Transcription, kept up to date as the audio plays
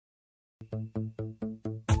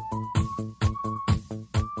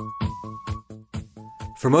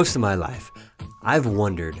For most of my life, I've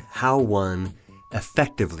wondered how one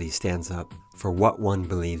effectively stands up for what one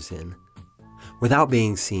believes in without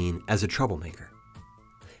being seen as a troublemaker.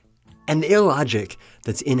 And the illogic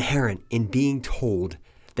that's inherent in being told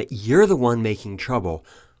that you're the one making trouble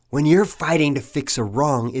when you're fighting to fix a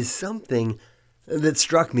wrong is something that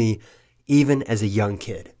struck me even as a young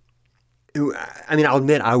kid. I mean, I'll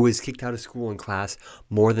admit I was kicked out of school and class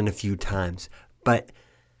more than a few times, but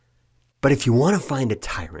if you want to find a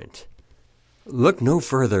tyrant, look no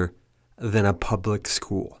further than a public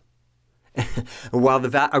school. While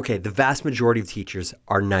the vast majority of teachers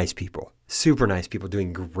are nice people, super nice people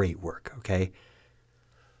doing great work, okay?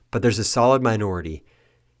 But there's a solid minority,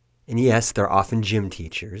 and yes, they're often gym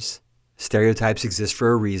teachers. Stereotypes exist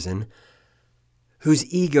for a reason, whose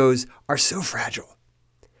egos are so fragile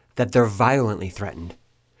that they're violently threatened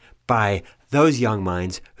by those young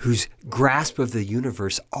minds whose grasp of the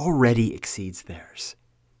universe already exceeds theirs.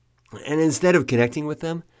 And instead of connecting with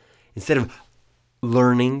them, instead of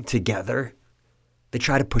learning together, they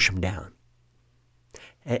try to push them down.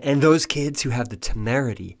 And those kids who have the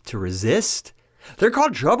temerity to resist, they're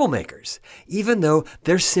called troublemakers, even though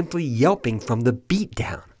they're simply yelping from the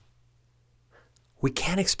beatdown. We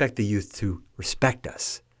can't expect the youth to respect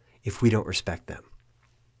us if we don't respect them.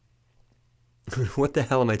 What the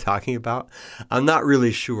hell am I talking about? I'm not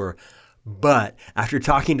really sure. But after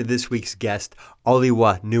talking to this week's guest,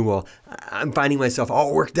 Oliwa Newell, I'm finding myself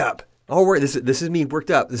all worked up. This is me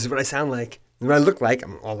worked up. This is what I sound like. This is what I look like.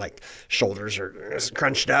 I'm all like shoulders are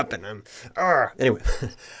crunched up and I'm, anyway,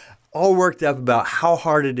 all worked up about how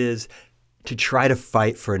hard it is to try to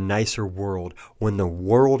fight for a nicer world when the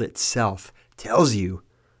world itself tells you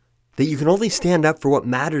that you can only stand up for what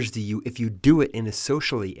matters to you if you do it in a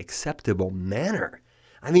socially acceptable manner.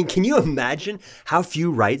 I mean, can you imagine how few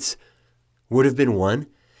rights would have been won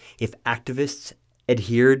if activists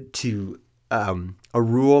adhered to a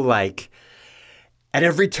rule like, at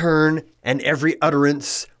every turn and every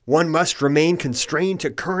utterance, one must remain constrained to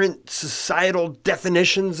current societal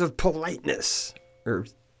definitions of politeness, or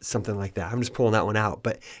something like that. I'm just pulling that one out,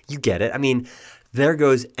 but you get it. I mean, there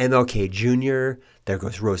goes MLK Jr., there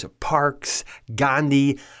goes Rosa Parks,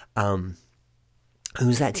 Gandhi,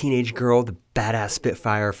 who's that teenage girl, the badass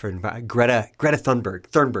Spitfire for Greta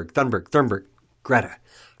Thunberg, Greta.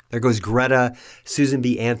 There goes Greta, Susan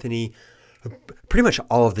B. Anthony. Pretty much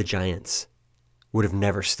all of the giants would have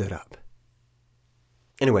never stood up.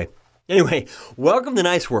 Anyway, welcome to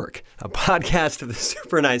Nice Work, a podcast of the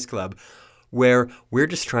Super Nice Club, where we're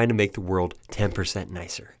just trying to make the world 10%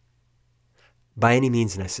 nicer. By any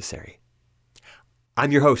means necessary.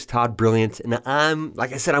 I'm your host, Todd Brilliant, and I'm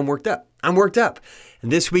worked up.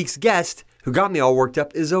 And this week's guest, who got me all worked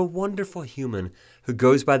up, is a wonderful human who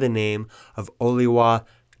goes by the name of Oliwa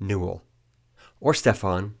Newell, or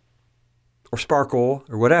Stefan, or Sparkle,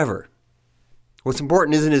 or whatever. What's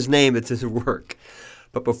important isn't his name, it's his work.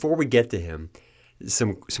 But before we get to him,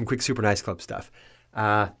 some quick Super Nice Club stuff.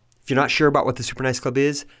 If you're not sure about what the Super Nice Club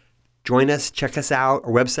is, join us, check us out,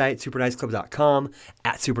 our website, superniceclub.com,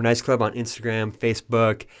 at Super Nice Club on Instagram,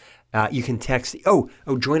 Facebook. You can text,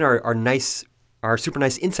 join our Super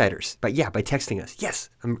Nice Insiders, by texting us. Yes,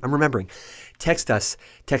 I'm remembering. Text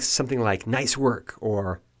something like nice work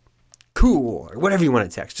or cool or whatever you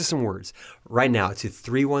want to text, just some words. Right now to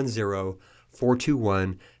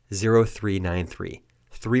 310-421-0393.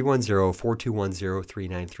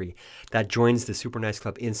 310-421-0393. That joins the Super Nice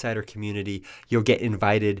Club Insider community. You'll get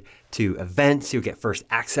invited to events. You'll get first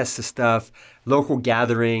access to stuff, local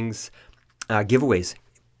gatherings, giveaways.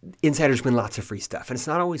 Insiders win lots of free stuff. And it's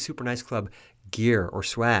not always Super Nice Club gear or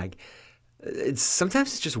swag. Sometimes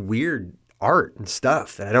it's just weird art and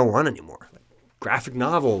stuff that I don't want anymore. Like graphic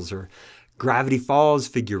novels or Gravity Falls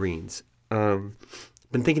figurines. Been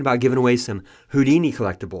thinking about giving away some Houdini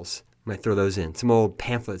collectibles. Might throw those in. Some old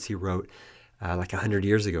pamphlets he wrote like 100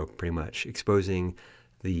 years ago, pretty much, exposing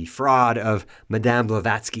the fraud of Madame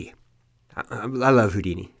Blavatsky. I love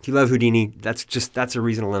Houdini. If you love Houdini, that's a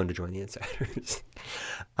reason alone to join the Insiders.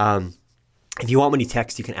 If you want money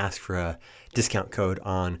text, you can ask for a discount code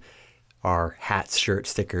on our hats, shirts,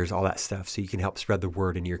 stickers, all that stuff, so you can help spread the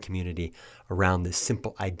word in your community around this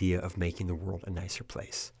simple idea of making the world a nicer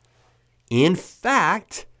place. In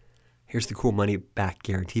fact, here's the cool money back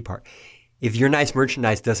guarantee part. If your nice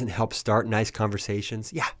merchandise doesn't help start nice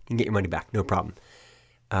conversations, you can get your money back, no problem.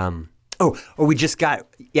 We just got,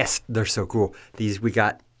 yes, they're so cool. We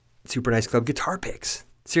got Super Nice Club guitar picks.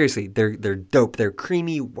 Seriously, they're dope. They're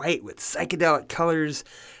creamy white with psychedelic colors,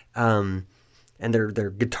 and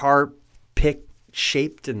they're guitar pick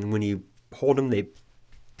shaped. And when you hold them, they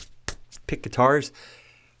pick guitars.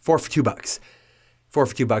 4 for $2. 4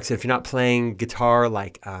 for $2. And if you're not playing guitar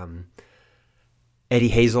like Eddie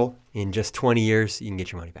Hazel in just 20 years, you can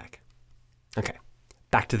get your money back. Okay,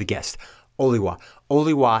 back to the guest, Oliwa.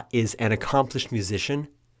 Oliwa is an accomplished musician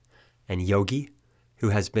and yogi who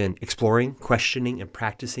has been exploring, questioning, and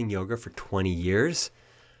practicing yoga for 20 years,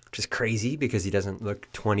 which is crazy because he doesn't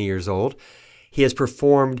look 20 years old. He has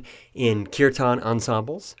performed in kirtan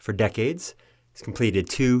ensembles for decades. He's completed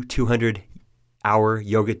 200-hour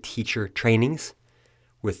yoga teacher trainings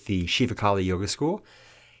with the Shivakali Yoga School.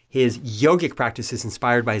 His yogic practice is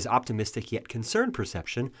inspired by his optimistic yet concerned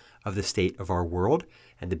perception of the state of our world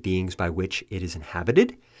and the beings by which it is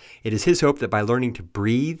inhabited. It is his hope that by learning to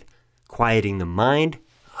breathe, quieting the mind,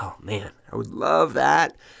 oh man, I would love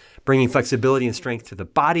that, bringing flexibility and strength to the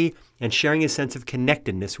body, and sharing a sense of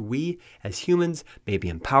connectedness, we as humans may be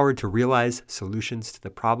empowered to realize solutions to the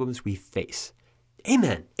problems we face.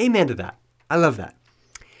 Amen. Amen to that. I love that.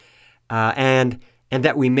 And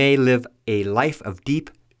that we may live a life of deep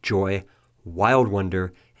joy, wild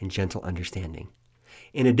wonder, and gentle understanding.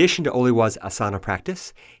 In addition to Oliwa's asana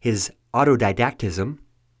practice, his autodidactism,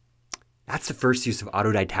 that's the first use of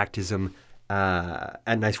autodidactism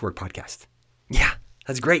at Nice Work Podcast. Yeah,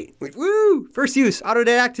 that's great. Woo! First use,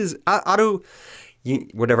 autodidactism,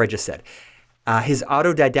 whatever I just said. His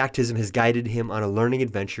autodidactism has guided him on a learning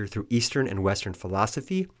adventure through Eastern and Western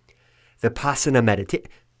philosophy, Vipassana meditation.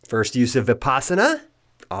 First use of Vipassana.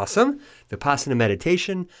 Awesome. Vipassana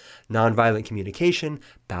meditation, nonviolent communication,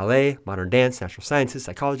 ballet, modern dance, natural sciences,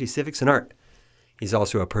 psychology, civics, and art. He's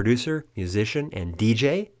also a producer, musician, and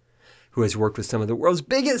DJ who has worked with some of the world's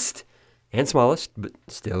biggest and smallest, but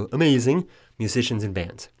still amazing, musicians and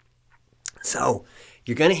bands. So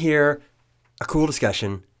you're going to hear a cool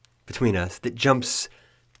discussion between us that jumps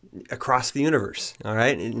across the universe, all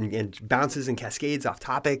right? And bounces and cascades off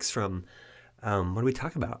topics from, what do we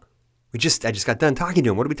talk about? I just got done talking to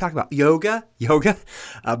him. What did we talk about? Yoga,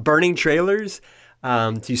 burning trailers,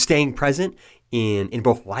 to staying present in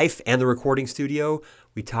both life and the recording studio.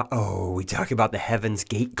 We talk about the Heaven's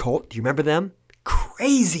Gate cult. Do you remember them?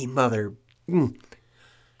 Crazy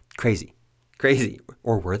crazy.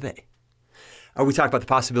 Or were they? We talked about the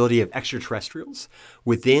possibility of extraterrestrials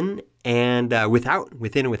within and without,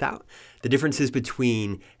 the differences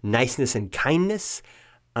between niceness and kindness.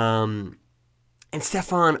 And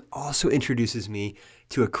Stefan also introduces me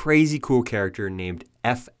to a crazy cool character named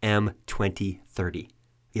FM 2030.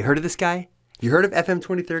 You heard of this guy? You heard of FM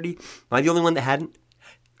 2030? Am I the only one that hadn't?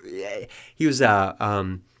 He was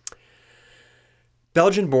a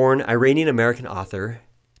Belgian-born Iranian-American author,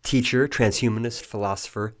 teacher, transhumanist,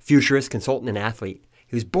 philosopher, futurist, consultant, and athlete.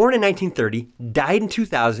 He was born in 1930, died in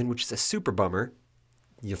 2000, which is a super bummer.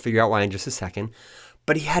 You'll figure out why in just a second.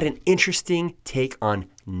 But he had an interesting take on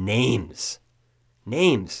names.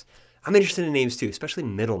 Names. I'm interested in names too, especially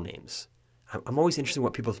middle names. I'm always interested in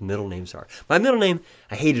what people's middle names are. My middle name,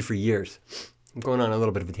 I hated for years. I'm going on a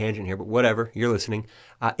little bit of a tangent here, but whatever. You're listening.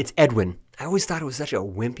 It's Edwin. I always thought it was such a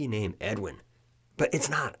wimpy name, Edwin. But it's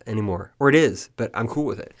not anymore. Or it is, but I'm cool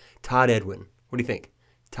with it. Todd Edwin. What do you think?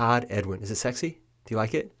 Todd Edwin. Is it sexy? Do you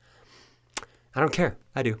like it? I don't care.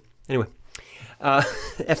 I do. Anyway.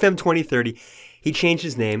 FM 2030. He changed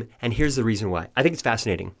his name, and here's the reason why. I think it's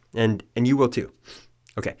fascinating, and you will too.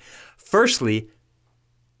 Okay. Firstly,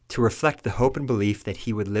 to reflect the hope and belief that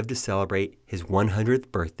he would live to celebrate his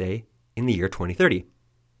 100th birthday in the year 2030.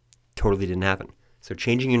 Totally didn't happen. So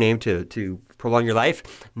changing your name to prolong your life,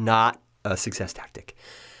 not a success tactic.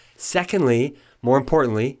 Secondly, more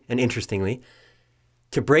importantly and interestingly,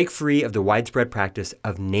 to break free of the widespread practice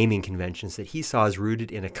of naming conventions that he saw as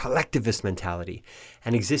rooted in a collectivist mentality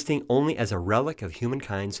and existing only as a relic of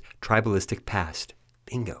humankind's tribalistic past.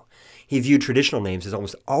 Bingo. He viewed traditional names as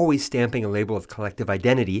almost always stamping a label of collective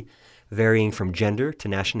identity, varying from gender to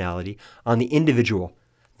nationality, on the individual,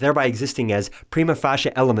 thereby existing as prima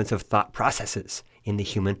facie elements of thought processes in the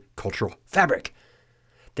human cultural fabric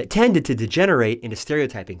that tended to degenerate into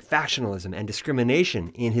stereotyping, factionalism, and discrimination.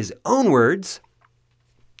 In his own words,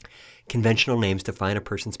 conventional names define a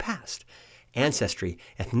person's past, ancestry,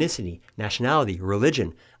 ethnicity, nationality,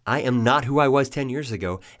 religion. I am not who I was 10 years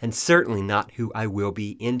ago, and certainly not who I will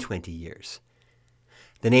be in 20 years.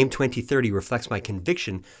 The name 2030 reflects my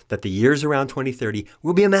conviction that the years around 2030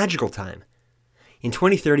 will be a magical time. In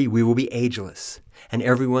 2030, we will be ageless, and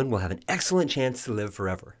everyone will have an excellent chance to live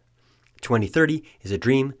forever. 2030 is a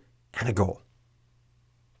dream and a goal.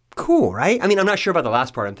 Cool, right? I mean, I'm not sure about the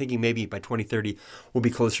last part. I'm thinking maybe by 2030, we'll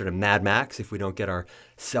be closer to Mad Max if we don't get our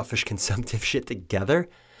selfish consumptive shit together.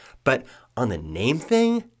 But on the name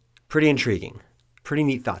thing, pretty intriguing. Pretty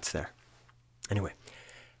neat thoughts there. Anyway,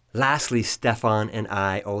 lastly, Stefan and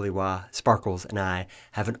I, Oliwa, Sparkles and I,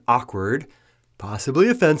 have an awkward, possibly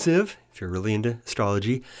offensive, if you're really into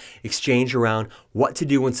astrology, exchange around what to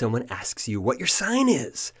do when someone asks you what your sign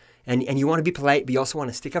is. And you want to be polite, but you also want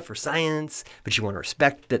to stick up for science, but you want to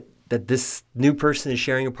respect that this new person is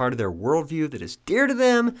sharing a part of their worldview that is dear to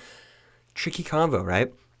them. Tricky convo,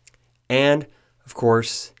 right? And, of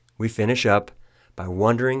course, we finish up by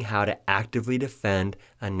wondering how to actively defend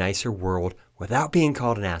a nicer world without being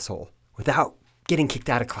called an asshole, without getting kicked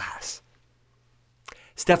out of class.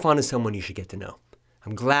 Stefan is someone you should get to know.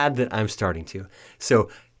 I'm glad that I'm starting to. So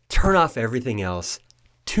turn off everything else,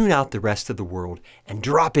 tune out the rest of the world, and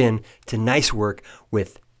drop in to Nice Work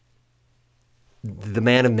with the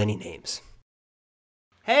man of many names.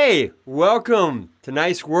 Hey, welcome to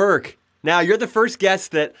Nice Work. Now, you're the first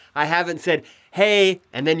guest that I haven't said, hey,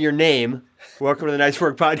 and then your name. Welcome to the Nice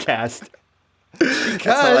Work podcast. That's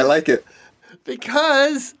how I like it.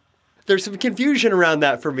 Because there's some confusion around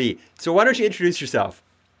that for me. So why don't you introduce yourself?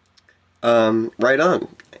 Right on.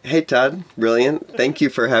 Hey, Todd. Brilliant. Thank you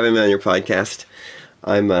for having me on your podcast.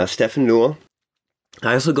 I'm Stefan Newell.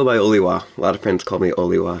 I also go by Oliwa. A lot of friends call me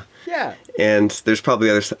Oliwa. Yeah. And there's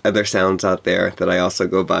probably other sounds out there that I also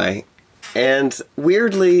go by. And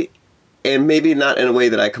weirdly, and maybe not in a way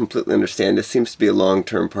that I completely understand, this seems to be a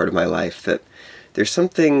long-term part of my life, that there's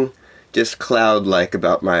something just cloud-like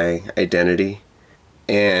about my identity.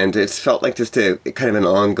 And it's felt like just a kind of an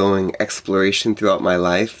ongoing exploration throughout my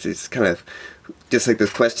life. It's kind of just like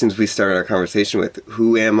those questions we started our conversation with.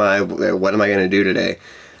 Who am I? What am I going to do today?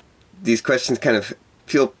 These questions kind of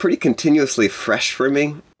feel pretty continuously fresh for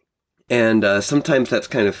me. And sometimes that's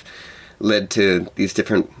kind of led to these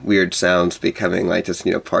different weird sounds becoming like just,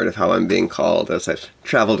 part of how I'm being called as I've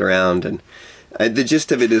traveled around. And the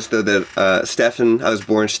gist of it is, though, that Stefan, I was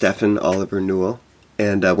born Stefan Oliver Newell,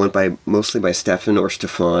 and went mostly by Stefan or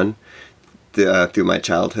Stefan through my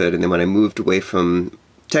childhood. And then when I moved away from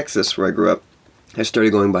Texas, where I grew up, I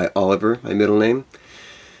started going by Oliver, my middle name,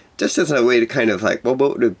 just as a way to kind of like, well,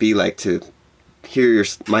 what would it be like to hear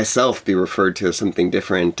myself be referred to as something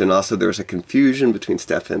different? And also there was a confusion between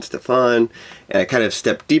Stefan and Stefan, and I kind of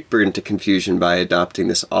stepped deeper into confusion by adopting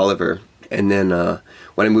this Oliver. And then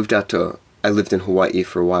when I moved I lived in Hawaii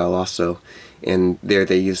for a while also, and there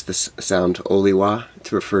they used this sound Oliwa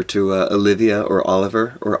to refer to Olivia or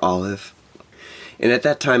Oliver or Olive. And at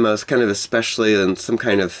that time I was kind of especially in some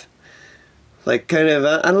kind of I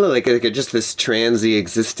don't know, like just this transy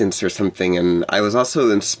existence or something. And I was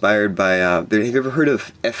also inspired by, have you ever heard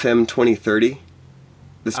of FM 2030?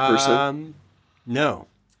 This person? No.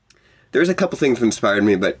 There's a couple things that inspired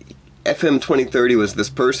me, but FM 2030 was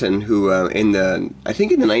this person who, I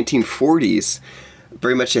think in the 1940s,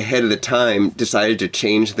 very much ahead of the time, decided to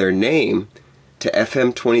change their name to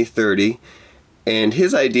FM 2030. And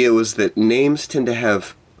his idea was that names tend to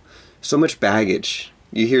have so much baggage.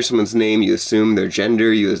 You hear someone's name, you assume their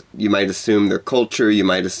gender, you might assume their culture, you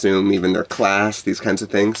might assume even their class, these kinds of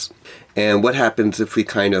things. And what happens if we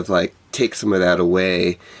kind of like take some of that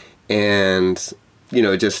away and,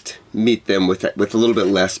 just meet them with a little bit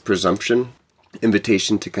less presumption,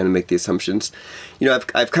 invitation to kind of make the assumptions.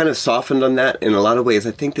 I've kind of softened on that in a lot of ways.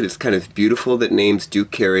 I think that it's kind of beautiful that names do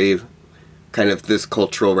carry kind of this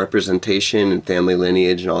cultural representation and family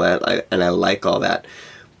lineage and all that, and I like all that.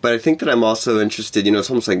 But I think that I'm also interested, it's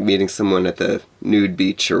almost like meeting someone at the nude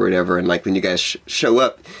beach or whatever, and like when you guys show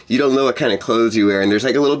up, you don't know what kind of clothes you wear, and there's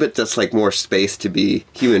like a little bit just like more space to be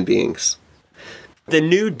human beings. The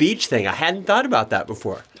nude beach thing, I hadn't thought about that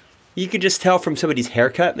before. You could just tell from somebody's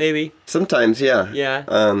haircut, maybe. Sometimes, yeah. Yeah.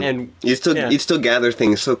 And you still gather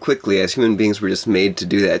things so quickly. As human beings, we're just made to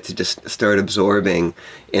do that, to just start absorbing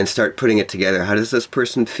and start putting it together. How does this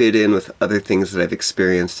person fit in with other things that I've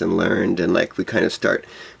experienced and learned? And like we kind of start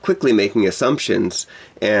quickly making assumptions.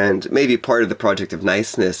 And maybe part of the project of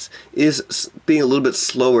niceness is being a little bit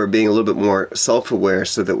slower, being a little bit more self-aware,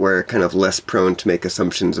 so that we're kind of less prone to make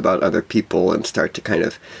assumptions about other people and start to kind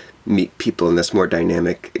of meet people in this more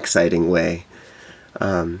dynamic, exciting way.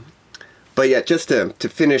 But yeah, just to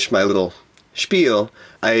finish my little spiel,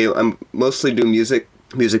 I'm mostly do music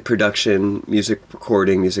production, music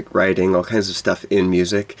recording, music writing, all kinds of stuff in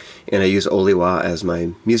music, and I use Oliwa as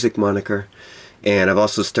my music moniker. And I've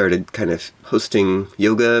also started kind of hosting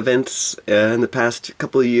yoga events in the past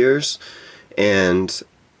couple of years, and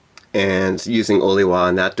using Oliwa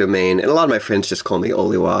in that domain. And a lot of my friends just call me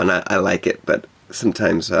Oliwa, and I like it, but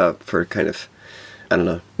sometimes for kind of, I don't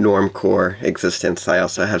know, normcore existence, I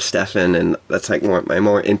also have Stefan, and that's like my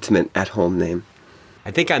more intimate at-home name.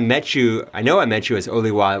 I know I met you as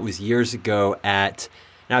Oliwa. It was years ago and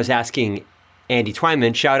I was asking Andy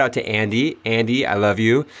Twyman. Shout out to Andy. Andy, I love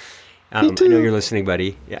you. I know you're listening,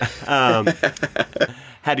 buddy. Yeah.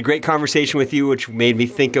 Had a great conversation with you, which made me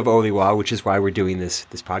think of Oliwa, which is why we're doing this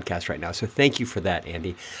podcast right now. So thank you for that,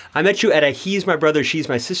 Andy. I met you at a He's My Brother, She's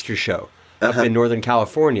My Sister show up in Northern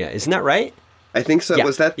California. Isn't that right? I think so. Yeah.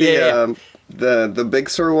 Was that the Big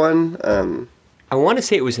Sur one? I want to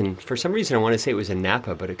say it was for some reason, I want to say it was in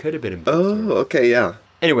Napa, but it could have been in Big Sur. Oh, okay, yeah.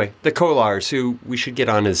 Anyway, the Kolars, who we should get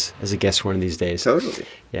on as a guest one of these days. Totally.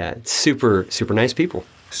 Yeah, super, super nice people.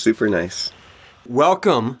 Super nice.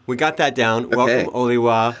 Welcome. We got that down. Okay. Welcome,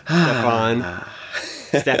 Oliwa,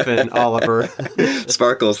 Stefan, Oliver.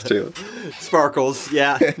 Sparkles, too. Sparkles,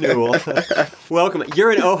 yeah, Newell. Welcome.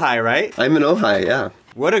 You're in Ojai, right? I'm in Ojai, yeah.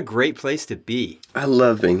 What a great place to be. I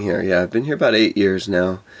love being here, yeah. I've been here about 8 years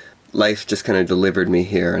now. Life just kind of delivered me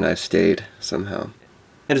here, and I've stayed somehow.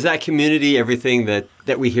 And is that community everything that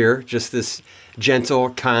we hear? Just this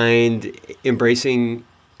gentle, kind, embracing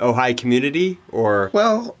Ojai community? Or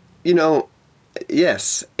Well,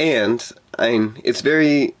 yes, and it's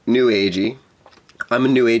very new agey. I'm a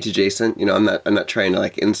new age adjacent. I'm not trying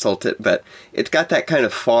to insult it, but it's got that kind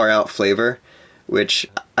of far out flavor, which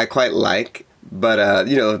I quite like. But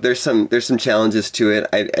there's some challenges to it.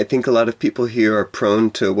 I think a lot of people here are prone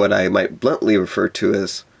to what I might bluntly refer to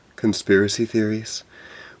as conspiracy theories,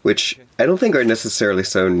 which I don't think are necessarily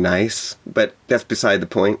so nice. But that's beside the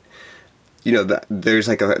point. There's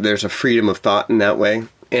a freedom of thought in that way.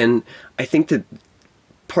 And I think that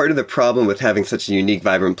part of the problem with having such a unique,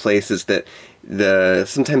 vibrant place is that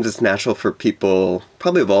sometimes it's natural for people,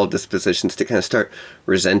 probably of all dispositions, to kind of start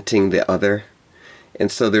resenting the other. And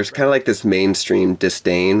so there's kind of this mainstream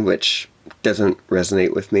disdain, which doesn't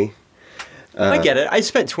resonate with me. I get it. I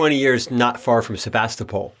spent 20 years not far from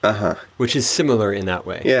Sebastopol, which is similar in that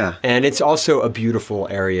way. Yeah. And it's also a beautiful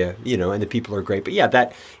area, and the people are great. But yeah,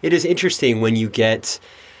 it is interesting when you get,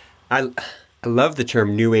 I love the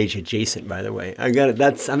term New Age adjacent, by the way.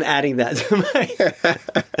 I'm adding that to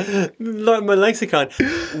my lexicon.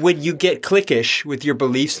 When you get cliquish with your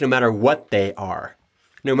beliefs, no matter what they are,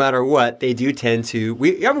 no matter what, they do tend to,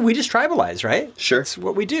 we just tribalize, right? Sure. That's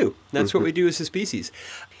what we do. That's what we do as a species.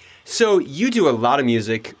 So you do a lot of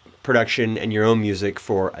music production and your own music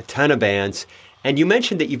for a ton of bands. And you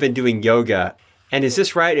mentioned that you've been doing yoga. And is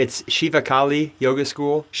this right? It's Shiva Kali Yoga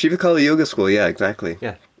School? Shiva Kali Yoga School, yeah, exactly.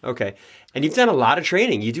 Yeah, okay. And you've done a lot of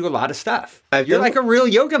training. You do a lot of stuff. You're You're like a real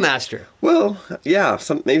yoga master. Well, yeah,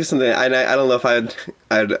 maybe something. I don't know if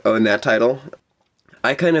I'd own that title.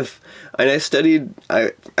 I studied.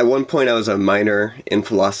 At one point, I was a minor in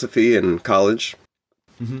philosophy in college,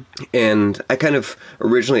 and I kind of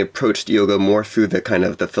originally approached yoga more through the kind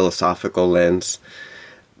of the philosophical lens,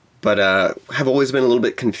 but have always been a little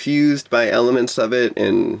bit confused by elements of it,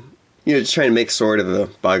 and just trying to make sort of the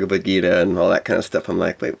Bhagavad Gita and all that kind of stuff. I'm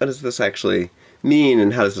like, wait, what does this actually mean,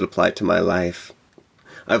 and how does it apply to my life?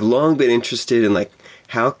 I've long been interested in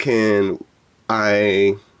how can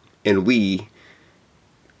I and we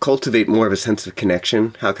cultivate more of a sense of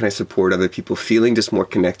connection? How can I support other people feeling just more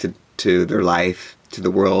connected to their life, to the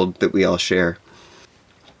world that we all share?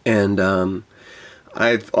 And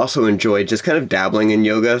I've also enjoyed just kind of dabbling in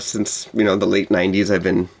yoga since, the late 90s. I've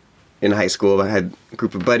been in high school. I had a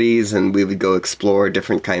group of buddies, and we would go explore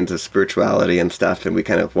different kinds of spirituality and stuff, and we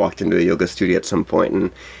kind of walked into a yoga studio at some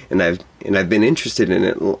point, and I've been interested in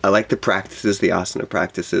it. I like the practices, the asana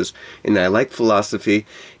practices, and I like philosophy,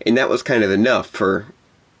 and that was kind of enough for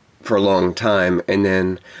a long time. And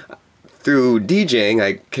then through DJing,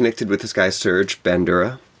 I connected with this guy, Serge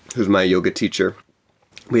Bandura, who's my yoga teacher.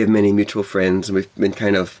 We have many mutual friends, and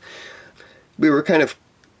we were kind of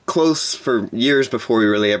close for years before we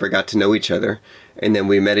really ever got to know each other. And then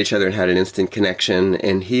we met each other and had an instant connection,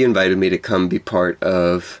 and he invited me to come be part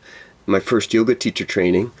of my first yoga teacher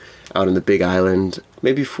training out on the Big Island,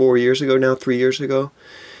 maybe 3 years ago.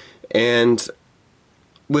 And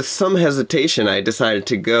with some hesitation, I decided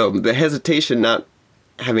to go. The hesitation not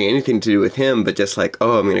having anything to do with him, but just I'm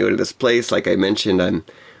going to go to this place. Like I mentioned, I'm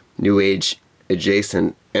New Age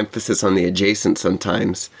adjacent, emphasis on the adjacent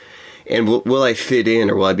sometimes. And will I fit in,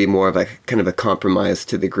 or will I be more of a kind of a compromise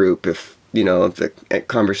to the group if the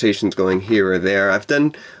conversation's going here or there? I've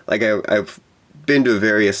done, I've been to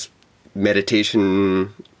various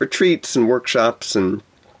meditation retreats and workshops and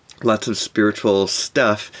lots of spiritual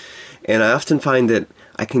stuff. And I often find that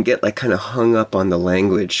I can get kind of hung up on the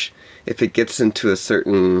language if it gets into a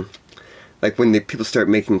certain, when people start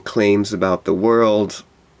making claims about the world.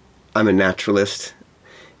 I'm a naturalist,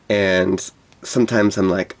 and sometimes I'm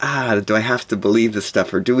like, do I have to believe this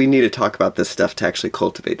stuff, or do we need to talk about this stuff to actually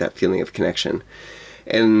cultivate that feeling of connection?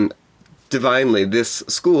 And divinely, this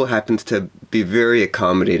school happens to be very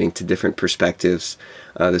accommodating to different perspectives.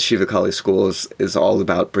 The Shiva Kali school is all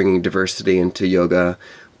about bringing diversity into yoga,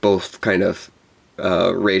 both kind of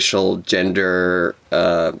racial, gender,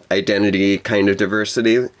 identity kind of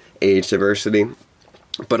diversity, age diversity,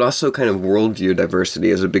 but also kind of worldview diversity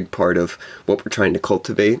is a big part of what we're trying to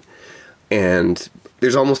cultivate. And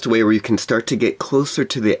there's almost a way where you can start to get closer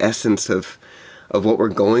to the essence of what we're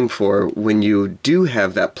going for when you do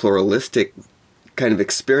have that pluralistic kind of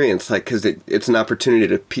experience, like, because it's an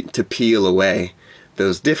opportunity to peel away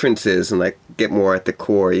those differences and like get more at the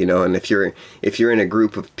core, you know. And if you're in a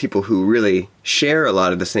group of people who really share a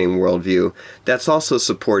lot of the same worldview, that's also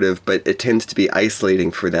supportive, but it tends to be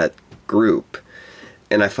isolating for that group.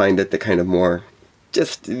 And I find that the kind of more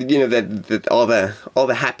just, you know, that all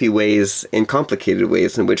the happy ways and complicated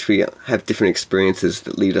ways in which we have different experiences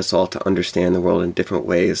that lead us all to understand the world in different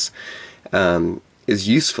ways is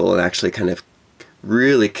useful and actually kind of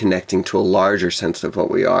really connecting to a larger sense of what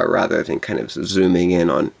we are rather than kind of zooming in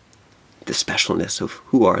on the specialness of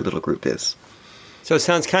who our little group is. So it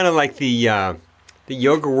sounds kind of like the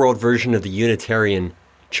yoga world version of the Unitarian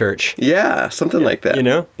Church. Yeah, something like that. You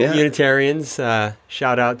know, yeah. Unitarians.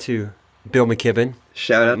 Shout out to Bill McKibben.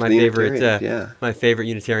 Shout out my to the favorite, Unitarians, yeah. My favorite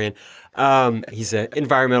Unitarian. He's an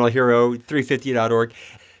environmental hero, 350.org.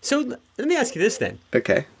 So let me ask you this then.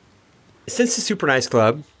 Okay. Since the Super Nice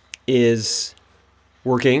Club is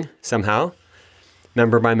working somehow,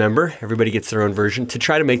 member by member, everybody gets their own version, to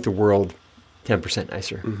try to make the world 10%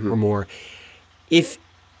 nicer or more. If,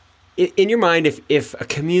 in your mind, if a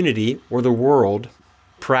community or the world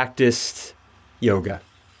practiced yoga,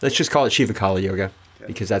 let's just call it Shiva Kali yoga,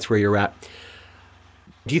 because that's where you're at.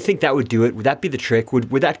 Do you think that would do it? Would that be the trick? Would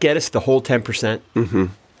that get us the whole 10%?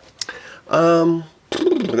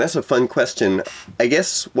 That's a fun question. I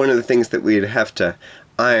guess one of the things that we'd have to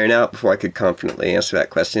iron out before I could confidently answer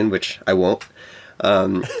that question, which I won't.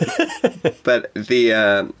 But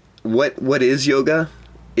the what is yoga?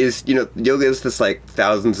 Is, you know, yoga is this like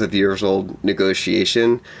thousands of years old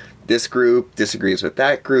negotiation. This group disagrees with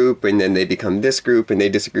that group, and then they become this group, and they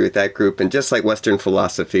disagree with that group. And just like Western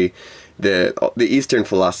philosophy, the Eastern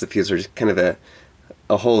philosophies are just kind of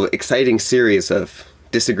a whole exciting series of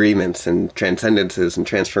disagreements and transcendences and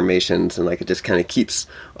transformations, and like it just kind of keeps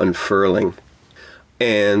unfurling.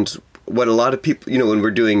 And what a lot of people, you know, when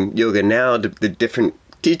we're doing yoga now, the different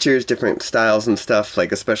teachers, different styles and stuff,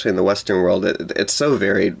 like especially in the Western world, it's so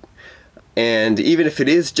varied. And even if it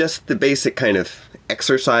is just the basic kind of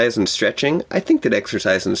exercise and stretching, I think that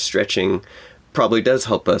exercise and stretching probably does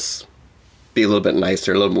help us be a little bit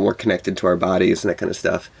nicer, a little bit more connected to our bodies and that kind of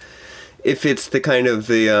stuff. If it's the kind of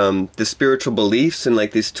the spiritual beliefs and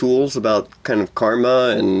like these tools about kind of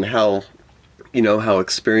karma and how, you know, how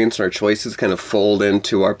experience and our choices kind of fold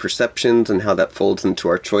into our perceptions and how that folds into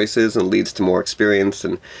our choices and leads to more experience.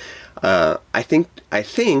 And I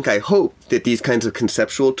hope that these kinds of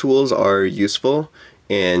conceptual tools are useful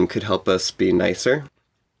and could help us be nicer.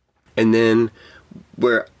 And then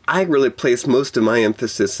where I really place most of my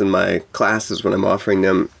emphasis in my classes when I'm offering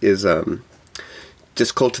them is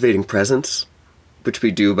just cultivating presence, which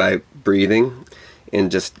we do by breathing and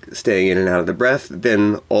just staying in and out of the breath.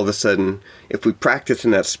 Then all of a sudden, if we practice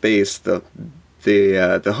in that space, the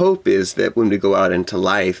hope is that when we go out into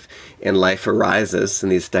life and life arises in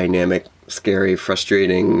these dynamic, scary,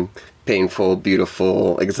 frustrating, painful,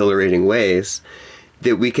 beautiful, exhilarating ways,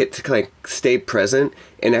 that we get to kind of stay present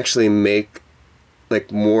and actually make like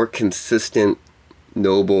more consistent,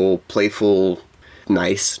 noble, playful,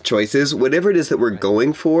 nice choices, whatever it is that we're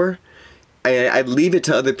going for. I'd leave it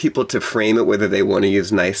to other people to frame it, whether they want to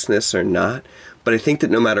use niceness or not. But I think that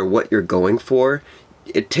no matter what you're going for,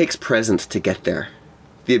 it takes presence to get there.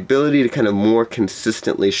 The ability to kind of more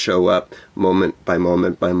consistently show up moment by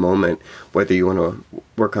moment by moment, whether you want to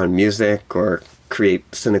work on music or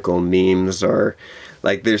create cynical memes or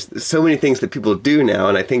like there's so many things that people do now.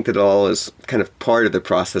 And I think that all is kind of part of the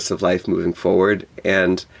process of life moving forward.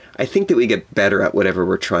 And I think that we get better at whatever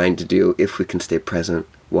we're trying to do if we can stay present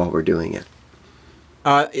while we're doing it.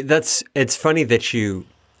 It's funny that you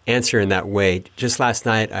answer in that way. Just last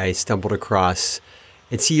night, I stumbled across,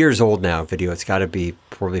 it's years old now, video. It's got to be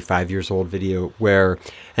probably 5 years old video, where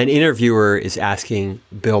an interviewer is asking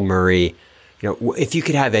Bill Murray, you know, if you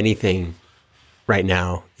could have anything right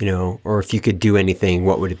now, you know, or if you could do anything,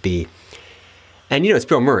 what would it be? And, you know, it's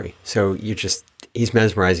Bill Murray. So he's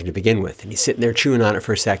mesmerizing to begin with. And he's sitting there chewing on it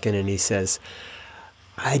for a second. And he says,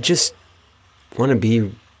 I just want to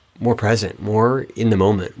be more present, more in the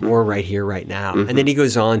moment, more right here, right now. Mm-hmm. And then he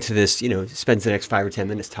goes on to this, you know, spends the next 5 or 10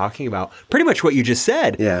 minutes talking about pretty much what you just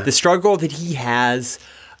said. Yeah. The struggle that he has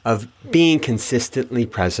of being consistently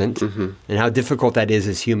present and how difficult that is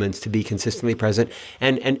as humans to be consistently present.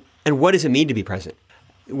 And what does it mean to be present?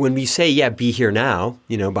 When we say, yeah, be here now,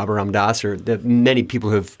 Baba Ram Dass or the many people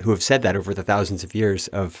who have said that over the thousands of years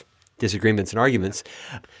of disagreements and arguments,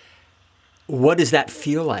 what does that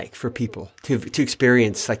feel like for people to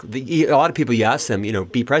experience? Like a lot of people, you ask them,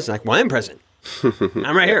 be present. Like, well, I'm present.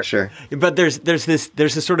 I'm right here. Sure. But there's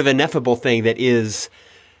this sort of ineffable thing that is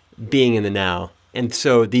being in the now. And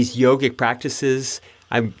so these yogic practices,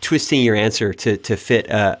 I'm twisting your answer to fit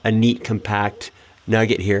a neat, compact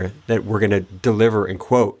nugget here that we're going to deliver and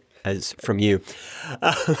quote as from you.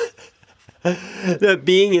 That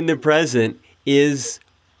being in the present is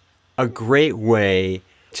a great way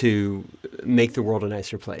to make the world a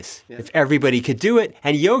nicer place. Yeah. If everybody could do it.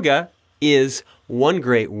 And yoga is one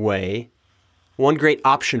great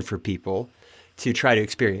option for people to try to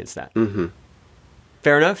experience that. Mm-hmm.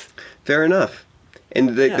 Fair enough? Fair enough.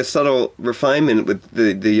 And the subtle refinement with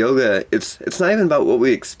the yoga, it's not even about what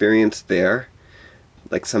we experience there.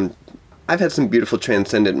 Like I've had some beautiful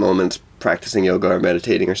transcendent moments practicing yoga or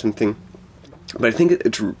meditating or something. But I think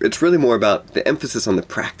it's really more about the emphasis on the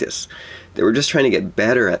practice. That we're just trying to get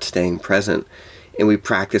better at staying present. And we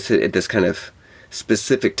practice it at this kind of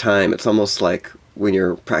specific time. It's almost like when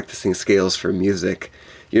you're practicing scales for music.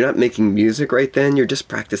 You're not making music right then, you're just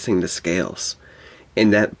practicing the scales.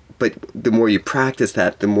 But the more you practice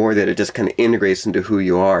that, the more that it just kind of integrates into who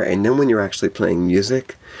you are. And then when you're actually playing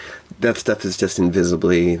music, that stuff is just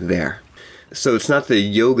invisibly there. So it's not the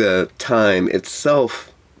yoga time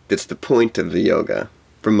itself that's the point of the yoga,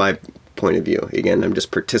 from my point of view. Again, I'm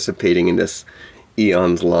just participating in this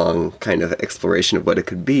eons long kind of exploration of what it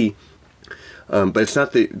could be. But it's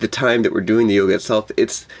not the time that we're doing the yoga itself.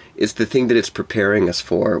 It's the thing that it's preparing us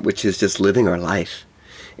for, which is just living our life.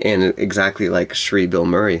 And exactly like Sri Bill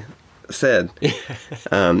Murray said,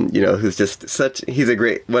 who's just he's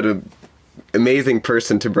what an amazing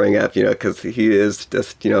person to bring up, because he is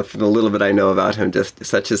just, from the little bit I know about him, just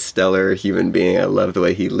such a stellar human being. I love the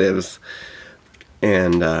way he lives.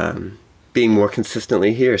 And being more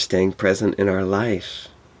consistently here, staying present in our life.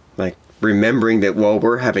 Like, remembering that while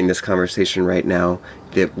we're having this conversation right now,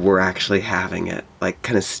 that we're actually having it. Like,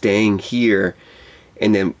 kind of staying here.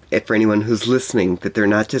 And then for anyone who's listening, that they're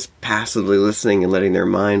not just passively listening and letting their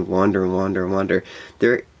mind wander and wander and wander.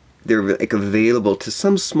 They're like available to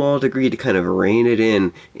some small degree to kind of rein it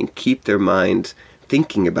in and keep their mind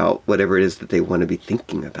thinking about whatever it is that they want to be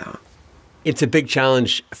thinking about. It's a big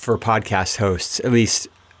challenge for podcast hosts, at least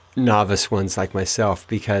novice ones like myself,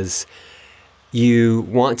 because you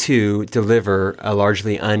want to deliver a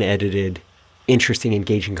largely unedited, interesting,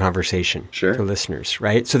 engaging conversation to listeners,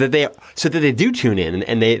 right? So that they do tune in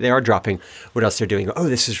and they are dropping what else they're doing. Oh,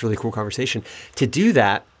 this is really cool conversation. To do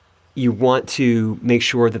that, you want to make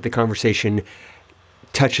sure that the conversation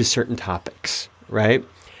touches certain topics, right?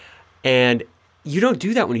 And you don't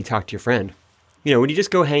do that when you talk to your friend. When you just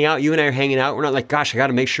go hang out, you and I are hanging out, we're not like, gosh, I got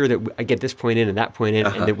to make sure that I get this point in and that point in,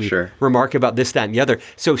 and that we remark about this, that, and the other.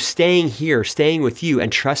 So staying here, staying with you,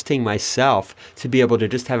 and trusting myself to be able to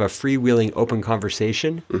just have a freewheeling, open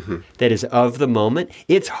conversation that is of the moment,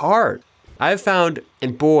 it's hard. I've found,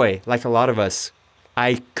 and boy, like a lot of us,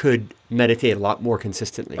 I could meditate a lot more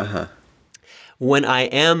consistently. When I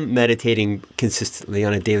am meditating consistently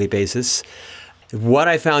on a daily basis, what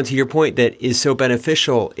I found, to your point, that is so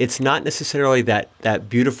beneficial, it's not necessarily that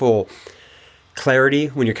beautiful clarity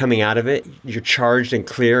when you're coming out of it. You're charged and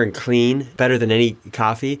clear and clean, better than any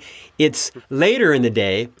coffee. It's later in the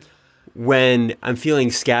day when I'm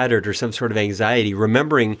feeling scattered or some sort of anxiety,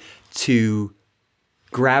 remembering to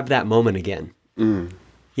grab that moment again.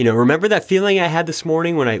 Remember that feeling I had this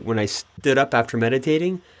morning when I stood up after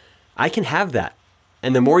meditating? I can have that.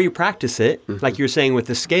 And the more you practice it, like you were saying with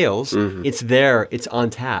the scales, it's there, it's on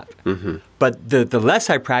tap. But the less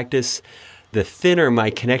I practice, the thinner my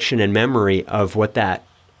connection and memory of what that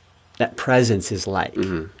presence is like,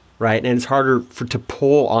 right? And it's harder to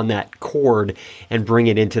pull on that cord and bring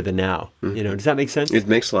it into the now. Does that make sense? It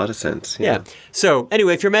makes a lot of sense. Yeah. So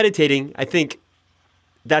anyway, if you're meditating, I think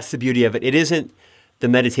that's the beauty of it. It isn't the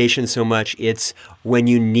meditation so much, it's when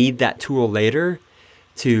you need that tool later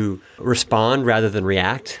to respond rather than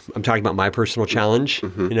react. I'm talking about my personal challenge,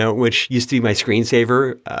 which used to be my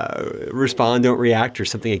screensaver, respond, don't react, or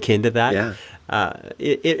something akin to that. Yeah.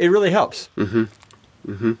 It really helps. All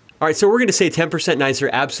right, so we're going to say 10% nicer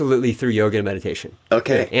absolutely through yoga and meditation.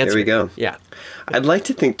 Okay, there we go. Yeah. I'd like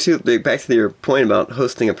to think, too, back to your point about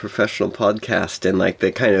hosting a professional podcast and like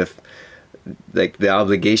the kind of, like the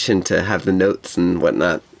obligation to have the notes and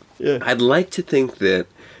whatnot. Yeah. I'd like to think that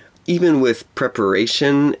even with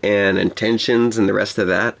preparation and intentions and the rest of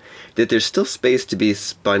that, that there's still space to be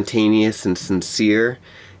spontaneous and sincere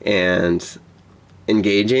and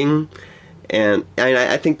engaging. And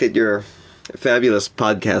I think that you're a fabulous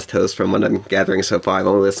podcast host from what I'm gathering so far. I've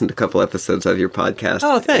only listened to a couple episodes of your podcast.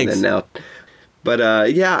 Oh, thanks. And now, but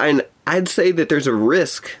yeah, and I'd say that there's a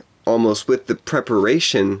risk almost with the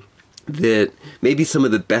preparation that maybe some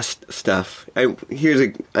of the best stuff,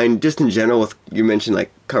 just in general, with you mentioned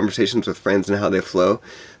like conversations with friends and how they flow.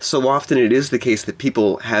 So often it is the case that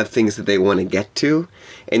people have things that they want to get to,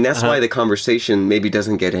 and that's why the conversation maybe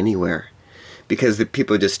doesn't get anywhere, because the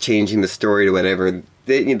people are just changing the story to whatever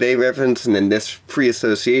they reference, and then this free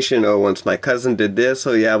association. Oh, once my cousin did this.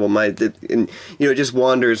 Oh yeah, well and it just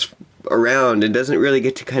wanders around and doesn't really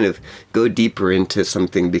get to kind of go deeper into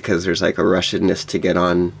something because there's like a rushedness to get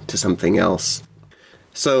on to something else.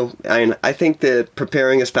 So I think that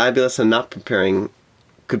preparing is fabulous, and not preparing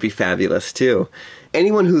could be fabulous too.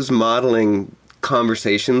 Anyone who's modeling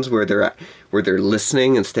conversations where they're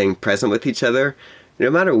listening and staying present with each other, no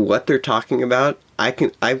matter what they're talking about, I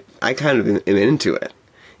kind of am into it.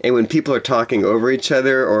 And when people are talking over each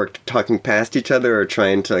other or talking past each other or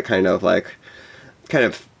trying to kind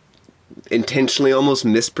of intentionally almost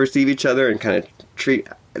misperceive each other and kind of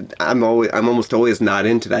I'm almost always not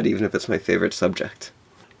into that, even if it's my favorite subject.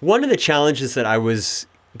 One of the challenges that I was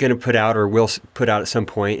going to put out, or will put out at some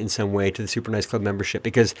point in some way, to the Super Nice Club membership,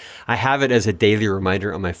 because I have it as a daily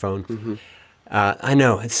reminder on my phone. Mm-hmm. I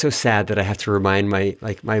know it's so sad that I have to remind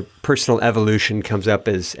my personal evolution comes up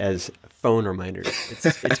as phone reminders.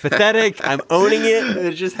 It's pathetic. I'm owning it.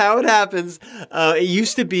 It's just how it happens. It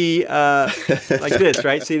used to be like this,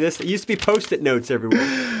 right? See this? It used to be Post-it notes everywhere.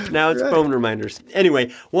 Now it's phone reminders.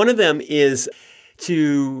 Anyway, one of them is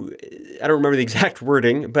to, I don't remember the exact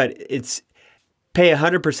wording, but it's pay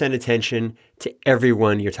 100% attention to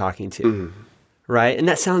everyone you're talking to. Mm-hmm. Right? And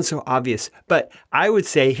that sounds so obvious. But I would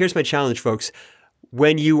say, here's my challenge, folks.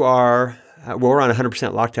 When you are, we're on 100%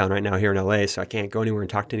 lockdown right now here in LA, so I can't go anywhere and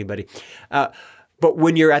talk to anybody. But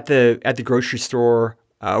when you're at the grocery store,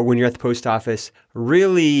 when you're at the post office,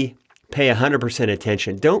 really pay 100%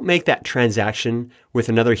 attention. Don't make that transaction with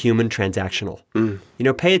another human transactional.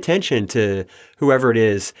 Pay attention to whoever it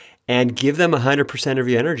is and give them 100% of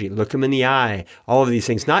your energy. Look them in the eye, all of these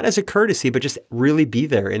things, not as a courtesy, but just really be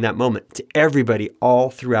there in that moment to everybody all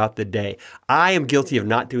throughout the day. I am guilty of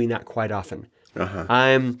not doing that quite often. Uh-huh.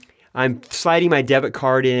 I'm sliding my debit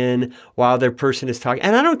card in while their person is talking.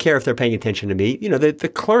 And I don't care if they're paying attention to me.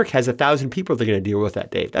 The clerk has 1,000 people they're going to deal with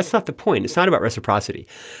that day. That's not the point. It's not about reciprocity.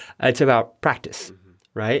 It's about practice,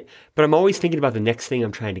 right? But I'm always thinking about the next thing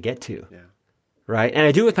I'm trying to get to, right? And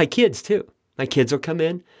I do it with my kids too. My kids will come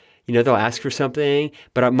in. They'll ask for something,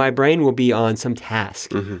 but my brain will be on some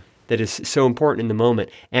task that is so important in the moment.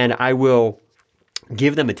 And I will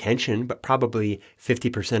give them attention, but probably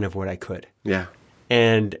 50% of what I could. Yeah.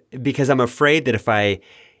 And because I'm afraid that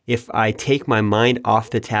if I take my mind off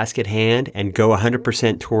the task at hand and go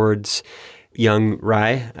 100% towards young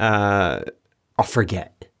Rai, I'll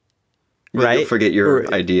forget. Right? You'll forget your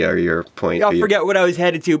idea or your point. I'll forget what I was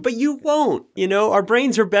headed to, but you won't. Our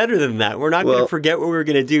brains are better than that. We're not going to forget what we were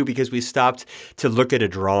going to do because we stopped to look at a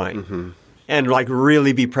drawing and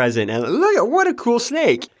really be present and look at what a cool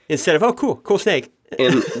snake instead of, oh, cool snake.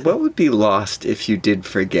 And what would be lost if you did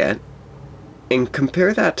forget? And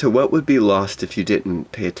compare that to what would be lost if you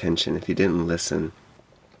didn't pay attention, if you didn't listen.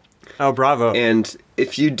 Oh, bravo. And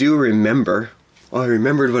if you do remember, I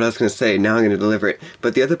remembered what I was going to say, now I'm going to deliver it,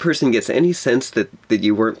 but the other person gets any sense that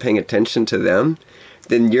you weren't paying attention to them,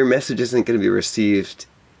 then your message isn't going to be received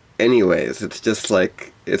anyways. It's just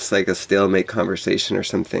like a stalemate conversation or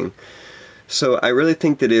something. So I really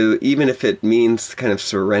think that even if it means kind of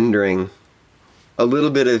surrendering a little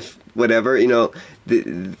bit of whatever,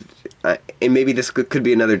 and maybe this could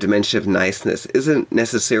be another dimension of niceness, isn't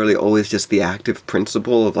necessarily always just the active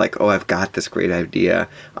principle of like, oh, I've got this great idea,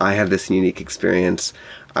 I have this unique experience,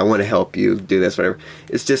 I want to help you do this, whatever.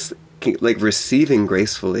 It's just like receiving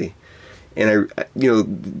gracefully, and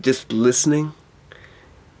just listening,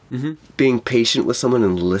 being patient with someone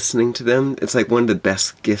and listening to them. It's like one of the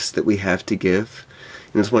best gifts that we have to give,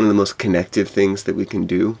 and it's one of the most connective things that we can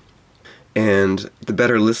do. And the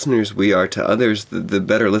better listeners we are to others, the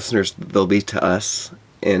better listeners they'll be to us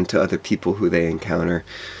and to other people who they encounter.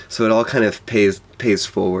 So it all kind of pays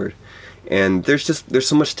forward. And there's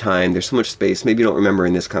so much time, there's so much space. Maybe you don't remember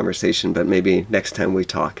in this conversation, but maybe next time we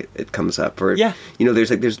talk, it comes up. Or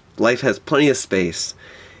there's life has plenty of space,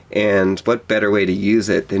 and what better way to use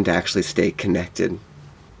it than to actually stay connected?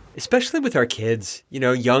 Especially with our kids,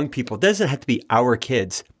 young people. It doesn't have to be our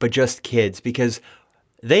kids, but just kids, because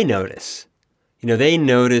they notice. They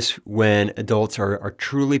notice when adults are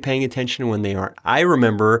truly paying attention, when they aren't. I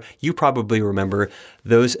remember, you probably remember,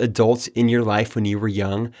 those adults in your life when you were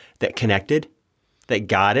young that connected, that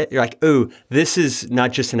got it. You're like, oh, this is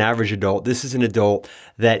not just an average adult. This is an adult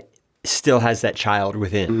that still has that child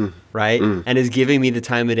within, right? And is giving me the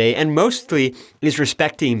time of day and mostly is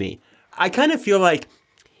respecting me. I kind of feel like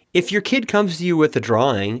if your kid comes to you with a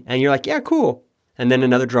drawing and you're like, yeah, cool. And then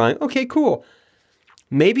another drawing, okay, cool.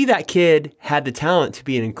 Maybe that kid had the talent to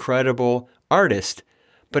be an incredible artist,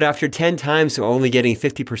 but after 10 times of only getting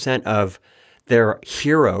 50% of their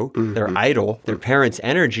hero, their idol, their parents'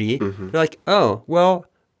 energy, they're like, oh, well,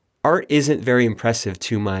 art isn't very impressive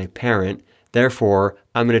to my parent. Therefore,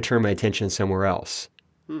 I'm going to turn my attention somewhere else,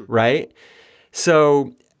 right?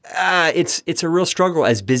 So it's a real struggle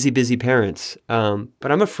as busy parents.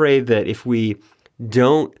 But I'm afraid that if we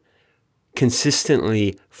don't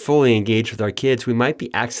consistently fully engage with our kids, we might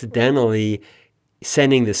be accidentally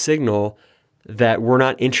sending the signal that we're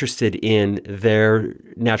not interested in their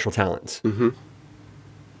natural talents.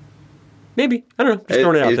 Maybe. I don't know. Just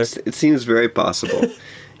throwing it out there. It seems very possible.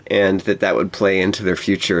 And that would play into their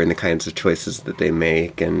future and the kinds of choices that they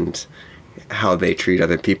make and how they treat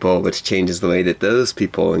other people, which changes the way that those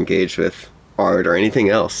people engage with art or anything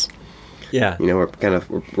else. Yeah.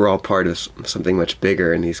 We're all part of something much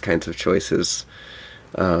bigger in these kinds of choices.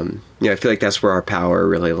 I feel like that's where our power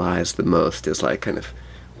really lies the most, is like kind of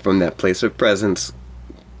from that place of presence,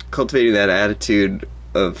 cultivating that attitude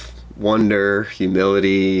of wonder,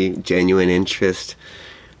 humility, genuine interest,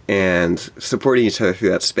 and supporting each other through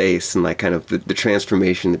that space, and like kind of the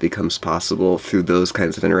transformation that becomes possible through those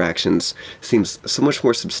kinds of interactions seems so much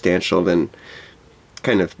more substantial than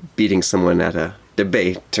kind of beating someone at a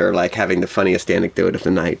debate or like having the funniest anecdote of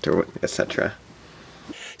the night or etc.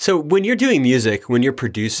 So when you're doing music, when you're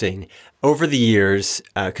producing, over the years,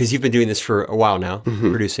 because you've been doing this for a while now,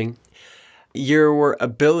 producing, your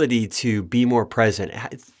ability to be more present,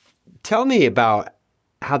 tell me about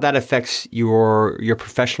how that affects your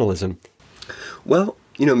professionalism. Well,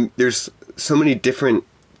 there's so many different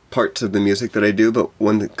parts of the music that I do, but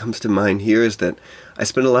one that comes to mind here is that I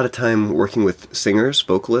spend a lot of time working with singers,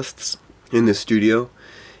 vocalists in the studio,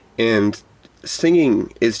 and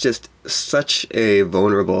singing is just such a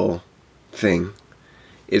vulnerable thing.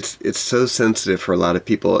 It's so sensitive for a lot of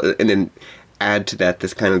people, and then add to that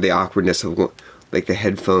this kind of the awkwardness of like the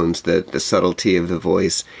headphones, the subtlety of the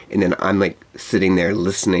voice, and then I'm like sitting there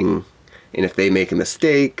listening, and if they make a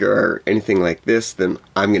mistake or anything like this, then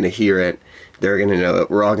I'm gonna hear it, they're gonna know it,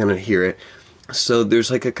 we're all gonna hear it. So there's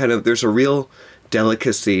like there's a real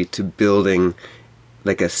delicacy to building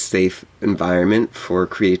like a safe environment for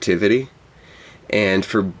creativity and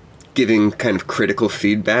for giving kind of critical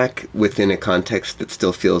feedback within a context that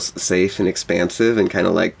still feels safe and expansive and kind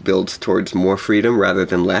of like builds towards more freedom rather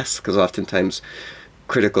than less, because oftentimes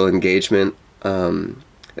critical engagement,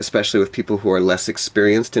 especially with people who are less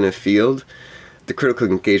experienced in a field, the critical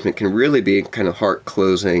engagement can really be kind of heart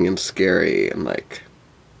closing and scary and like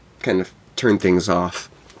kind of turn things off.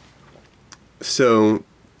 So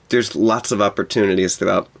there's lots of opportunities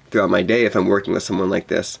throughout my day if I'm working with someone like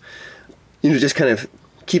this, just kind of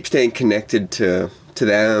keep staying connected to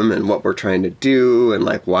them and what we're trying to do and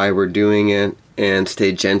like why we're doing it, and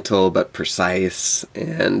stay gentle but precise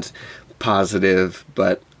and positive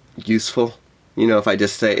but useful. If I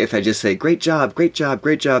just say great job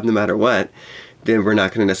no matter what, then we're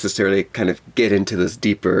not going to necessarily kind of get into those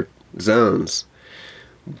deeper zones.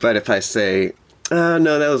 But if I say, oh,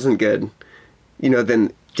 no, that wasn't good,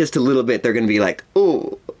 then just a little bit they're going to be like,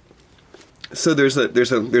 oh. So there's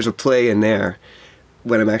a play in there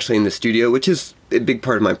when I'm actually in the studio, which is a big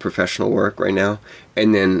part of my professional work right now.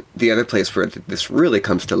 And then the other place where this really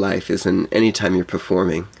comes to life is in any time you're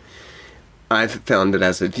performing. I've found that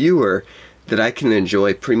as a viewer that I can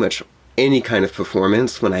enjoy pretty much any kind of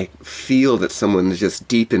performance when I feel that someone is just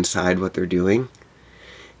deep inside what they're doing.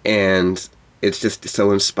 And it's just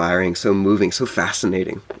so inspiring, so moving, so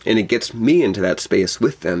fascinating. And it gets me into that space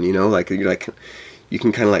with them, like you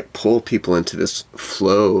can kind of like pull people into this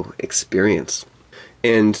flow experience.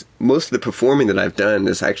 And most of the performing that I've done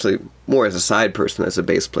is actually more as a side person, as a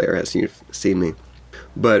bass player, as you've seen me.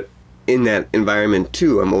 But in that environment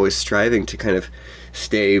too, I'm always striving to kind of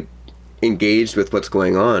stay engaged with what's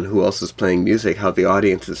going on, who else is playing music, how the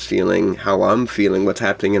audience is feeling, how I'm feeling, what's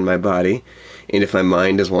happening in my body. And if my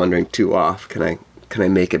mind is wandering too off, can I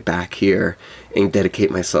make it back here and dedicate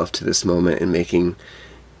myself to this moment and making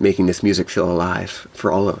this music feel alive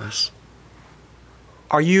for all of us.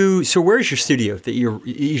 So where's your studio that you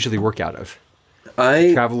usually work out of?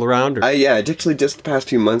 I travel around? Or? yeah, I actually just the past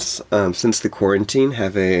few months since the quarantine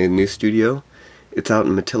have a new studio. It's out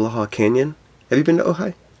in Matilahaw Canyon. Have you been to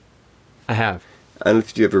Ojai? I have. I don't know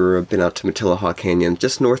if you've ever been out to Matilahaw Canyon,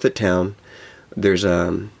 just north of town. There's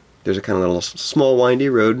a kind of little small windy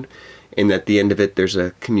road, and at the end of it, there's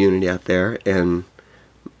a community out there. And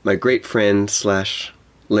my great friend slash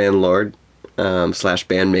landlord slash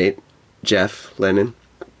bandmate, Jeff Lennon,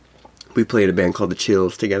 we played a band called The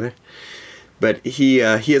Chills together. But he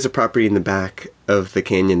has a property in the back of the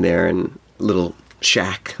canyon there, and a little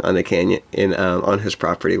shack on the canyon on his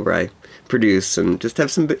property where I produce and just have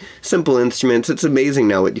some simple instruments. It's amazing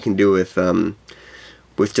now what you can do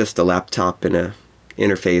with just a laptop and a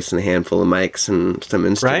interface and a handful of mics and some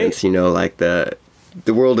instruments. Right. You know, like the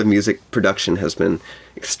world of music production has been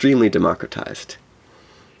extremely democratized.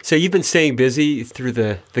 So you've been staying busy through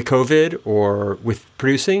the COVID or with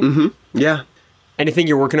producing? Mm-hmm. Yeah. Anything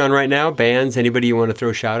you're working on right now? Bands? Anybody you want to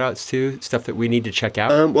throw shout outs to? Stuff that we need to check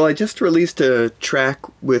out? Well, I just released a track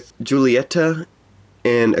with Julieta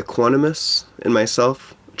and Equanimous and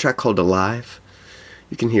myself, a track called Alive.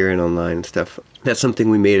 You can hear it online and stuff. That's something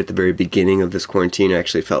we made at the very beginning of this quarantine. It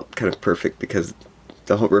actually felt kind of perfect because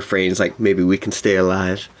the whole refrain is like, maybe we can stay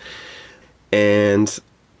alive. And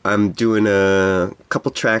I'm doing a couple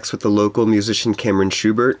tracks with the local musician Cameron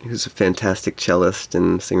Schubert, who's a fantastic cellist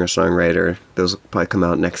and singer-songwriter. Those will probably come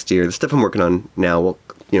out next year. The stuff I'm working on now,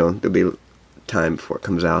 there'll be time before it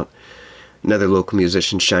comes out. Another local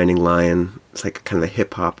musician, Shining Lion. It's like kind of a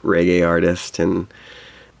hip-hop reggae artist. And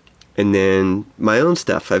then my own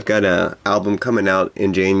stuff. I've got an album coming out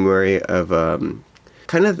in January of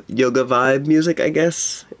kind of yoga vibe music, I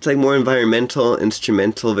guess. It's like more environmental,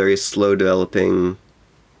 instrumental, very slow developing,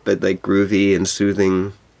 but like groovy and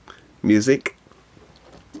soothing music.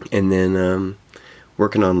 And then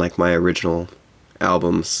working on like my original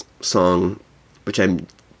album's song, which I'm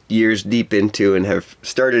years deep into and have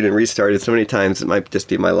started and restarted so many times it might just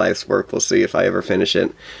be my life's work. We'll see if I ever finish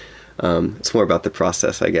it. It's more about the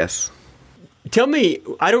process, I guess. Tell me,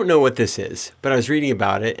 I don't know what this is, but I was reading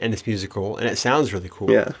about it and it's musical and it sounds really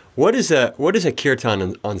cool. Yeah. What is a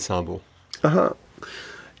kirtan ensemble?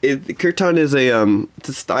 Kirtan is it's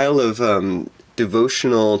a style of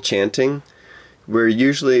devotional chanting where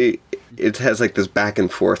usually it has like this back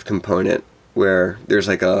and forth component where there's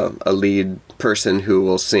like a lead person who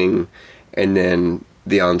will sing and then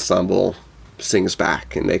the ensemble sings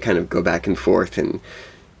back and they kind of go back and forth and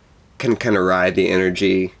can kind of ride the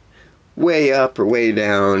energy way up or way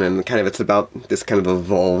down, and kind of it's about this kind of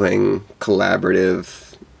evolving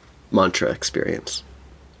collaborative mantra experience.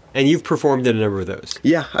 And you've performed in a number of those.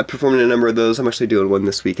 Yeah, I performed in a number of those. I'm actually doing one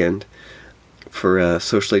this weekend for a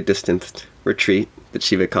socially distanced retreat that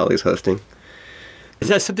Shiva Kali is hosting. Is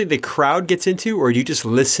that something the crowd gets into, or do you just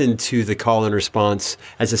listen to the call and response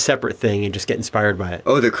as a separate thing and just get inspired by it?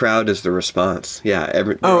 Oh, the crowd is the response. Yeah.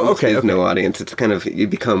 Okay. There's no audience. It's kind of, you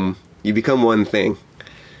become one thing.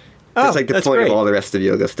 It's like the point great. of all the rest of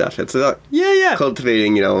yoga stuff. It's about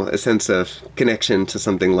cultivating, a sense of connection to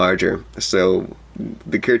something larger. So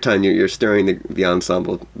the kirtan, you're stirring the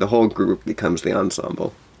ensemble. The whole group becomes the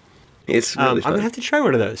ensemble. It's really fun. I'm going to have to try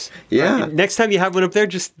one of those. Yeah. Next time you have one up there,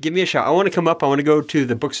 just give me a shout. I want to come up. I want to go to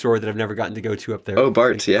the bookstore that I've never gotten to go to up there. Oh,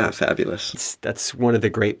 Bart's. Yeah, fabulous. That's one of the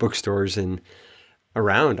great bookstores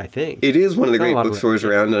around, I think. It is one of the great bookstores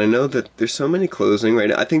around, and I know that there's so many closing right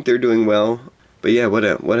now. I think they're doing well. But yeah, what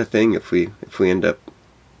a thing if we end up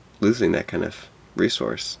losing that kind of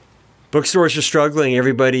resource. Bookstores are struggling.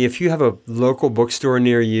 Everybody, if you have a local bookstore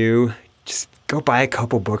near you, just go buy a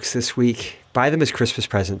couple books this week. Buy them as Christmas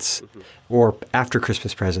presents or after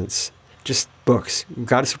Christmas presents. Just books. We've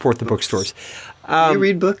got to support the bookstores. Do you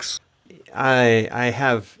read books? I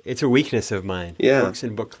have. It's a weakness of mine. Yeah. Books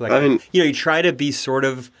and book collecting. You try to be sort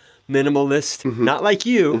of minimalist, not like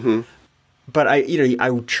you. But I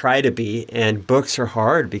try to be, and books are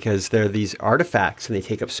hard because they're these artifacts and they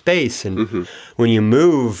take up space. And when you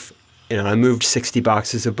move, I moved 60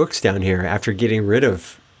 boxes of books down here after getting rid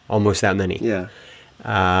of almost that many. Yeah.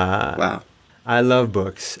 Wow. I love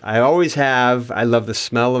books. I always have. I love the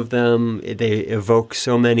smell of them. They evoke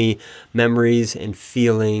so many memories and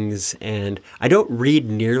feelings. And I don't read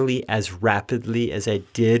nearly as rapidly as I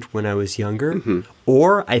did when I was younger,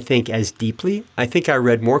 or I think as deeply. I think I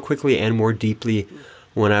read more quickly and more deeply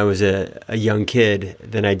when I was a young kid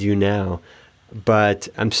than I do now. But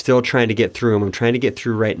I'm still trying to get through them. I'm trying to get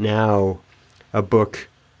through right now a book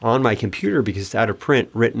on my computer because it's out of print,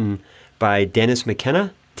 written by Dennis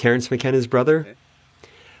McKenna, Terrence McKenna's brother. Okay.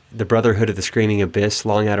 The Brotherhood of the Screaming Abyss,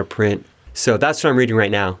 long out of print. So that's what I'm reading right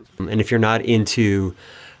now. And if you're not into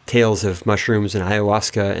tales of mushrooms and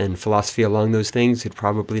ayahuasca and philosophy along those things, it'd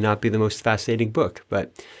probably not be the most fascinating book,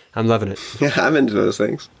 but I'm loving it. Yeah, I'm into those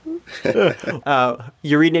things.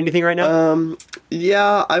 You reading anything right now?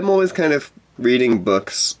 Yeah, I'm always kind of reading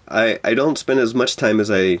books. I don't spend as much time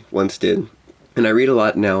as I once did. And I read a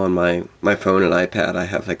lot now on my phone and iPad. I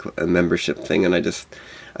have like a membership thing, and I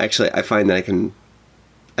find that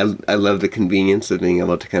I love the convenience of being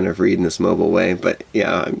able to kind of read in this mobile way. But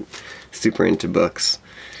yeah, I'm super into books.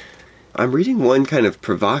 I'm reading one kind of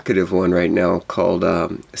provocative one right now called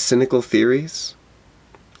Cynical Theories.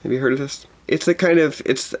 Have you heard of this? I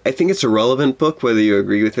think it's a relevant book, whether you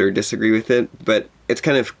agree with it or disagree with it, but it's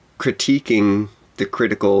kind of critiquing the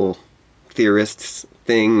critical theorists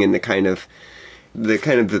thing and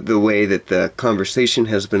the way that the conversation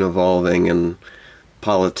has been evolving in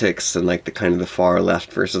politics and like the kind of the far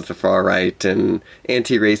left versus the far right and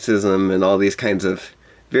anti-racism and all these kinds of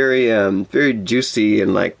very very juicy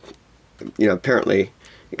and like, you know, apparently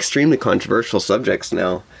extremely controversial subjects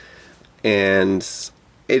now. And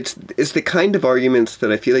it's the kind of arguments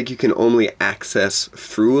that I feel like you can only access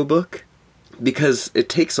through a book, because it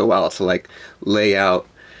takes a while to like lay out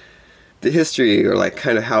the history or like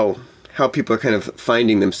kind of how people are kind of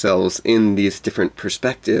finding themselves in these different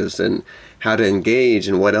perspectives and how to engage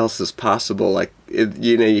and what else is possible. Like,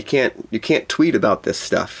 you can't tweet about this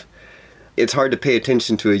stuff. It's hard to pay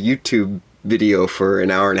attention to a YouTube video for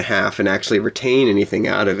an hour and a half and actually retain anything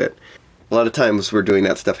out of it. A lot of times we're doing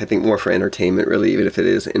that stuff, I think, more for entertainment, really, even if it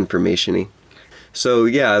is information-y. So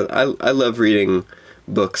yeah, I love reading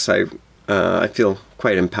books. I feel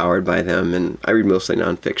quite empowered by them, and I read mostly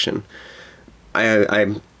nonfiction.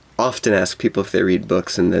 I often ask people if they read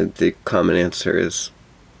books, and the common answer is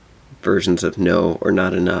versions of no or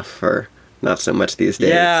not enough, or not so much these days.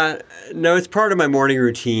 Yeah, no, it's part of my morning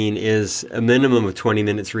routine is a minimum of 20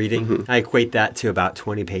 minutes reading. Mm-hmm. I equate that to about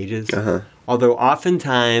 20 pages. Uh-huh. Although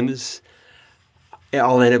oftentimes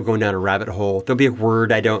I'll end up going down a rabbit hole. There'll be a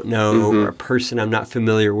word I don't know or a person I'm not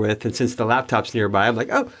familiar with. And since the laptop's nearby, I'm like,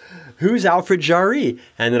 oh, who's Alfred Jarry?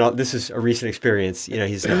 And then this is a recent experience. You know,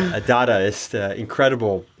 he's a Dadaist,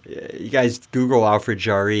 incredible. You guys Google Alfred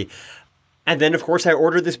Jarry. And then, of course, I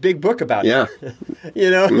ordered this big book about him. You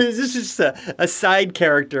know, this is just a side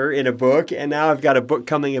character in a book, and now I've got a book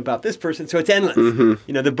coming about this person, so it's endless. Mm-hmm.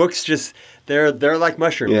 You know, the books just, they're like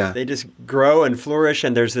mushrooms. Yeah. They just grow and flourish,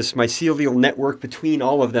 and there's this mycelial network between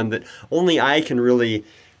all of them that only I can really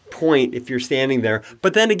point if you're standing there.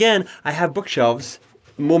 But then again, I have bookshelves.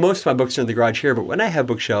 Well, most of my books are in the garage here, but when I have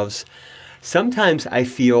bookshelves, sometimes I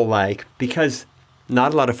feel like, because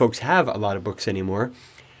not a lot of folks have a lot of books anymore,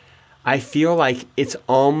 I feel like it's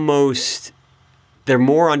almost, they're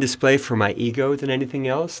more on display for my ego than anything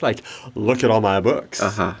else. Like, look at all my books.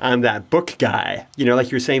 Uh-huh. I'm that book guy. You know, like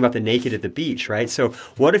you were saying about the naked at the beach, right? So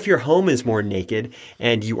what if your home is more naked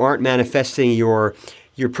and you aren't manifesting your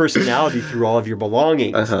personality through all of your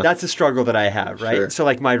belongings? Uh-huh. That's a struggle that I have, right? Sure. So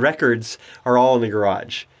like my records are all in the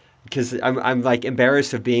garage because I'm like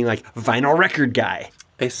embarrassed of being like vinyl record guy.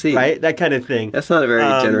 I see. Right? That kind of thing. That's not a very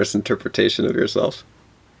generous interpretation of yourself.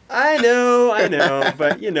 I know,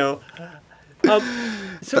 but you know. So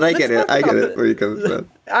but I get it where you come from.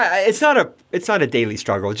 It's not a daily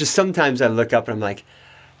struggle. Just sometimes I look up and I'm like,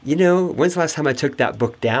 you know, when's the last time I took that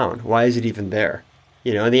book down? Why is it even there?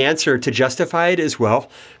 You know, and the answer to justify it is, well,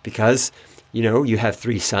 because, you know, you have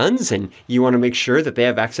 3 sons and you want to make sure that they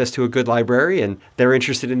have access to a good library and they're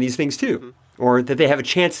interested in these things too, or that they have a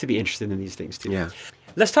chance to be interested in these things too. Yeah.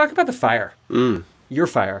 Let's talk about the fire. Your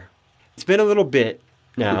fire. It's been a little bit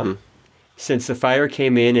now since the fire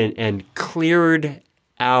came in and cleared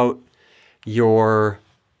out your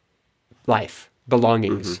life,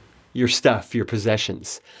 belongings, your stuff, your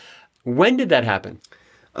possessions. When did that happen?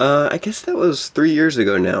 I guess that was 3 years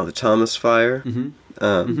ago now, the Thomas Fire.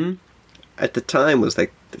 At the time was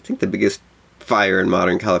like, I think the biggest fire in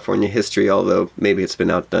modern California history, although maybe it's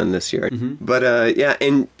been outdone this year. But yeah,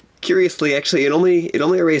 and curiously, actually, it only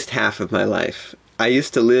erased half of my life. I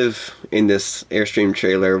used to live in this Airstream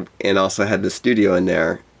trailer and also had the studio in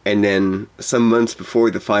there. And then some months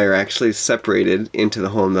before the fire actually separated into the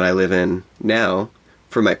home that I live in now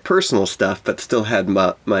for my personal stuff, but still had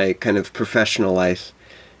my kind of professional life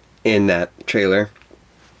in that trailer,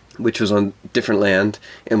 which was on different land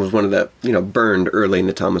and was one of the, you know, burned early in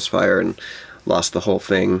the Thomas Fire and lost the whole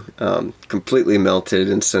thing, completely melted,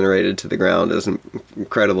 incinerated to the ground. It was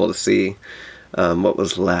incredible to see what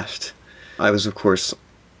was left. I was, of course,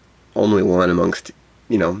 only one amongst,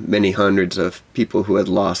 you know, many hundreds of people who had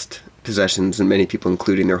lost possessions, and many people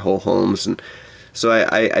including their whole homes. And so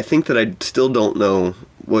I think that I still don't know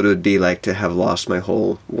what it would be like to have lost my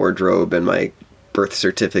whole wardrobe and my birth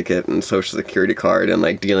certificate and social security card and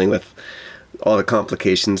like dealing with all the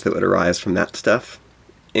complications that would arise from that stuff.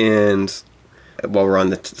 And while we're on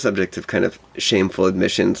the subject of kind of shameful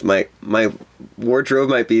admissions, my wardrobe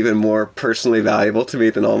might be even more personally valuable to me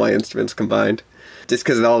than all my instruments combined, just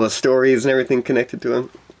because of all the stories and everything connected to them.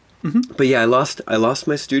 Mm-hmm. But yeah, I lost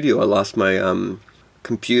my studio. I lost my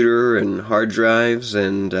computer and hard drives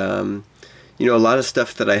and a lot of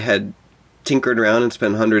stuff that I had tinkered around and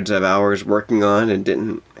spent hundreds of hours working on and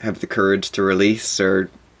didn't have the courage to release or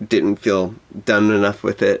didn't feel done enough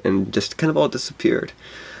with it, and just kind of all disappeared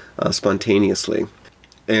spontaneously.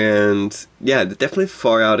 And yeah, definitely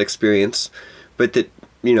far out experience, but that,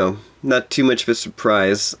 not too much of a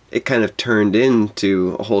surprise. It kind of turned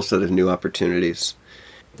into a whole set of new opportunities.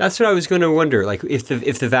 That's what I was going to wonder, like if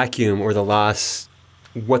the vacuum or the loss,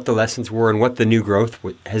 what the lessons were and what the new growth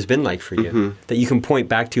has been like for you, mm-hmm. that you can point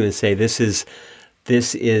back to and say, this is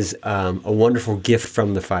a wonderful gift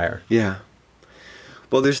from the fire. Yeah.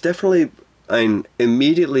 Well, there's definitely,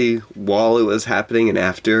 immediately while it was happening and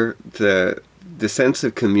after, the sense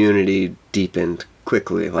of community deepened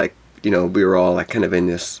quickly. Like, we were all like kind of in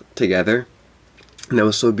this together. And that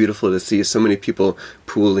was so beautiful to see so many people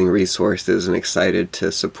pooling resources and excited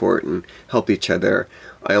to support and help each other.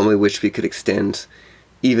 I only wish we could extend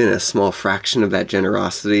even a small fraction of that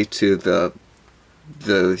generosity to the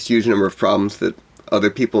huge number of problems that other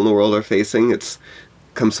people in the world are facing. It's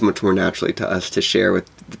comes so much more naturally to us to share with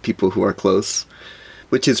the people who are close,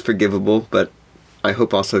 which is forgivable, but I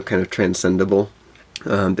hope also kind of transcendable,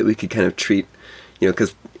 that we could kind of treat,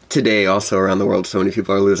 because today also around the world so many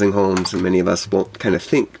people are losing homes and many of us won't kind of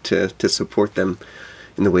think to support them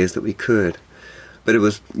in the ways that we could. But it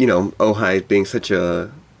was, Ojai being such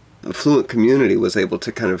a affluent community was able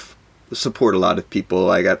to kind of support a lot of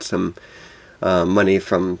people. I got some money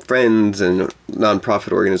from friends and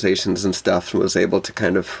nonprofit organizations and stuff, and was able to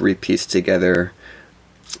kind of repiece together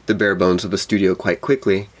the bare bones of a studio quite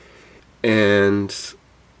quickly. And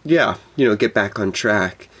yeah, get back on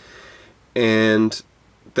track. And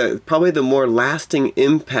probably the more lasting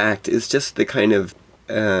impact is just the kind of,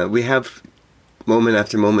 we have moment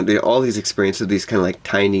after moment, all these experiences, these kind of like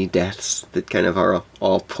tiny deaths that kind of are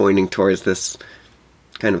all pointing towards this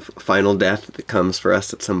kind of final death that comes for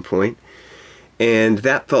us at some point. And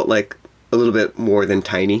that felt like a little bit more than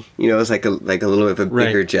tiny. It was like a little bit of a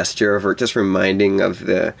bigger gesture of just reminding of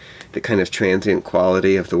the kind of transient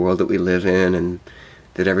quality of the world that we live in, and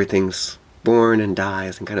that everything's born and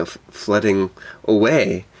dies and kind of flooding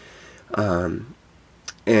away. And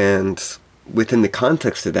within the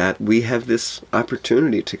context of that, we have this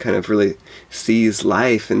opportunity to kind of really seize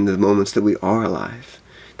life in the moments that we are alive,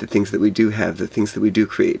 the things that we do have, the things that we do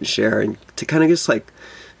create and share, and to kind of just like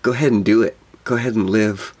go ahead and do it. Go ahead and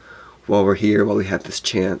live while we're here, while we have this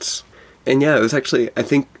chance. And yeah, it was actually, I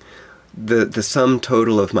think the sum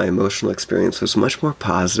total of my emotional experience was much more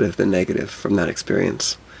positive than negative from that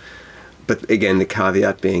experience. But again, the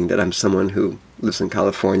caveat being that I'm someone who lives in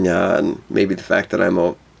California, and maybe the fact that I'm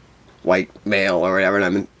a white male or whatever, and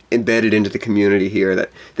I'm embedded into the community here,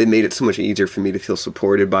 that made it so much easier for me to feel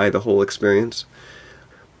supported by the whole experience.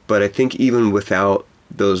 But I think even without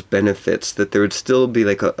those benefits, that there would still be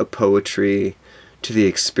like a poetry to the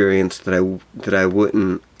experience that I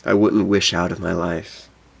wouldn't wish out of my life.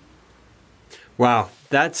 Wow,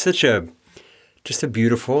 that's such just a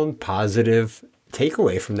beautiful and positive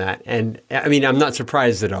takeaway from that. And I mean, I'm not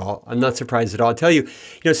surprised at all. I'll tell you,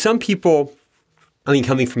 some people,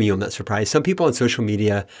 coming from you, I'm not surprised. Some people on social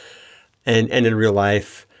media and in real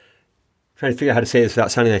life, I'm trying to figure out how to say this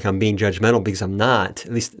without sounding like I'm being judgmental, because I'm not.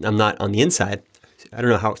 At least I'm not on the inside. I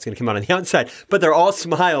don't know how it's going to come out on the outside, but they're all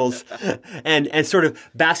smiles and sort of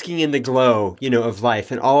basking in the glow, of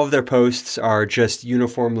life. And all of their posts are just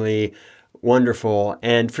uniformly wonderful.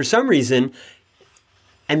 And for some reason,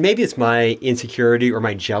 and maybe it's my insecurity or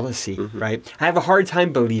my jealousy, mm-hmm. right? I have a hard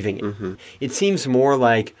time believing it. Mm-hmm. It seems more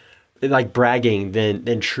like bragging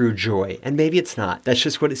than true joy. And maybe it's not. That's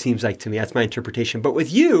just what it seems like to me. That's my interpretation. But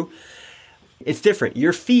with you, it's different.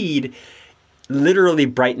 Your feed literally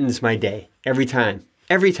brightens my day every time.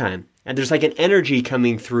 And there's like an energy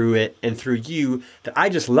coming through it and through you that I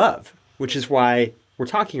just love, which is why we're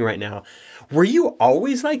talking right now. Were you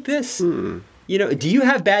always like this? Do you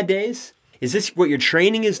have bad days? Is this what your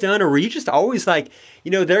training has done? Or were you just always like,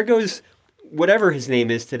 there goes whatever his name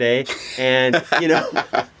is today. And,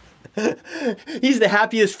 he's the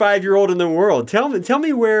happiest 5-year-old in the world. Tell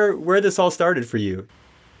me where this all started for you.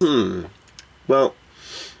 Well,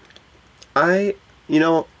 I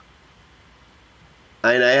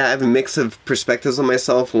have a mix of perspectives on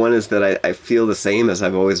myself. One is that I feel the same as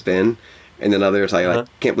I've always been. And then others, I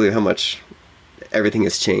can't believe how much everything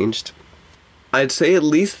has changed. I'd say at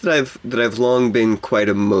least that I've long been quite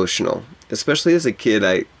emotional, especially as a kid.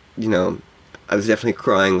 I was definitely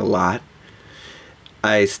crying a lot.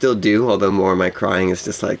 I still do, although more of my crying is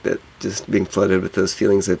just like that, just being flooded with those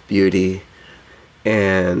feelings of beauty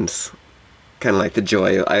and kind of like the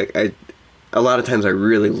joy. I a lot of times I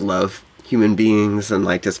really love human beings and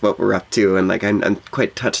like just what we're up to, and like I'm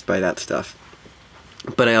quite touched by that stuff.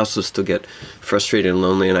 But I also still get frustrated and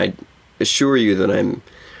lonely, and I assure you that I'm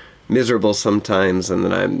miserable sometimes, and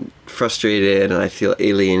that I'm frustrated, and I feel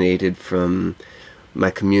alienated from my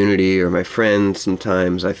community or my friends.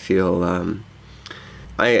 Sometimes I feel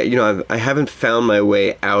I haven't found my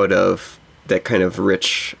way out of that kind of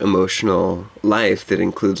rich emotional life that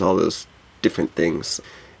includes all those different things.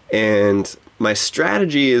 And my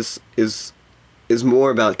strategy is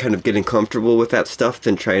more about kind of getting comfortable with that stuff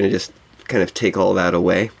than trying to just kind of take all that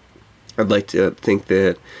away. I'd like to think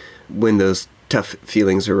that when those tough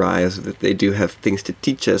feelings arise, that they do have things to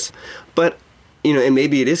teach us. But, and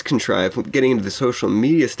maybe it is contrived. Getting into the social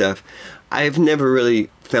media stuff, I've never really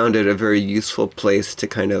found it a very useful place to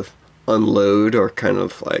kind of unload or kind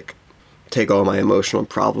of like take all my emotional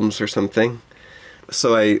problems or something.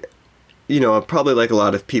 So I'm probably like a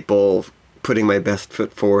lot of people putting my best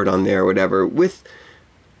foot forward on there or whatever with,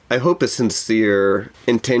 I hope, a sincere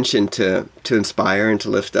intention to inspire and to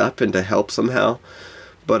lift up and to help somehow,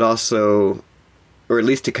 but also, or at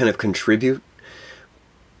least to kind of contribute,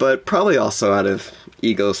 but probably also out of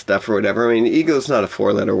ego stuff or whatever. I mean, ego is not a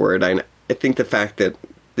 4-letter word. I think the fact that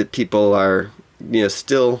people are,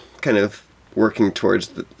 still kind of working towards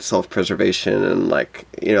the self-preservation and like,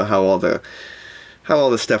 how all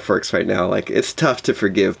the stuff works right now. Like, it's tough to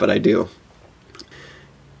forgive, but I do.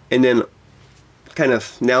 And then kind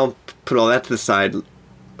of now put all that to the side.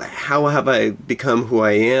 How have I become who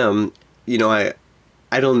I am? I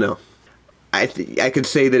don't know. I could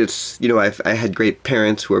say that it's, I had great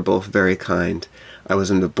parents who were both very kind. I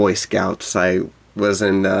was in the Boy Scouts. I was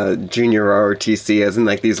in junior ROTC, as in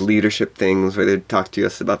like these leadership things where they'd talk to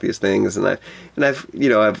us about these things. And I've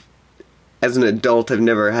as an adult, I've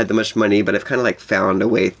never had that much money, but I've kind of like found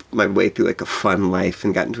my way through like a fun life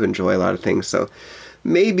and gotten to enjoy a lot of things. So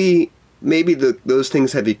maybe those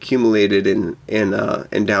things have accumulated in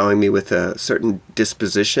endowing me with a certain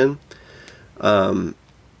disposition. But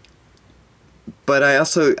I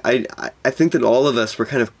also I think that all of us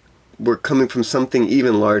we're coming from something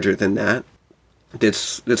even larger than that.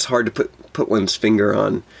 That's hard to put one's finger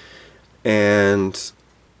on. And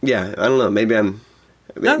yeah, I don't know. Maybe I'm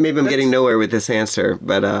getting nowhere with this answer,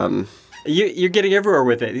 but you're getting everywhere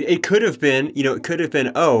with it. It could have been,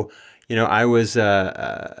 I was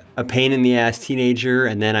a pain in the ass teenager,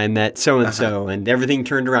 and then I met so and so, and everything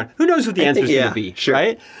turned around. Who knows what the answer is going to be, sure.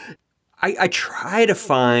 Right? I try to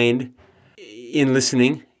find in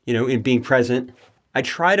listening, in being present. I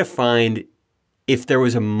try to find if there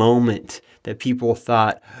was a moment that people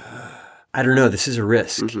thought, I don't know, this is a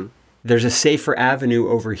risk. Mm-hmm. There's a safer avenue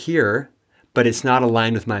over here, but it's not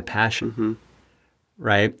aligned with my passion, mm-hmm.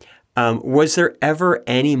 Right? Was there ever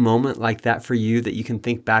any moment like that for you that you can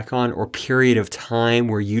think back on, or period of time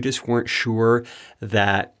where you just weren't sure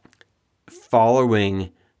that following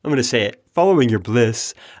your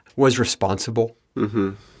bliss was responsible?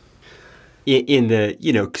 Mm-hmm. In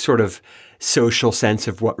the, sort of social sense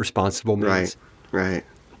of what responsible means? Right.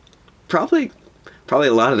 Probably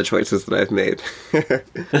a lot of the choices that I've made.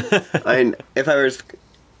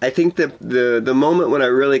 I think that the moment when I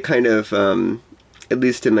really kind of, at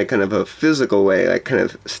least in a kind of a physical way, I kind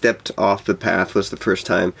of stepped off the path was the first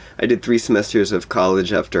time. I did 3 semesters of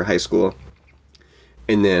college after high school.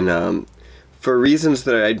 And then, for reasons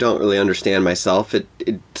that I don't really understand myself,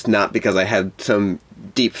 it's not because I had some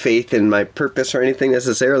deep faith in my purpose or anything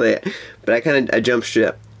necessarily, but I jumped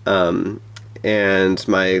ship. And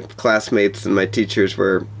my classmates and my teachers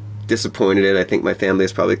were disappointed. I think my family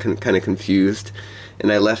is probably kind of confused.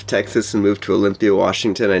 And I left Texas and moved to Olympia,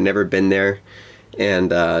 Washington. I'd never been there and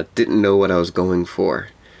didn't know what I was going for.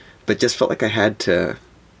 But just felt like I had to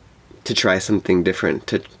try something different,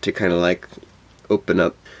 to kind of like open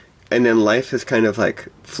up. And then life has kind of like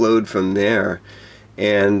flowed from there.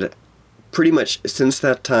 And pretty much since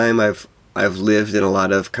that time, I've lived in a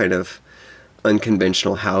lot of kind of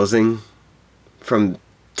unconventional housing, from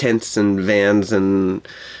tents and vans and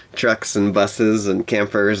trucks and buses and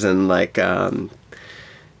campers, and like,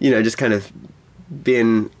 just kind of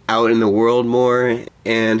been out in the world more,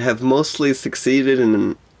 and have mostly succeeded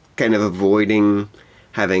in kind of avoiding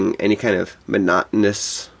having any kind of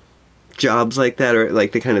monotonous jobs like that, or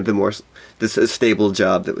like this stable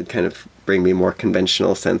job that would kind of bring me more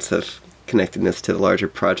conventional sense of connectedness to the larger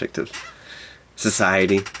project of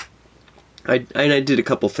society. I did a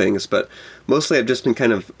couple things, but mostly I've just been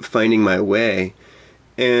kind of finding my way.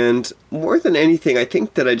 And more than anything, I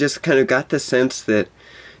think that I just kind of got the sense that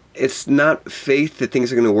it's not faith that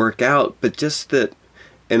things are going to work out, but just that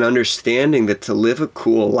an understanding that to live a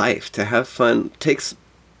cool life, to have fun, takes,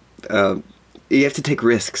 you have to take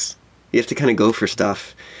risks. You have to kind of go for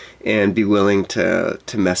stuff and be willing to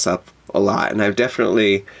mess up a lot. And I've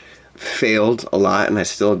definitely failed a lot, and I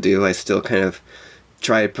still do. I still kind of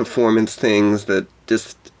try performance things that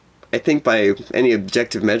just, I think by any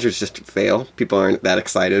objective measures, just fail. People aren't that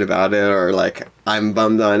excited about it, or like I'm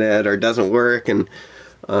bummed on it, or it doesn't work. And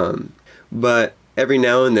but every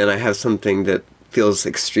now and then I have something that feels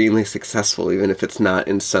extremely successful, even if it's not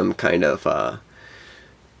in some kind of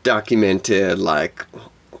documented, like,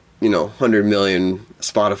 100 million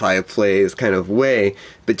Spotify plays kind of way,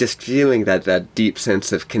 but just feeling that deep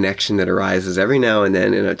sense of connection that arises every now and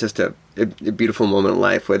then in just a beautiful moment in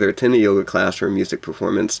life, whether it's in a yoga class or a music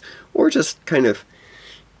performance, or just kind of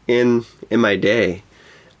in my day.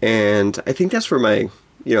 And I think that's where my,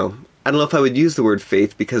 I don't know if I would use the word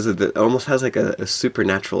faith, because it almost has like a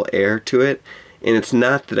supernatural air to it. And it's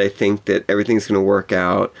not that I think that everything's going to work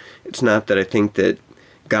out. It's not that I think that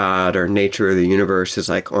God or nature or the universe is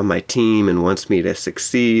like on my team and wants me to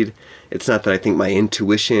succeed. It's not that I think my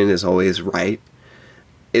intuition is always right.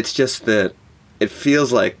 It's just that it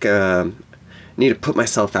feels like I need to put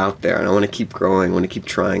myself out there, and I want to keep growing, I want to keep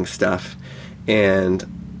trying stuff.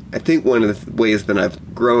 And I think one of the ways that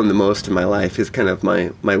I've grown the most in my life is kind of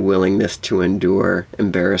my willingness to endure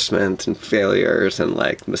embarrassment and failures and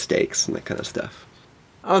like mistakes and that kind of stuff.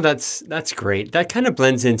 Oh, that's great. That kind of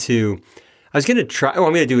blends into, I'm going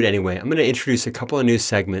to do it anyway. I'm going to introduce a couple of new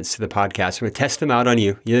segments to the podcast. I'm going to test them out on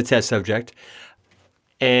you. You're the test subject.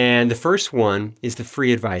 And the first one is the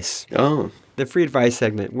free advice. Oh. The free advice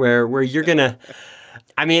segment where you're going to,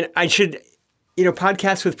 I should,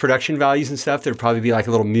 podcasts with production values and stuff, there'd probably be like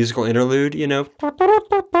a little musical interlude,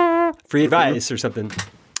 free advice or something.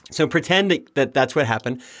 So pretend that that's what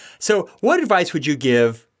happened. So what advice would you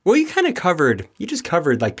give? Well, you just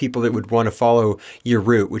covered like people that would want to follow your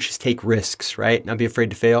route, which is take risks, right? Not be afraid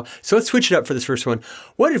to fail. So let's switch it up for this first one.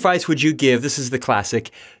 What advice would you give, this is the classic,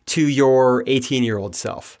 to your 18-year-old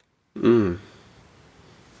self?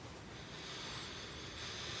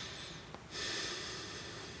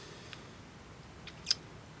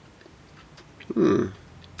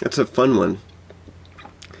 That's a fun one.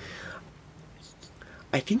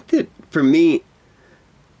 I think that for me,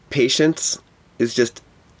 patience is just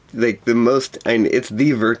like the most, it's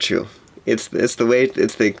the virtue. It's the way,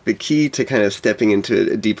 it's the key to kind of stepping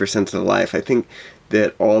into a deeper sense of life. I think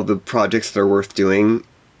that all the projects that are worth doing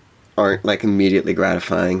aren't like immediately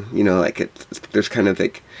gratifying. There's kind of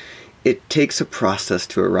like, it takes a process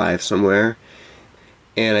to arrive somewhere.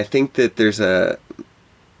 And I think that there's a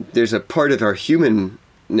part of our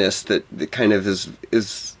humanness that kind of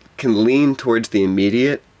can lean towards the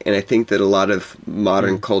immediate. And I think that a lot of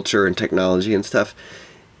modern culture and technology and stuff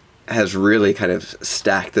has really kind of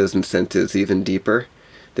stacked those incentives even deeper.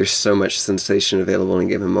 There's so much sensation available in a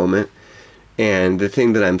given moment. And the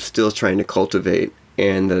thing that I'm still trying to cultivate,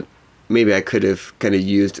 and that maybe I could have kind of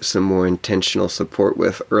used some more intentional support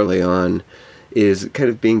with early on, is kind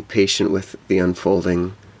of being patient with the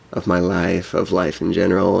unfolding of my life, of life in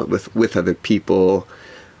general, with other people,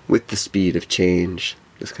 with the speed of change,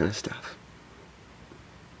 this kind of stuff.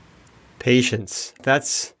 Patience.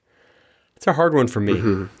 That's a hard one for me.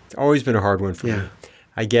 Mm-hmm. It's always been a hard one for me.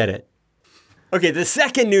 I get it. Okay, the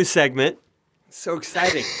second new segment, so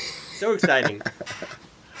exciting,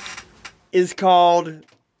 is called,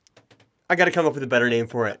 I got to come up with a better name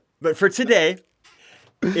for it. But for today,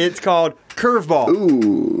 it's called Curveball.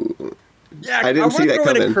 Ooh. Yeah, I didn't see that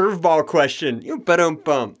coming. I want to throw in a curveball question.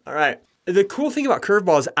 Ba-dum-bum. All right. The cool thing about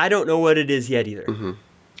curveball is I don't know what it is yet either. Mm-hmm.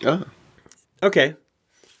 Oh. Okay.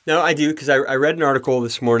 No, I do, because I read an article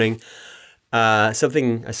this morning. I saw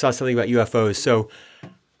something about UFOs. So,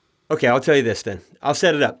 okay, I'll tell you this then. I'll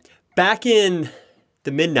set it up. Back in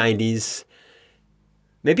the mid-90s,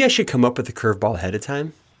 maybe I should come up with a curveball ahead of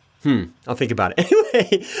time. I'll think about it.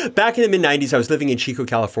 Anyway, back in the mid-90s, I was living in Chico,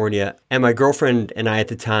 California, and my girlfriend and I at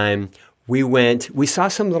the time, we saw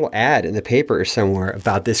some little ad in the paper somewhere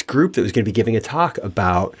about this group that was going to be giving a talk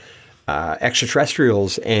about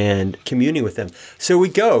extraterrestrials and communing with them. So we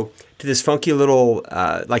go to this funky little,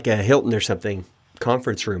 like a Hilton or something,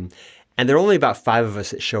 conference room, and there are only about 5 of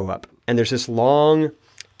us that show up. And there's this long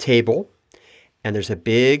table, and there's a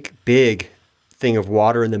big, big thing of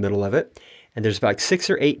water in the middle of it. And there's about 6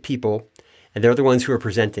 or 8 people, and they're the ones who are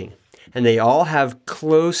presenting. And they all have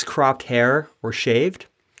close cropped hair or shaved.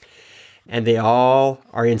 and they all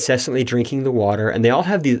are incessantly drinking the water, and they all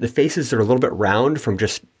have the faces that are a little bit round from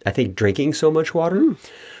just, I think, drinking so much water,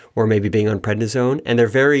 or maybe being on prednisone, and they're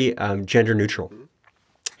very gender neutral.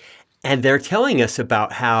 And they're telling us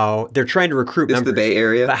about how they're trying to recruit This is members. the Bay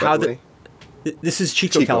Area, About by how the way? this is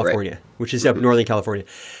Chico, Chico, California, right. which is up Northern California.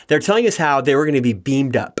 They're telling us how they were going to be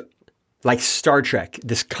beamed up, like Star Trek.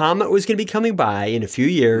 This comet was going to be coming by in a few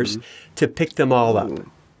years to pick them all up.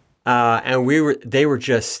 And they were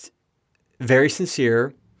just very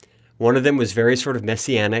sincere. One of them was very sort of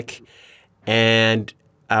messianic. And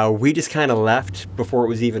we just kind of left before it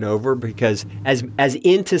was even over, because as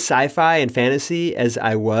into sci-fi and fantasy as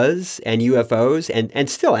I was, and UFOs, and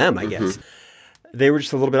still am, I guess, they were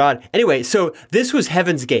just a little bit odd. Anyway, so this was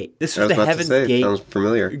Heaven's Gate. This was the Heaven's Gate sounds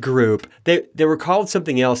familiar. group. They were called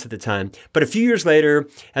something else at the time. But a few years later,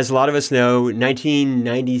 as a lot of us know,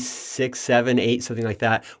 1996, 7, 8, something like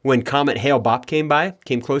that, when Comet Hale-Bopp came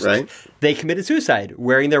closest, Right. they committed suicide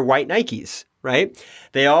wearing their white Nikes, right?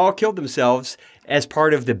 They all killed themselves as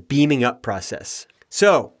part of the beaming up process.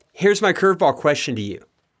 So here's my curveball question to you.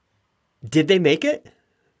 Did they make it?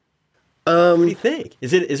 What do you think?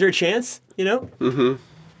 Is there a chance, you know?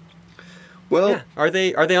 Well, Yeah. Are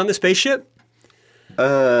they on the spaceship?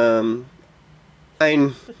 no.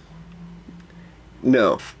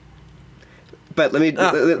 But let me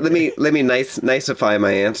nicify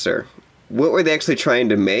my answer. What were they actually trying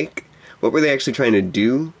to make? What were they actually trying to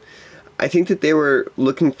do? I think that they were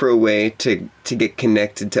looking for a way to get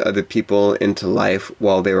connected to other people and to life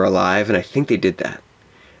while they were alive, and I think they did that.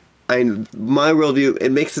 My worldview,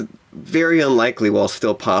 it makes it very unlikely, while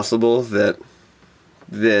still possible, that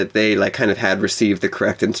they like kind of had received the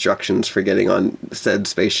correct instructions for getting on said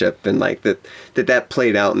spaceship, and like that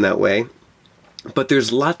played out in that way. But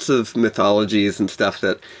there's lots of mythologies and stuff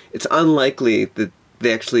that it's unlikely that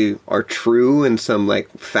they actually are true in some like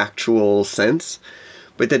factual sense.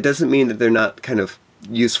 But that doesn't mean that they're not kind of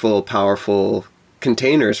useful, powerful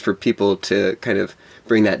containers for people to kind of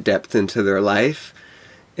bring that depth into their life.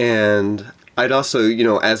 And I'd also,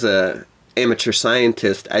 as a amateur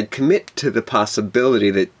scientist, I'd commit to the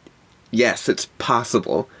possibility that, yes, it's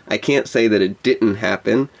possible. I can't say that it didn't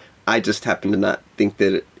happen. I just happen to not think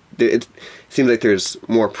that it seems like there's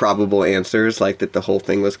more probable answers, like that the whole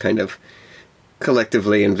thing was kind of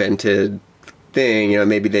collectively invented thing.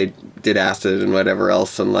 Maybe they did acid and whatever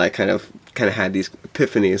else, and like kind of had these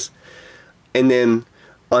epiphanies. And then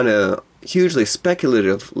on a hugely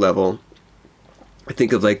speculative level, I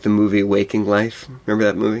think of like the movie Waking Life. Remember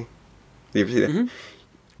that movie? Did you ever see that?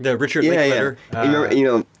 Mm-hmm. The Richard Linklater.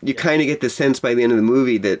 Yeah. You kind of get the sense by the end of the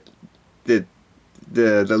movie that the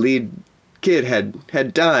lead kid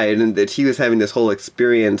had died, and that he was having this whole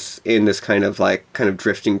experience in this kind of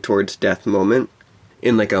drifting towards death moment,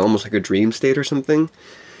 in like almost like a dream state or something.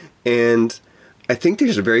 And I think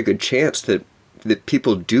there's a very good chance that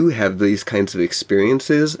people do have these kinds of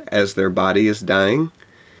experiences as their body is dying.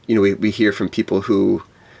 We hear from people who,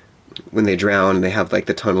 when they drown, they have like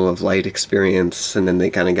the tunnel of light experience, and then they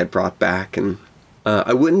kind of get brought back. And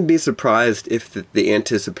I wouldn't be surprised if the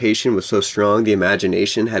anticipation was so strong, the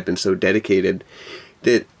imagination had been so dedicated,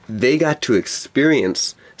 that they got to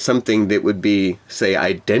experience something that would be, say,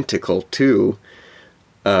 identical to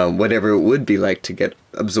whatever it would be like to get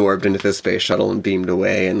absorbed into the space shuttle and beamed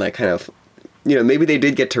away, and like kind of, maybe they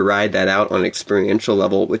did get to ride that out on an experiential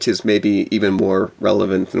level, which is maybe even more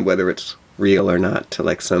relevant than whether it's real or not to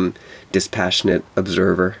like some dispassionate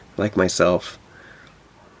observer like myself.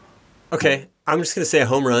 Okay, I'm just going to say a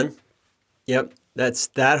home run. Yep, that's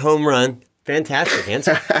that home run. Fantastic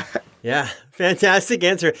answer. Yeah, fantastic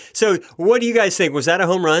answer. So what do you guys think? Was that a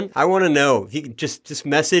home run? I want to know. If you could just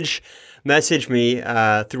message me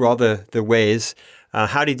through all the ways.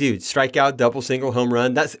 How do you do? Strikeout, double, single, home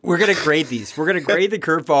run. We're going to grade these. We're going to grade the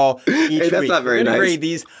curveball each week. Hey, that's not very nice. Grade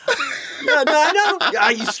these. Yeah, no, I know.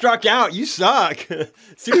 You struck out. You suck.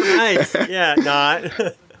 Super nice. Yeah, not.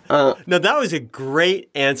 No, that was a great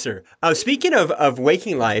answer. Speaking of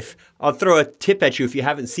Waking Life, I'll throw a tip at you if you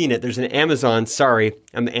haven't seen it. There's an Amazon. Sorry,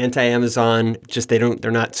 I'm anti-Amazon. Just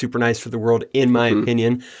they're not super nice for the world, in my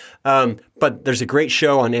opinion. But there's a great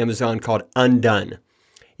show on Amazon called Undone.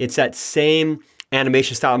 It's that same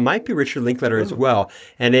animation style. It might be Richard Linklater as well,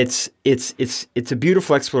 and it's a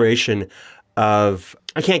beautiful exploration of.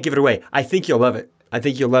 I can't give it away. I think you'll love it.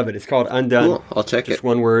 It's called Undone. Cool. I'll check it. Just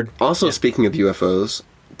one word. Also, speaking of UFOs,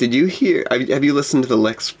 did you hear? Have you listened to the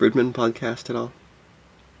Lex Fridman podcast at all?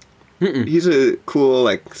 Mm-mm. He's a cool,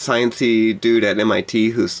 like, sciencey dude at MIT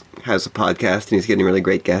who has a podcast, and he's getting really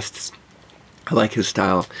great guests. I like his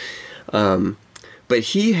style. But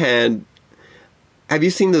he had... Have you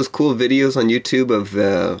seen those cool videos on YouTube of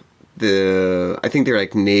the I think they're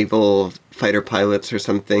like naval fighter pilots or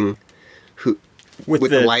something, who with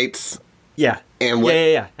the lights. Yeah. And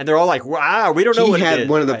yeah. And they're all like, wow, we don't know what it is. He had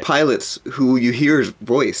one of the pilots who you hear his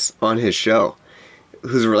voice on his show,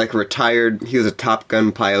 who's like retired. He was a Top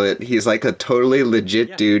Gun pilot. He's like a totally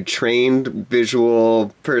legit dude, trained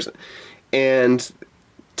visual person. And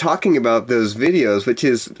talking about those videos, which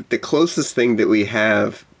is the closest thing that we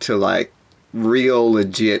have to like real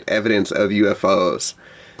legit evidence of UFOs,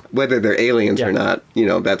 whether they're aliens or not,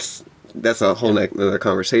 that's a whole other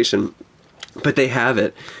conversation. But they have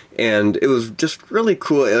it, and it was just really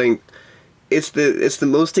cool. I mean, it's the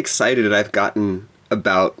most excited I've gotten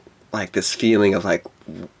about like this feeling of like,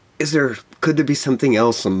 could there be something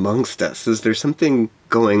else amongst us? Is there something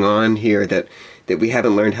going on here that we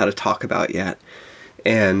haven't learned how to talk about yet?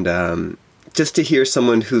 And just to hear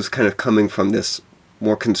someone who's kind of coming from this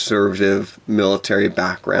more conservative military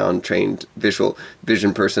background, trained visual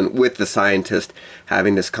vision person with the scientist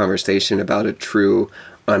having this conversation about a true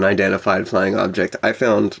unidentified flying object, I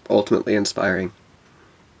found ultimately inspiring.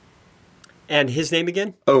 And his name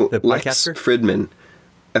again? Oh, the Lex podcaster? Fridman.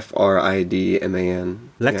 Fridman.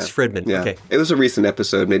 Lex Fridman. Yeah. Okay. It was a recent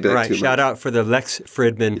episode, maybe like 2 months. Shout out for the Lex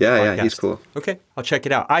Fridman podcast. Yeah, he's cool. Okay, I'll check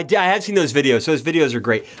it out. I have seen those videos. Those videos are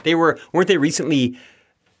great. Weren't they recently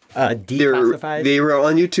declassified? They were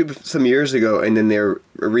on YouTube some years ago, and then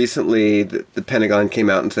recently the Pentagon came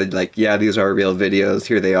out and said, like, yeah, these are real videos,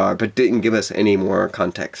 here they are, but didn't give us any more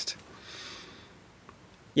context.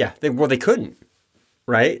 Yeah, they couldn't,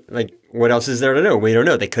 right? Like, what else is there to know? We don't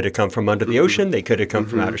know. They could have come from under the ocean. They could have come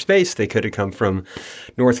from outer space. They could have come from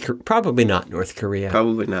probably not North Korea.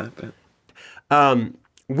 Probably not. But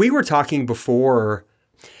we were talking before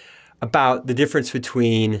about the difference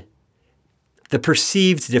between the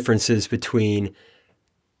perceived differences between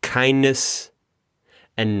kindness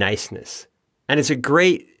and niceness. And it's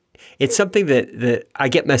something that I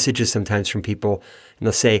get messages sometimes from people, and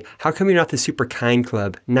they'll say, how come you're not the super kind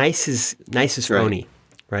club? Nice is phony,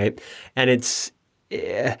 right? And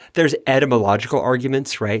there's etymological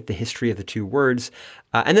arguments, right? The history of the two words.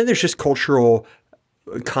 And then there's just cultural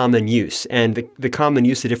common use. And the common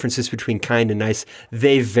use, the differences between kind and nice,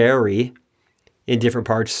 they vary in different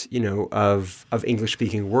parts, of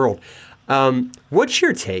English-speaking world. What's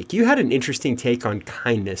your take? You had an interesting take on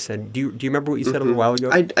kindness, and do you remember what you said a little while ago?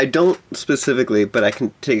 I don't specifically, but I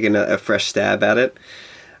can take a fresh stab at it.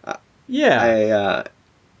 Yeah.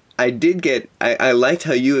 I liked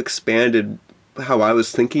how you expanded how I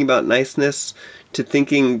was thinking about niceness to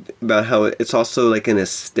thinking about how it's also like an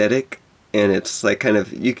aesthetic, and it's like kind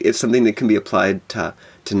of it's something that can be applied to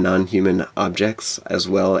non-human objects as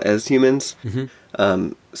well as humans.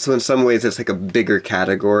 So in some ways it's like a bigger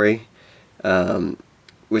category,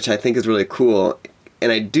 which I think is really cool.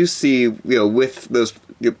 And I do see, with those,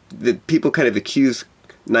 the people kind of accuse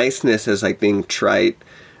niceness as like being trite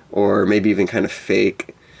or maybe even kind of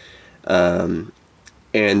fake. And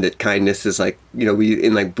that kindness is like, we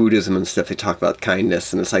in like Buddhism and stuff, they talk about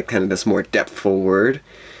kindness, and it's like kind of this more depthful word.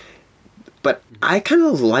 But I kind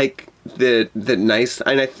of like the nice,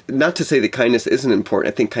 and not to say that kindness isn't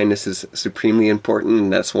important. I think kindness is supremely important,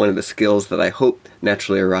 and that's one of the skills that I hope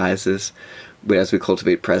naturally arises as we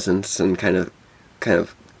cultivate presence and kind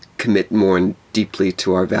of commit more deeply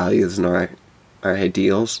to our values and our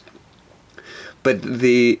ideals. But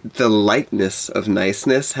the lightness of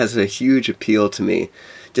niceness has a huge appeal to me.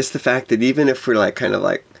 Just the fact that even if we're like kind of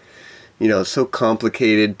like, so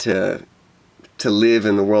complicated to live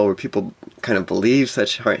in the world where people kind of believe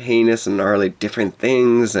such heinous and gnarly different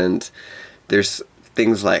things, and there's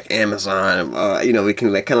things like Amazon, we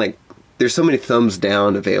can like kind of like, there's so many thumbs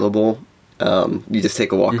down available. You just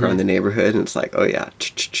take a walk around the neighborhood and it's like, oh yeah,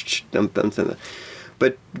 thumbs in.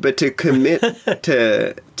 But to commit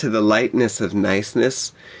to the lightness of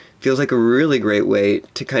niceness feels like a really great way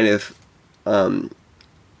to kind of,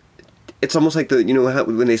 it's almost like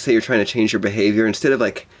when they say you're trying to change your behavior, instead of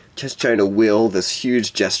like just trying to will this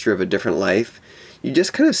huge gesture of a different life, you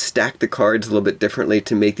just kind of stack the cards a little bit differently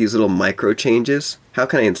to make these little micro changes. How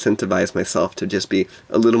can I incentivize myself to just be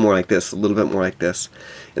a little more like this, a little bit more like this?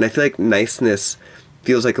 And I feel like niceness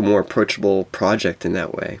feels like a more approachable project in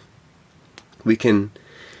that way. We can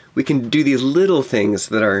do these little things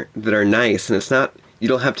that are nice, and it's not, you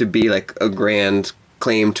don't have to be like a grand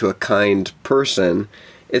claim to a kind person.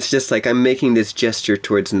 It's just like I'm making this gesture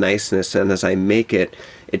towards niceness, and as I make it,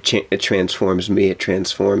 it transforms me, it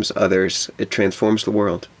transforms others, it transforms the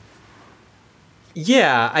world.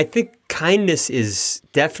 Yeah, I think kindness is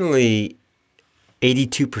definitely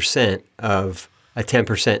 82% of a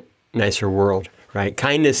 10% nicer world, right?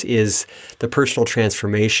 Kindness is the personal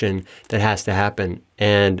transformation that has to happen,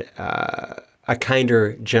 and a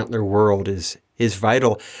kinder, gentler world is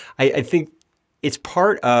vital. I think it's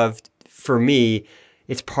part of, for me,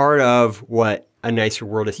 it's part of what a nicer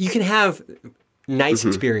world is. You can have nice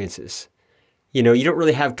experiences. You know, you don't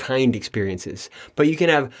really have kind experiences, but you can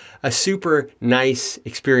have a super nice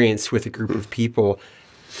experience with a group of people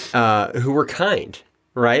who were kind,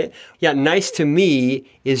 right? Yeah, nice to me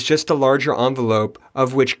is just a larger envelope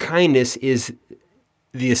of which kindness is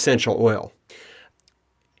the essential oil.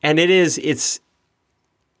 And it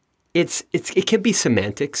can be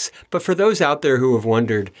semantics, but for those out there who have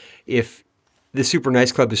wondered if the Super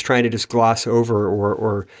Nice Club is trying to just gloss over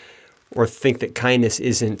or think that kindness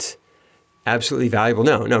isn't absolutely valuable.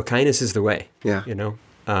 No, kindness is the way. Yeah. You know?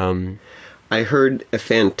 I heard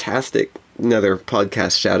another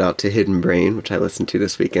podcast shout out to Hidden Brain, which I listened to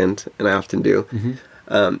this weekend, and I often do.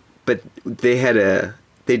 But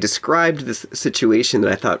they described this situation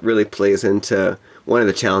that I thought really plays into one of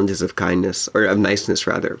the challenges of kindness, or of niceness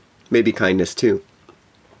rather. Maybe kindness too.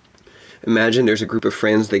 Imagine there's a group of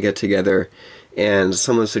friends, they get together, and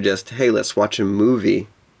someone suggests, hey, let's watch a movie.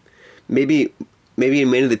 Maybe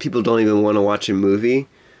many of the people don't even want to watch a movie,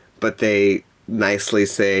 but they nicely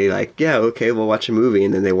say, like, yeah, okay, we'll watch a movie.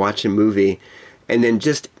 And then they watch a movie. And then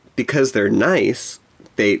just because they're nice,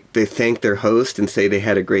 they thank their host and say they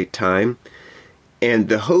had a great time. And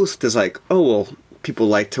the host is like, oh, well, people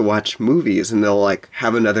like to watch movies. And they'll, like,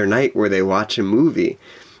 have another night where they watch a movie.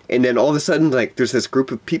 And then all of a sudden, like, there's this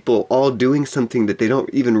group of people all doing something that they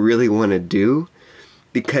don't even really want to do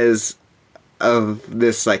because of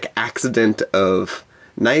this, like, accident of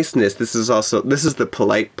niceness. This is the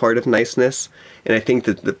polite part of niceness. And I think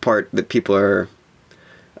that the part that people are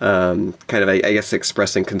kind of, I guess,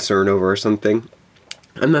 expressing concern over or something.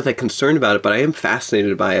 I'm not that concerned about it, but I am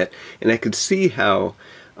fascinated by it. And I could see how,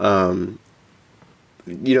 like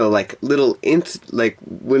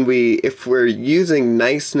if we're using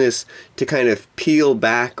niceness to kind of peel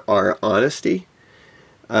back our honesty,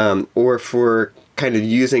 or if we're kind of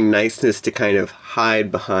using niceness to kind of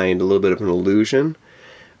hide behind a little bit of an illusion,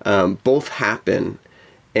 both happen,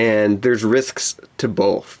 and there's risks to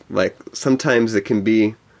both. Like, sometimes it can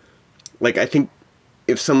be, like, I think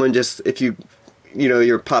if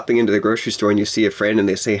you're popping into the grocery store and you see a friend and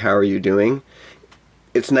they say, how are you doing?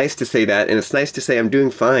 It's nice to say that, and it's nice to say, I'm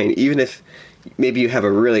doing fine, even if maybe you have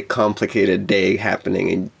a really complicated day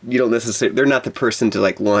happening and you don't necessarily, they're not the person to,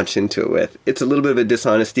 like, launch into it with. It's a little bit of a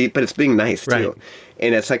dishonesty, but it's being nice too. Right.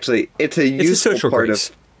 And it's a useful part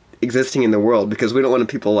of existing in the world, because we don't want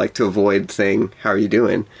people, like, to avoid saying, how are you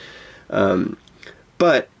doing?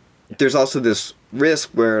 But there's also this risk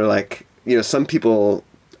where, like, some people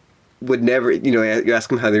would never, you ask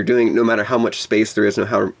them how they're doing, no matter how much space there is,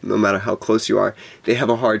 no matter how close you are, they have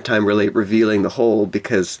a hard time really revealing the whole,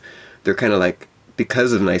 because they're kind of, like,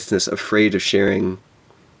 because of niceness, afraid of sharing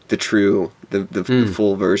the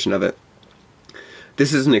full version of it.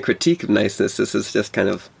 This isn't a critique of niceness. This is just kind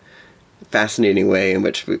of fascinating way in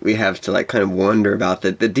which we have to, like, kind of wonder about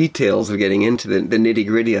the details of getting into the nitty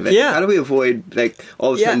gritty of it. Yeah. How do we avoid, like,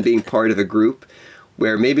 all of a sudden being part of a group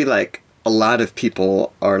where maybe, like, a lot of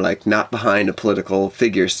people are, like, not behind a political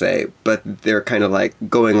figure, say, but they're kind of, like,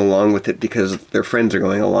 going along with it because their friends are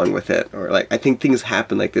going along with it. Or, like, I think things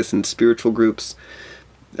happen like this in spiritual groups.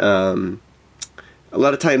 A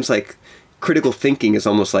lot of times, like, critical thinking is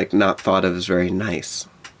almost, like, not thought of as very nice.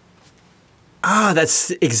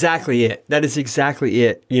 That's exactly it. That is exactly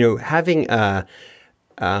it. Having an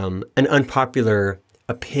unpopular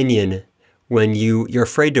opinion when you're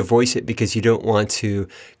afraid to voice it because you don't want to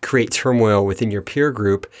create turmoil within your peer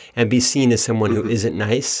group and be seen as someone who isn't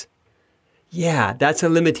nice. Yeah, that's a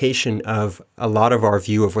limitation of a lot of our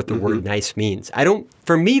view of what the word nice means.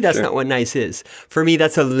 For me, that's not what nice is. For me,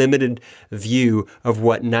 that's a limited view of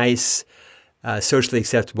what nice, socially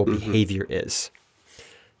acceptable behavior is.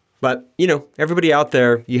 But, everybody out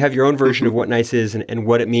there, you have your own version of what nice is and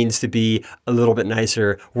what it means to be a little bit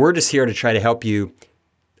nicer. We're just here to try to help you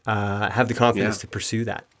have the confidence to pursue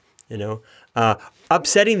that.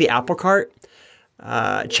 Upsetting the apple cart,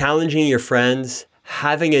 challenging your friends,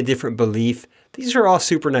 having a different belief, these are all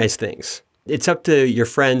super nice things. It's up to your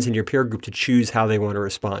friends and your peer group to choose how they want to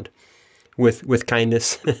respond with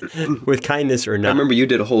kindness, with kindness or not. I remember you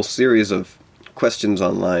did a whole series of questions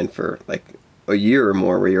online for, like, a year or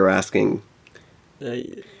more where you're asking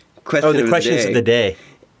questions of the day.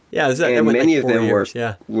 Yeah, and many of them were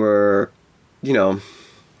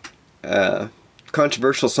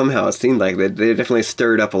controversial somehow. It seemed like they definitely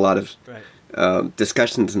stirred up a lot of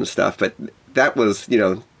discussions and stuff. But that was,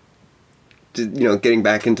 getting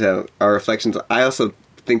back into our reflections, I also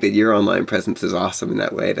think that your online presence is awesome in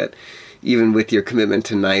that way, that even with your commitment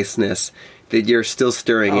to niceness, that you're still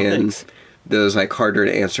stirring in thanks. those like harder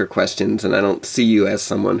to answer questions. And I don't see you as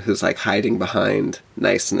someone who's like hiding behind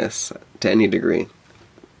niceness to any degree.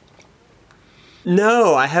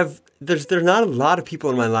 No, I have. There's not a lot of people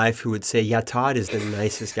in my life who would say, "Yeah, Todd is the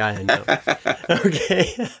nicest guy I know."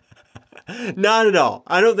 Okay, not at all.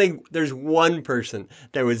 I don't think there's one person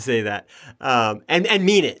that would say that, and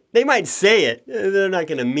mean it. They might say it. They're not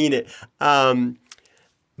going to mean it.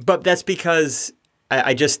 But that's because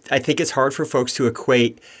I think it's hard for folks to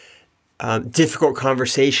equate difficult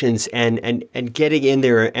conversations and getting in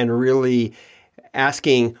there and really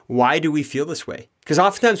asking, why do we feel this way? Because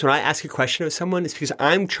oftentimes when I ask a question of someone, it's because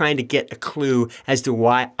I'm trying to get a clue as to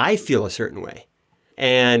why I feel a certain way.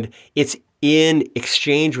 And it's in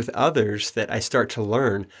exchange with others that I start to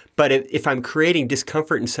learn. But if I'm creating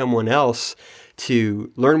discomfort in someone else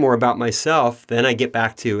to learn more about myself, then I get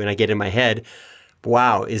back to, and I get in my head,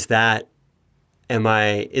 wow, is that a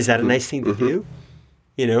nice thing to do?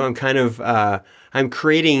 I'm kind of, I'm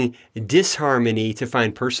creating disharmony to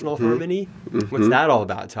find personal harmony. What's that all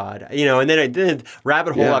about, Todd? And then I did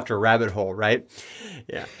rabbit hole after rabbit hole, right?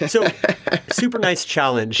 Yeah. So super nice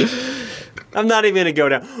challenge. I'm not even going to go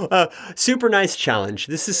down. Super nice challenge.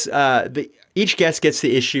 This is, each guest gets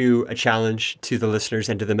to issue a challenge to the listeners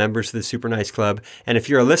and to the members of the Super Nice Club. And if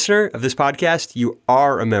you're a listener of this podcast, you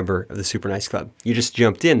are a member of the Super Nice Club. You just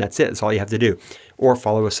jumped in. That's it. That's all you have to do. Or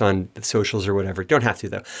follow us on the socials or whatever. Don't have to,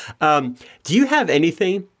 though. Do you have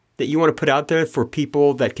anything that you want to put out there for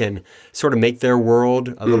people that can sort of make their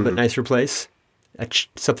world a little bit nicer place?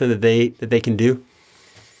 Something that they can do?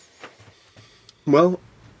 Well,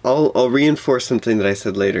 I'll reinforce something that I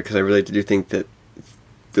said later, because I really do think that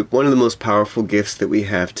one of the most powerful gifts that we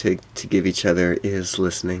have to give each other is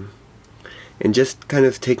listening. And just kind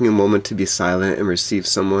of taking a moment to be silent and receive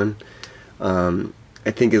someone, I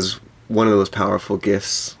think is one of those powerful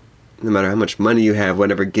gifts, no matter how much money you have,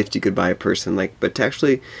 whatever gift you could buy a person, but to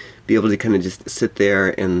actually be able to kind of just sit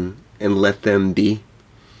there and let them be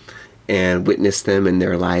and witness them in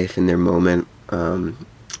their life, in their moment.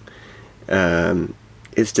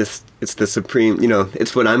 It's the supreme,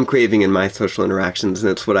 it's what I'm craving in my social interactions,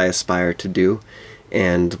 and it's what I aspire to do,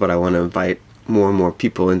 and what I want to invite more and more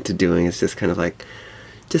people into doing is just kind of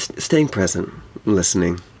just staying present and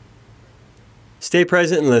listening. Stay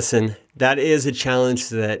present and listen. That is a challenge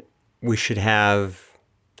that we should have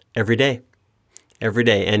every day,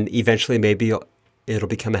 and eventually maybe it'll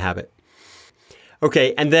become a habit.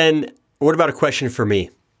 Okay, and then what about a question for me?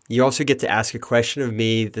 You also get to ask a question of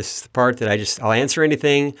me. This is the part that I'll answer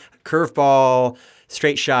anything, curveball,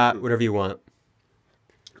 straight shot, whatever you want.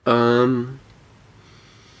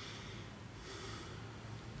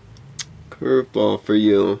 Curveball for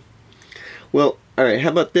you. Well, all right, how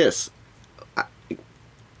about this?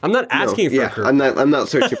 I'm not asking for a curveball. I'm not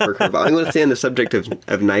searching for a curveball. I'm going to stay on the subject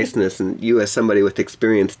of niceness, and you as somebody with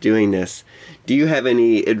experience doing this, do you have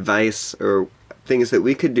any advice or things that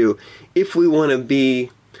we could do if we want to be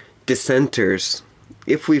dissenters,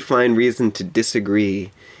 if we find reason to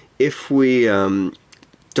disagree, if we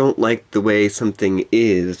don't like the way something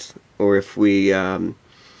is, or if we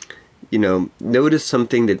notice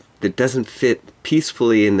something that doesn't fit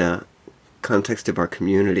peacefully in the context of our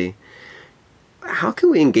community? How can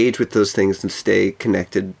we engage with those things and stay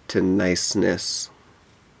connected to niceness?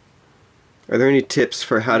 Are there any tips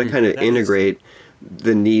for how to kind of integrate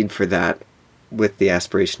the need for that with the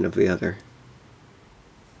aspiration of the other?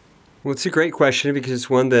 Well, it's a great question, because it's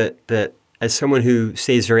one that as someone who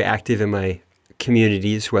stays very active in my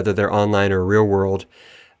communities, whether they're online or real world,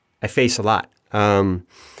 I face a lot.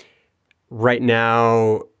 Right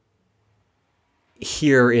now,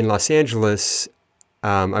 here in Los Angeles,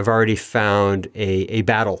 I've already found a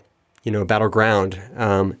battle, a battleground,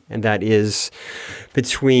 and that is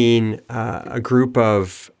between a group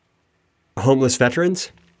of homeless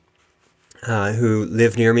veterans who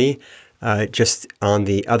live near me, just on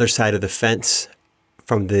the other side of the fence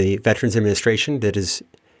from the Veterans Administration that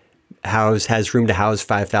has room to house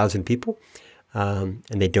 5,000 people, and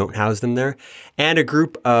they don't house them there, and a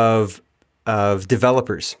group of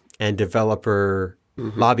developers and developer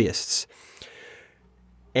lobbyists.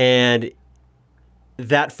 And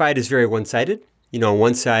that fight is very one-sided. On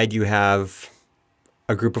one side, you have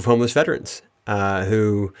a group of homeless veterans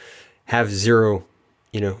who have zero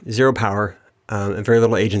power and very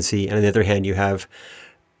little agency. And on the other hand, you have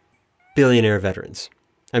billionaire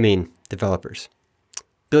developers,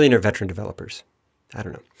 billionaire veteran developers. I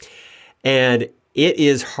don't know. And it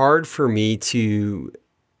is hard for me to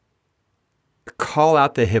call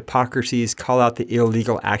out the hypocrisies, call out the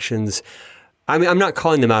illegal actions. I mean, I'm not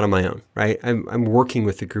calling them out on my own, right? I'm working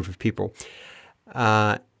with a group of people.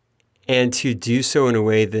 And to do so in a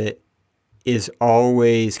way that is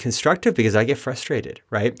always constructive, because I get frustrated,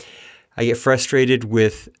 right? I get frustrated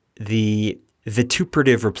with the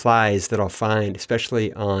vituperative replies that I'll find,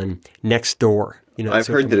 especially on Nextdoor. I've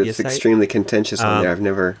heard that it's extremely contentious on there. I've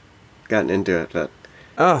never gotten into it, but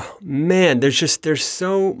oh man, there's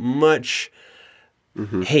so much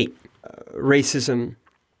hate, racism,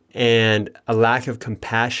 and a lack of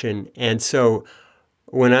compassion. And so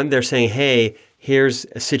when I'm there saying, hey, here's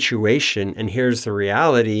a situation and here's the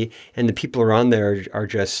reality, and the people around there are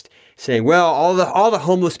just saying, well, all the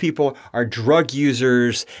homeless people are drug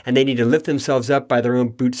users and they need to lift themselves up by their own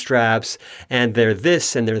bootstraps, and they're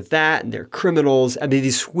this and they're that and they're criminals. I mean,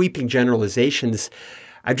 these sweeping generalizations,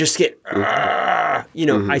 I just get,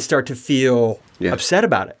 I start to feel upset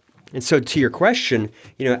about it. And so to your question,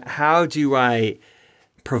 how do I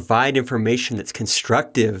provide information that's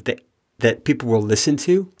constructive that people will listen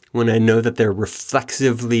to when I know that they're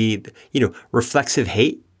reflexive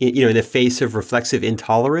hate, in the face of reflexive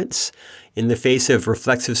intolerance, in the face of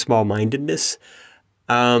reflexive small-mindedness?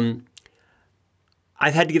 I've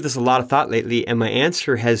had to give this a lot of thought lately, and my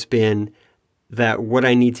answer has been that what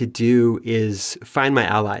I need to do is find my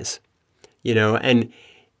allies, and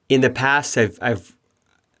in the past,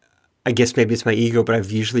 I guess maybe it's my ego, but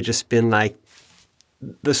I've usually just been like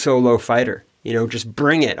the solo fighter, just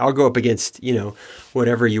bring it. I'll go up against,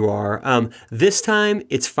 whatever you are. This time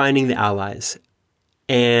it's finding the allies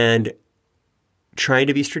and trying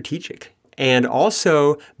to be strategic, and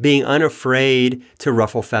also being unafraid to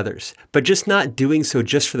ruffle feathers, but just not doing so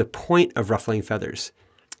just for the point of ruffling feathers.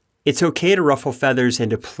 It's okay to ruffle feathers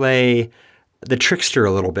and to play the trickster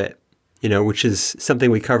a little bit, which is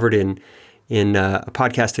something we covered in a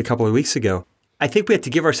podcast a couple of weeks ago. I think we have to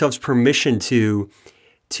give ourselves permission to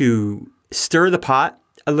stir the pot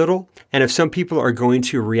a little. And if some people are going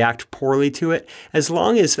to react poorly to it, as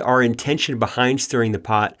long as our intention behind stirring the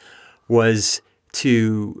pot was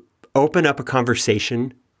to open up a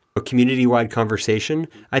conversation, a community-wide conversation,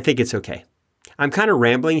 I think it's okay. I'm kind of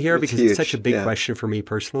rambling here because it's such a big question for me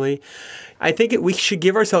personally. I think we should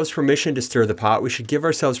give ourselves permission to stir the pot. We should give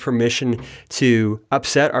ourselves permission to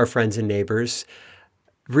upset our friends and neighbors,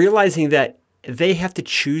 realizing that they have to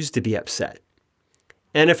choose to be upset.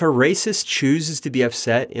 And if a racist chooses to be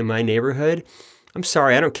upset in my neighborhood, I'm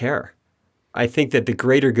sorry, I don't care. I think that the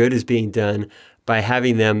greater good is being done by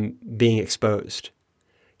having them being exposed.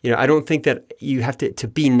 I don't think that you have to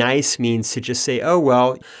be nice means to just say, oh,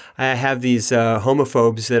 well, I have these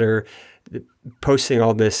homophobes that are posting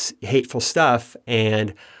all this hateful stuff,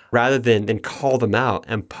 and rather than call them out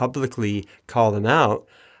and publicly call them out,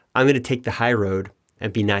 I'm going to take the high road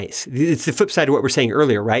and be nice. It's the flip side of what we're saying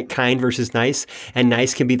earlier, right? Kind versus nice. And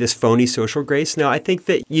nice can be this phony social grace. No, I think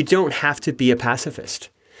that you don't have to be a pacifist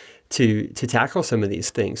to tackle some of these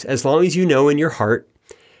things. As long as you know in your heart,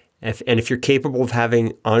 and if you're capable of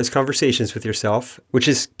having honest conversations with yourself, which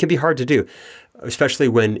can be hard to do, especially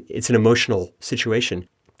when it's an emotional situation,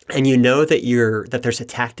 and you know that there's a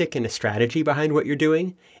tactic and a strategy behind what you're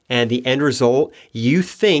doing, and the end result, you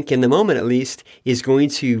think, in the moment at least, is going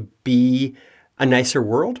to be a nicer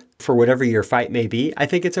world for whatever your fight may be, I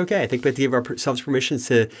think it's okay. I think we have to give ourselves permission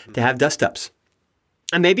to have dust-ups.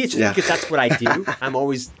 And maybe it's just because that's what I do. I'm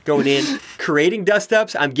always going in, creating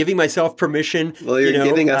dust-ups. I'm giving myself permission. Well, you're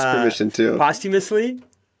giving us permission too. Posthumously.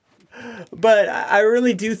 But I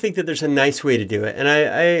really do think that there's a nice way to do it.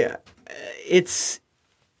 And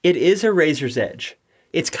it is a razor's edge.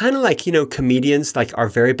 It's kind of like, comedians, like our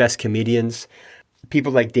very best comedians,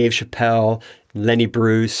 people like Dave Chappelle, Lenny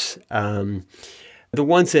Bruce, the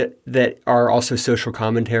ones that are also social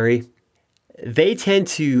commentary, they tend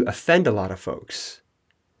to offend a lot of folks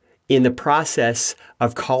in the process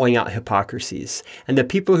of calling out hypocrisies. And the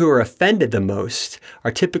people who are offended the most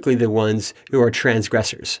are typically the ones who are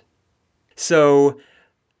transgressors. So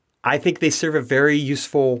I think they serve a very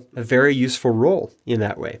useful role in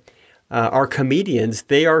that way. Our comedians,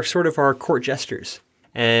 they are sort of our court jesters,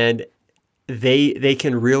 and they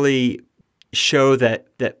can really show that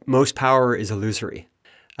most power is illusory.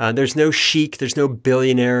 There's no sheik, there's no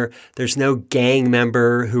billionaire, there's no gang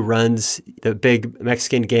member who runs the big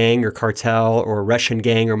Mexican gang or cartel or Russian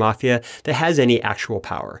gang or mafia that has any actual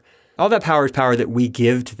power. All that power is power that we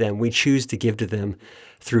give to them. We choose to give to them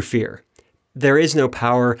through fear. There is no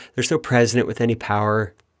power. There's no president with any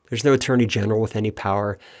power. There's no attorney general with any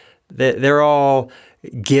power. They're all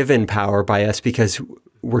given power by us because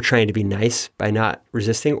we're trying to be nice by not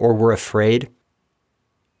resisting, or we're afraid.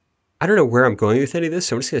 I don't know where I'm going with any of this,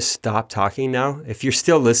 so I'm just going to stop talking now. If you're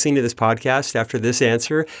still listening to this podcast after this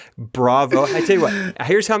answer, bravo. I tell you what,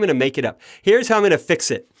 here's how I'm going to make it up. Here's how I'm going to fix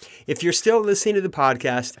it. If you're still listening to the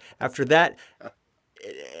podcast after that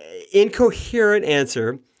incoherent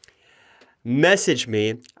answer, message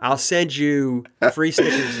me. I'll send you free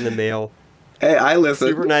stickers in the mail. Hey, I listen.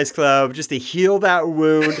 Super Nice Club, just to heal that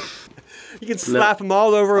wound. You can slap them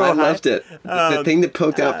all over. I loved it. The thing that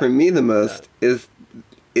poked out for me the most is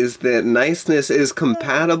that niceness is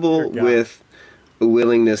compatible with a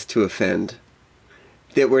willingness to offend.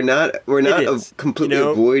 That we're not completely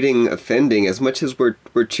avoiding offending as much as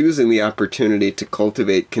we're choosing the opportunity to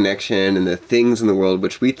cultivate connection and the things in the world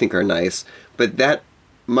which we think are nice, but that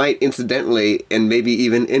might incidentally and maybe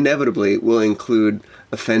even inevitably will include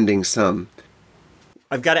offending some.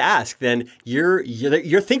 I've got to ask then, you're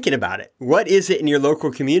thinking about it. What is it in your local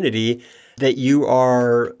community that you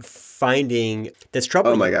are finding that's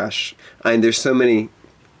troubling? Oh my gosh. There's so many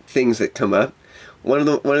things that come up. One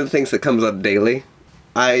of the things that comes up daily,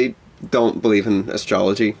 I don't believe in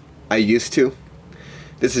astrology. I used to.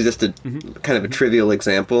 This is just a kind of a trivial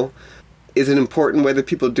example. Is it important whether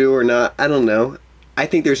people do or not? I don't know. I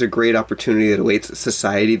think there's a great opportunity that awaits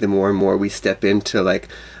society the more and more we step into like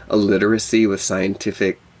a literacy with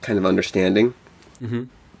scientific kind of understanding. Mm-hmm.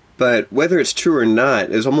 But whether it's true or not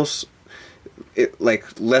is almost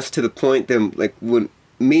less to the point than like when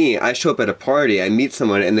I show up at a party, I meet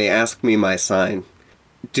someone and they ask me my sign.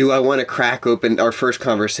 Do I want to crack open our first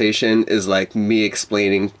conversation is like me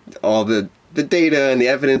explaining all the data and the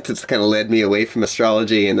evidence that's kind of led me away from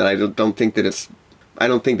astrology, and that I don't think that it's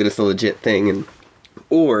a legit thing,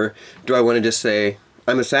 or do I want to just say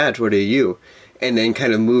I'm a Sag, what are you? And then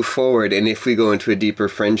kind of move forward, and if we go into a deeper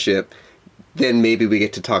friendship, then maybe we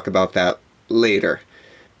get to talk about that later.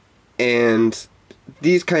 And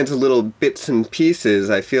these kinds of little bits and pieces,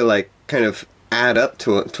 I feel like kind of add up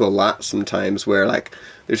to a lot sometimes, where like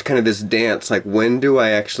there's kind of this dance, like when do I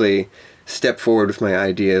actually step forward with my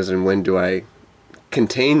ideas and when do I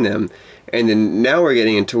contain them? And then now we're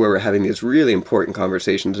getting into where we're having these really important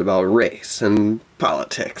conversations about race and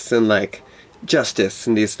politics and like justice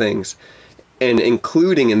and these things. And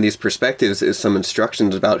including in these perspectives is some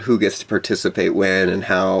instructions about who gets to participate when and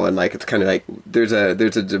how, and like it's kind of like there's a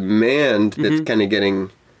demand that's kind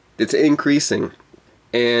of it's increasing.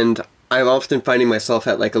 And I'm often finding myself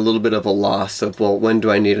at like a little bit of a loss of, well, when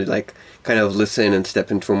do I need to like kind of listen and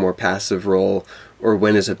step into a more passive role, or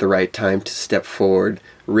when is it the right time to step forward,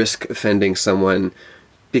 risk offending someone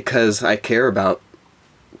because I care about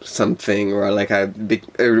something, or like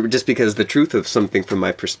or just because the truth of something from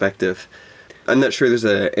my perspective. I'm not sure there's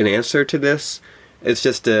an answer to this. It's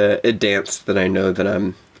just a dance that I know that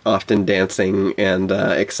I'm often dancing and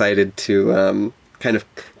excited to kind of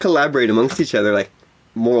collaborate amongst each other, like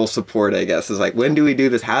moral support, I guess, is like, when do we do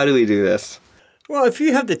this? How do we do this? Well, if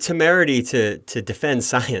you have the temerity to defend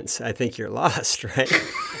science, I think you're lost, right?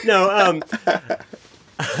 No,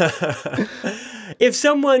 if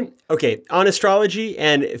someone, on astrology,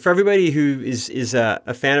 and for everybody who is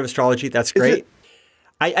a fan of astrology, that's great.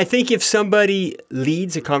 I think if somebody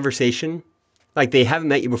leads a conversation, like they haven't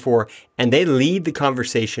met you before, and they lead the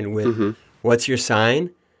conversation with, what's your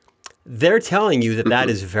sign? They're telling you that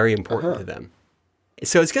is very important to them.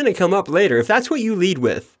 So it's going to come up later, if that's what you lead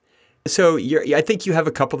with. So I think you have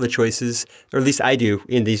a couple of choices, or at least I do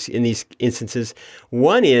in these instances.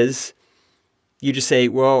 One is you just say,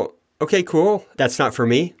 well, okay, cool, that's not for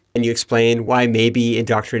me. And you explain why maybe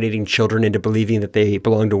indoctrinating children into believing that they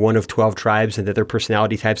belong to one of 12 tribes and that their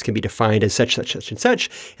personality types can be defined as such, such, such, and such.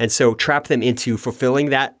 And so trap them into fulfilling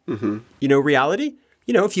that, reality.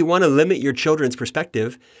 If you want to limit your children's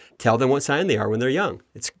perspective, tell them what sign they are when they're young.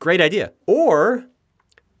 It's a great idea. Or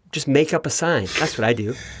just make up a sign. That's what I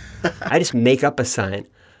do. I just make up a sign.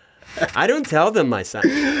 I don't tell them my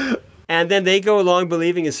sign. And then they go along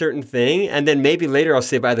believing a certain thing, and then maybe later I'll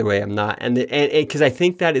say, by the way, I'm not. And because I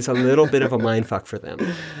think that is a little bit of a mindfuck for them.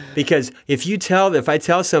 Because if I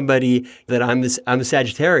tell somebody that I'm a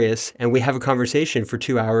Sagittarius, and we have a conversation for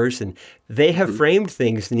 2 hours, and they have framed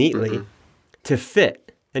things neatly to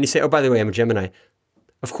fit, and you say, oh, by the way, I'm a Gemini.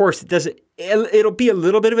 Of course, it'll be a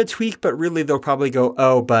little bit of a tweak, but really they'll probably go,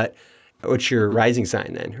 oh, but what's your rising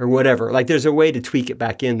sign then? Or whatever. Like there's a way to tweak it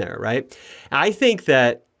back in there, right? I think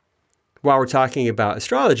that while we're talking about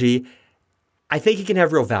astrology, I think it can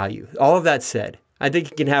have real value. All of that said, I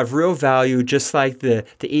think it can have real value, just like the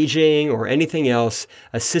I Ching or anything else,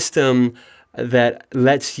 a system that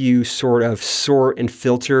lets you sort of sort and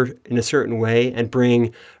filter in a certain way and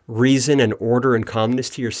bring reason and order and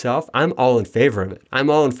calmness to yourself. I'm all in favor of it.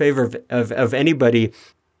 I'm all in favor of anybody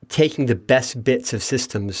taking the best bits of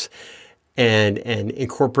systems and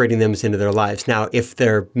incorporating them into their lives. Now, if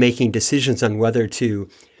they're making decisions on whether to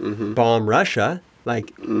bomb Russia,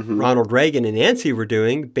 like Ronald Reagan and Nancy were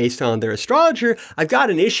doing based on their astrologer, I've got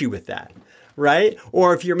an issue with that, right?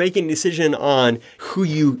 Or if you're making a decision on who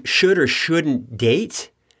you should or shouldn't date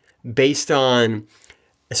based on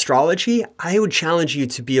astrology, I would challenge you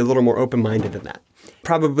to be a little more open-minded than that.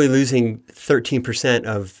 Probably losing 13%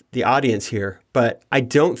 of the audience here, but I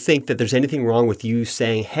don't think that there's anything wrong with you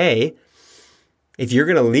saying, hey, if you're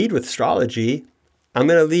going to lead with astrology, I'm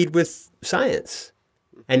going to lead with science.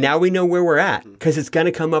 And now we know where we're at because it's going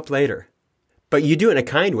to come up later. But you do it in a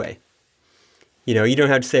kind way. You know, you don't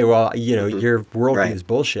have to say, well, you know, your worldview is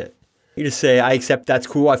bullshit. You just say, I accept that's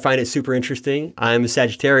cool. I find it super interesting. I'm a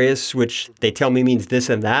Sagittarius, which they tell me means this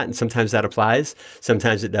and that. And sometimes that applies.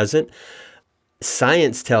 Sometimes it doesn't.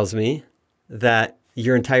 Science tells me that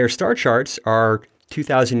your entire star charts are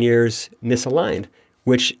 2,000 years misaligned,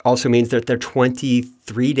 which also means that they're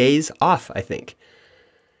 23 days off, I think.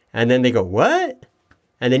 And then they go, what?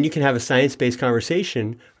 And then you can have a science-based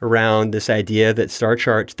conversation around this idea that star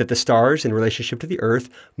charts, that the stars in relationship to the Earth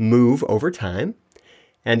move over time.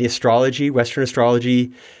 And the astrology, Western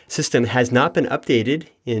astrology system has not been updated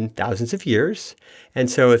in thousands of years.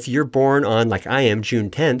 And so if you're born on, like I am,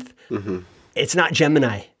 June 10th, it's not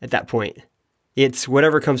Gemini at that point. It's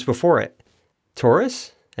whatever comes before it.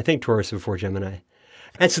 Taurus? I think Taurus is before Gemini.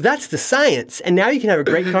 And so that's the science. And now you can have a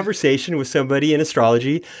great conversation with somebody in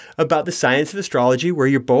astrology about the science of astrology where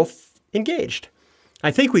you're both engaged.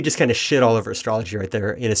 I think we just kind of shit all over astrology right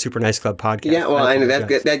there in a Super Nice Club podcast. Yeah, well,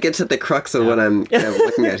 that gets at the crux of what I'm kind of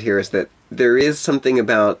looking at here is that there is something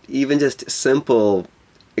about even just simple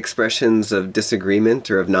expressions of disagreement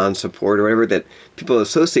or of non-support or whatever that people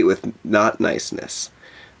associate with not niceness.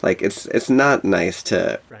 Like it's not nice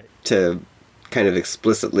to kind of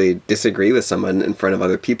explicitly disagree with someone in front of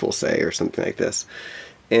other people, say, or something like this.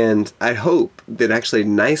 And I hope that actually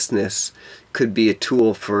niceness could be a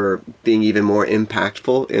tool for being even more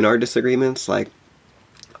impactful in our disagreements. Like,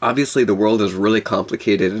 obviously the world is really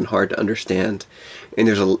complicated and hard to understand. And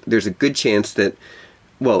there's a good chance that,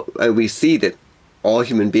 well, we see that all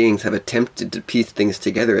human beings have attempted to piece things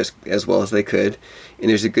together as well as they could. And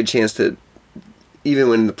there's a good chance that even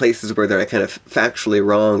when the places where they're kind of factually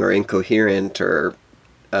wrong or incoherent or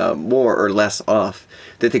more or less off,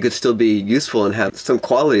 that they could still be useful and have some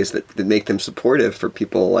qualities that make them supportive for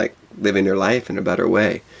people like living their life in a better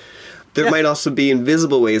way. There might also be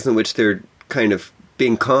invisible ways in which they're kind of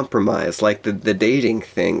being compromised, like the dating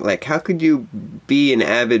thing. Like, how could you be an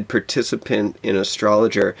avid participant in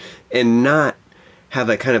astrologer and not have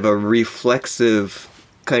a kind of a reflexive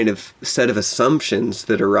kind of set of assumptions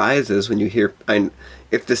that arises when you hear,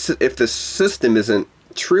 if the system isn't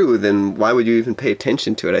true, then why would you even pay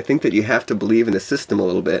attention to it? I think that you have to believe in the system a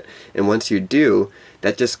little bit, and once you do,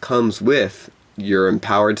 that just comes with your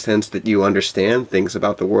empowered sense that you understand things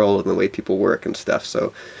about the world and the way people work and stuff.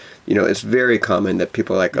 So, you know, it's very common that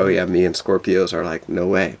people are like, oh yeah, me and Scorpios are like, no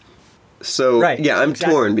way. So, I'm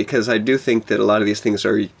torn because I do think that a lot of these things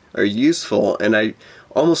are useful, and I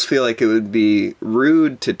almost feel like it would be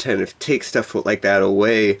rude to kind of take stuff like that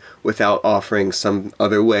away without offering some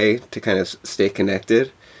other way to kind of stay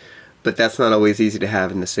connected. But that's not always easy to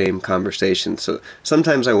have in the same conversation. So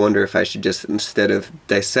sometimes I wonder if I should just, instead of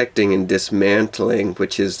dissecting and dismantling,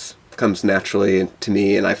 which comes naturally to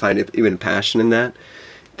me, and I find it even passion in that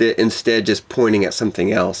instead just pointing at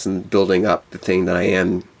something else and building up the thing that I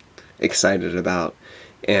am excited about,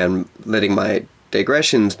 and letting my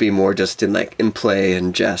digressions be more just in play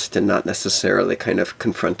and jest and not necessarily kind of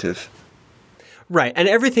confrontive. Right. And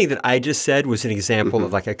everything that I just said was an example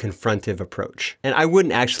of like a confrontive approach. And I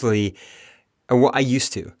wouldn't actually, I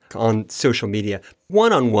used to on social media,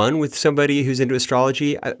 one-on-one with somebody who's into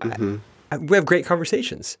astrology, we have great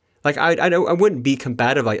conversations. Like I wouldn't be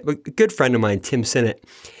combative. Like a good friend of mine, Tim Sinnott,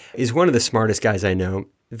 is one of the smartest guys I know.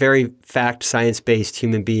 Very fact, science-based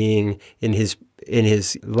human being in his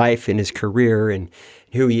life, in his career, and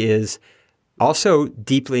who he is. Also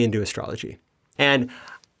deeply into astrology. And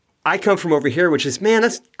I come from over here, which is, man,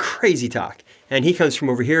 that's crazy talk. And he comes from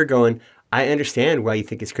over here going, I understand why you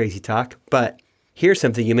think it's crazy talk, but here's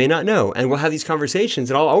something you may not know. And we'll have these conversations,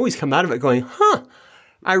 and I'll always come out of it going,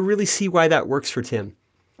 I really see why that works for Tim.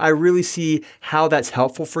 I really see how that's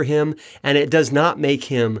helpful for him, and it does not make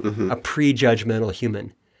him a prejudgmental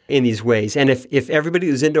human in these ways. And if everybody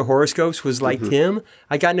who's into horoscopes was like Tim,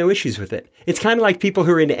 I got no issues with it. It's kind of like people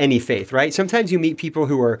who are into any faith, right? Sometimes you meet people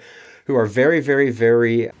who are very, very,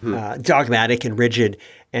 very dogmatic and rigid,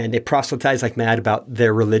 and they proselytize like mad about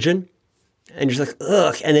their religion. And you're just like,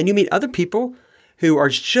 ugh. And then you meet other people who are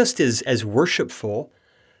just as worshipful,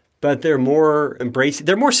 but they're more embracing,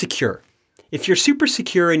 they're more secure. If you're super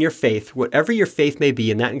secure in your faith, whatever your faith may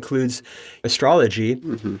be, and that includes astrology,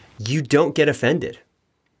 you don't get offended.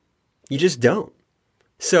 You just don't.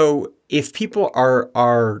 So if people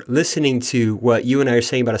are listening to what you and I are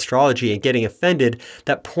saying about astrology and getting offended,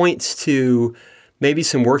 that points to maybe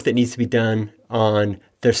some work that needs to be done on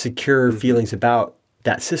their secure feelings about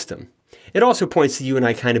that system. It also points to you and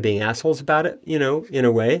I kind of being assholes about it, in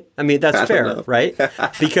a way. I mean, that's fair, right?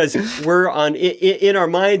 Because we're in our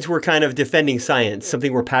minds, we're kind of defending science,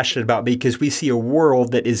 something we're passionate about, because we see a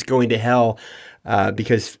world that is going to hell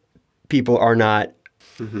because people are not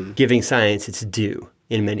giving science its due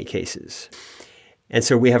in many cases. And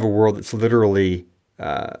so we have a world that's literally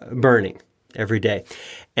burning every day.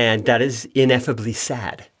 And that is ineffably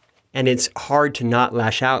sad. And it's hard to not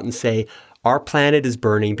lash out and say, our planet is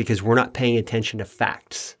burning because we're not paying attention to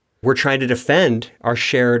facts. We're trying to defend our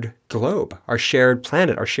shared globe, our shared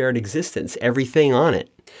planet, our shared existence, everything on it.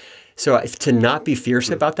 So to not be fierce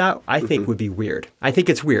about that, I think would be weird. I think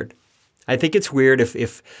it's weird. I think it's weird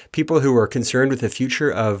if people who are concerned with the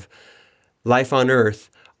future of life on Earth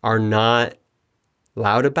are not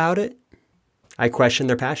loud about it. I question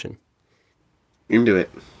their passion. Into it.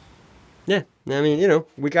 Yeah. I mean,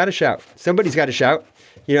 we got to shout. Somebody's got to shout.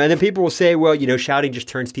 And then people will say, well, shouting just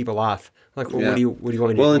turns people off. Like, well, what do you want me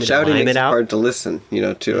to do? Well, and shouting is hard to listen,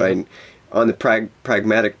 to. On the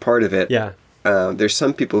pragmatic part of it, there's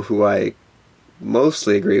some people who I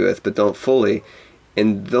mostly agree with, but don't fully,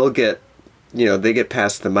 and they'll get, they get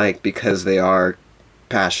past the mic because they are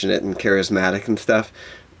passionate and charismatic and stuff,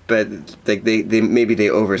 but like they maybe they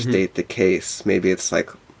overstate the case. Maybe it's like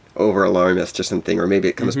over alarmist or something, or maybe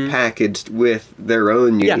it comes packaged with their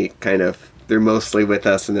own unique kind of. They're mostly with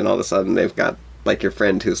us, and then all of a sudden they've got like your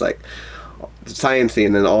friend who's like sciencey,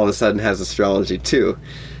 and then all of a sudden has astrology too.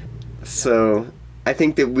 So I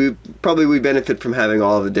think that we benefit from having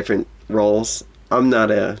all of the different roles. I'm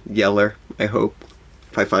not a yeller, I hope.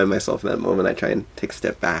 If I find myself in that moment, I try and take a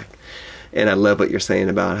step back. And I love what you're saying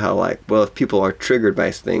about how if people are triggered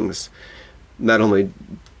by things, not only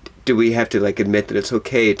do we have to admit that it's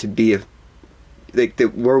okay to be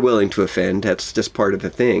that we're willing to offend. That's just part of the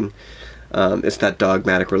thing. It's that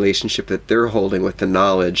dogmatic relationship that they're holding with the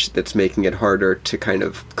knowledge that's making it harder to kind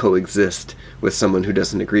of coexist with someone who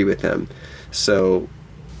doesn't agree with them. So,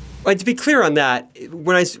 to be clear on that,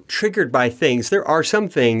 when I was triggered by things, there are some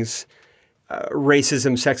things,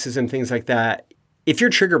 racism, sexism, things like that. If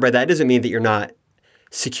you're triggered by that, it doesn't mean that you're not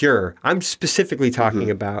secure. I'm specifically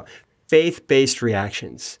talking about faith-based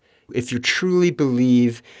reactions. If you truly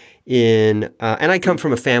believe in, and I come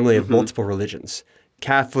from a family of multiple religions,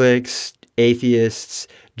 Catholics, atheists,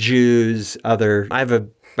 Jews,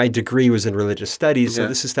 my degree was in religious studies, so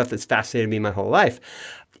this is stuff that's fascinated me my whole life.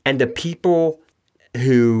 And the people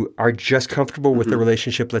who are just comfortable with the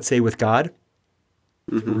relationship, let's say with God,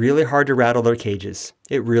 really hard to rattle their cages.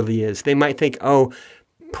 It really is. They might think, oh,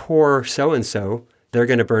 poor so-and-so, they're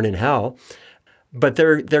going to burn in hell. But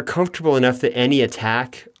they're comfortable enough that any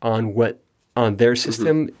attack on their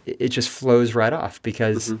system, it just flows right off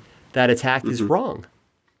because that attack is wrong.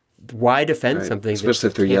 Why defend something? Especially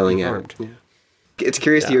if they're yelling at it. It's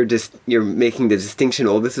curious you're making the distinction,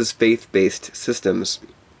 this is faith-based systems.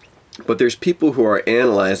 But there's people who are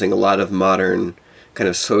analyzing a lot of modern kind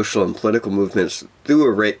of social and political movements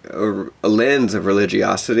through a lens of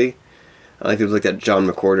religiosity. If you looked at John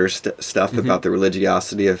McWhorter's stuff about the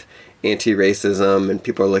religiosity of anti-racism, and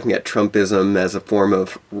people are looking at Trumpism as a form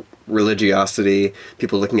of religiosity,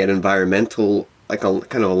 people looking at environmental, like a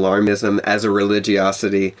kind of alarmism as a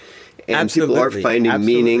religiosity, and people are finding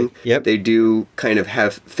meaning. Yep. They do kind of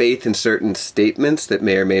have faith in certain statements that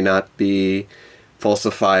may or may not be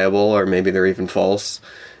falsifiable, or maybe they're even false,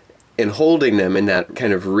 and holding them in that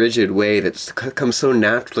kind of rigid way that's comes so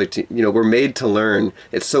naturally to, we're made to learn.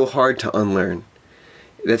 It's so hard to unlearn.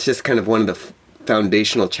 That's just kind of one of the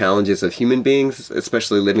foundational challenges of human beings,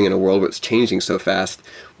 especially living in a world where it's changing so fast.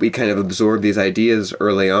 We kind of absorb these ideas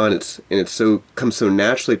early on, comes so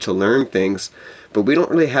naturally to learn things, but we don't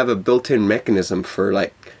really have a built-in mechanism for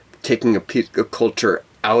taking a culture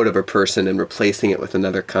out of a person and replacing it with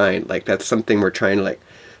another kind. That's something we're trying to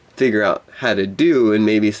figure out how to do, and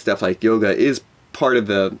maybe stuff like yoga is part of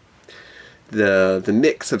the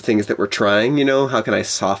mix of things that we're trying. How can I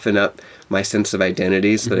soften up my sense of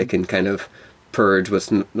identity so that I can kind of purge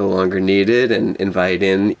what's no longer needed and invite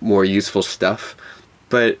in more useful stuff.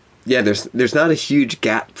 But yeah, there's not a huge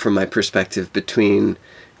gap from my perspective between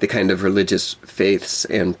the kind of religious faiths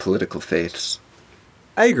and political faiths.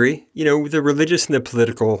 I agree. The religious and the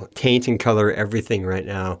political taint and color everything right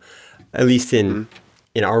now. at least in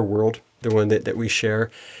our world, the one that we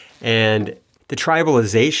share. And the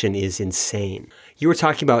tribalization is insane. You were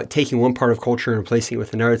talking about taking one part of culture and replacing it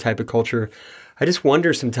with another type of culture. I just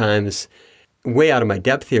wonder sometimes, way out of my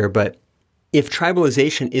depth here, but if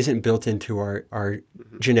tribalization isn't built into our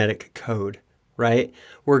genetic code, right?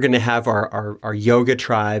 We're going to have our yoga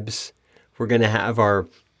tribes. We're going to have our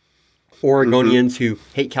Oregonians who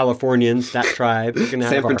hate Californians, that tribe. We're going to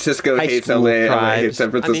have San Francisco high hates school LA. tribes. LA hates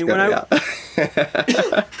San Francisco.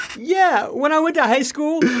 Yeah, when I went to high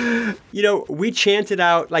school, we chanted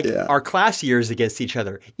out our class years against each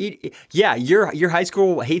other. Your high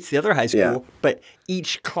school hates the other high school, but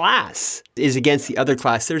each class is against the other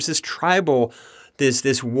class. There's this tribal,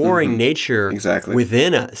 this warring nature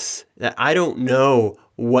within us that I don't know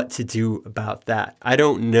what to do about that. I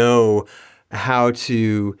don't know how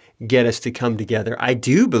to get us to come together. I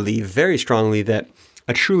do believe very strongly that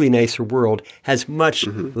a truly nicer world has much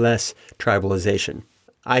less tribalization.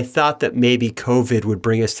 I thought that maybe COVID would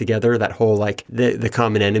bring us together, that whole the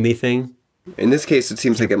common enemy thing. In this case, it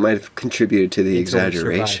seems like it might have contributed to the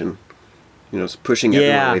exaggeration. It's pushing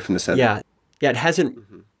everyone away from the center. Yeah, it hasn't.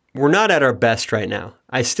 We're not at our best right now.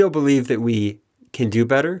 I still believe that we can do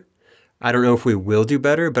better. I don't know if we will do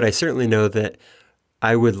better, but I certainly know that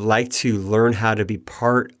I would like to learn how to be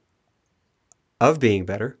part of being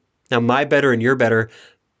better. Now, my better and your better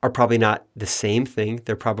are probably not the same thing.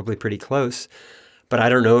 They're probably pretty close, but I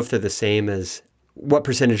don't know if they're the same as what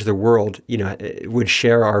percentage of the world, would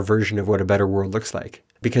share our version of what a better world looks like.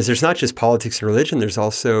 Because there's not just politics and religion, there's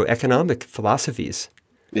also economic philosophies.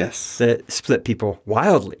 Yes. That split people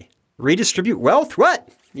wildly. Redistribute wealth? What?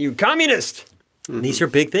 You communist! These are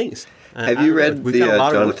big things. Have you read the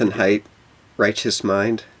Jonathan Haidt, Righteous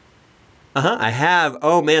Mind? I have.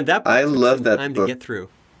 Oh man, that book I love that time book. to get through.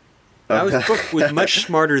 That book was much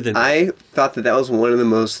smarter than me. I thought that was one of the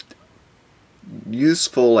most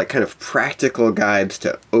useful, kind of practical guides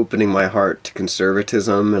to opening my heart to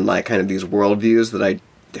conservatism and kind of these worldviews that I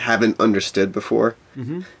haven't understood before,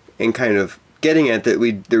 and kind of getting at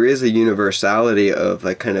that there is a universality of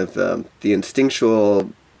kind of the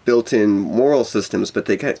instinctual, built-in moral systems, but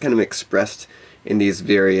they kind of expressed in these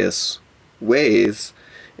various ways,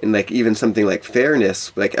 and even something like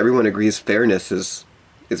fairness. Everyone agrees fairness is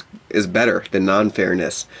better than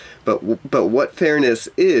non-fairness, but what fairness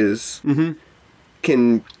is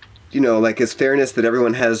can is fairness that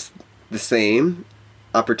everyone has the same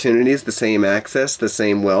opportunities, the same access, the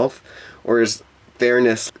same wealth, or is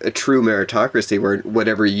fairness a true meritocracy where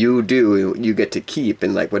whatever you do you get to keep,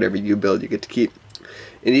 and whatever you build you get to keep?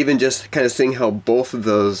 And even just kind of seeing how both of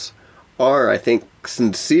those are, I think,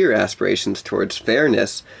 sincere aspirations towards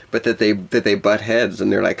fairness, but that they butt heads,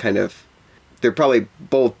 and they're they're probably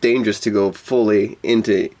both dangerous to go fully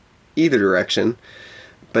into either direction,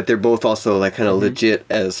 but they're both also kind of legit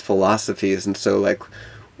as philosophies. And so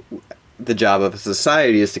the job of a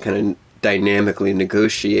society is to kind of dynamically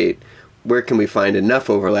negotiate where can we find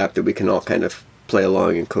enough overlap that we can all kind of play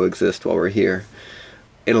along and coexist while we're here.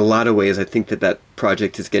 In a lot of ways, I think that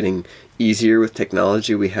project is getting easier with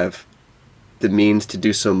technology. We have the means to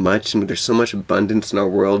do so much, and there's so much abundance in our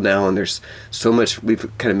world now, and there's so much, we've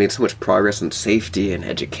kind of made so much progress in safety and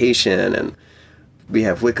education, and we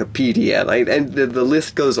have Wikipedia, and the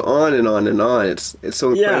list goes on and on and on. It's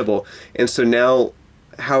so incredible. And so now,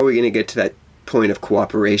 how are we going to get to that point of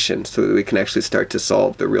cooperation so that we can actually start to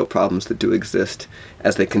solve the real problems that do exist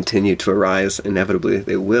as they continue to arise? Inevitably,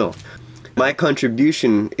 they will. My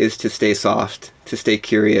contribution is to stay soft, to stay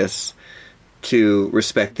curious, to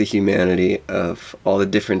respect the humanity of all the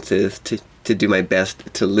differences, to do my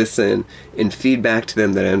best to listen and feed back to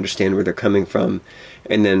them that I understand where they're coming from,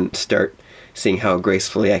 and then start seeing how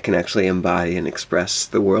gracefully I can actually embody and express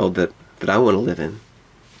the world that I want to live in.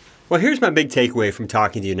 Well, here's my big takeaway from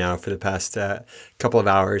talking to you now for the past couple of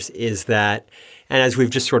hours is that, and as we've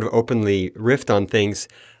just sort of openly riffed on things,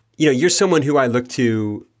 you're someone who I look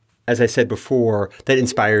to, as I said before, that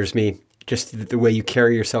inspires me. Just the way you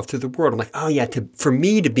carry yourself through the world. I'm like, oh yeah, for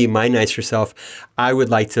me to be my nicer self, I would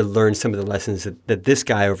like to learn some of the lessons that this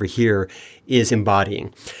guy over here is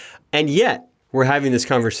embodying. And yet, we're having this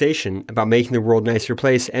conversation about making the world a nicer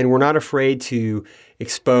place, and we're not afraid to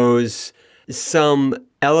expose some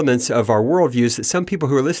elements of our worldviews that some people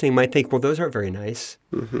who are listening might think, well, those aren't very nice.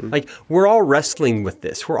 We're all wrestling with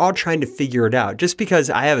this. We're all trying to figure it out. Just because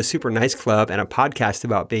I have a super nice club and a podcast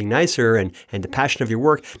about being nicer and the passion of your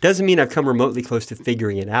work doesn't mean I've come remotely close to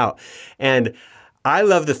figuring it out. And I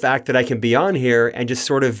love the fact that I can be on here and just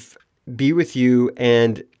sort of be with you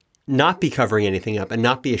and not be covering anything up and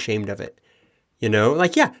not be ashamed of it.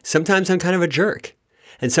 Sometimes I'm kind of a jerk.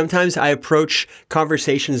 And sometimes I approach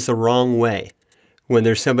conversations the wrong way when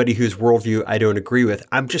there's somebody whose worldview I don't agree with.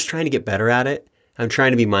 I'm just trying to get better at it. I'm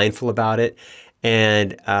trying to be mindful about it.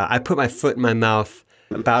 And I put my foot in my mouth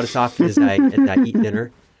about as often as I eat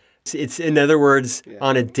dinner. It's in other words,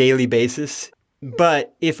 on a daily basis.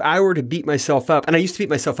 But if I were to beat myself up, and I used to beat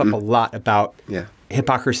myself up a lot about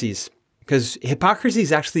hypocrisies, because hypocrisy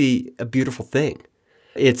is actually a beautiful thing.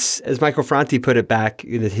 It's, as Michael Franti put it back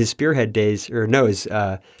in his Spearhead days, his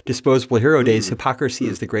Disposable Hero days, hypocrisy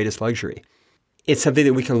is the greatest luxury. It's something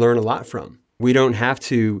that we can learn a lot from. We don't have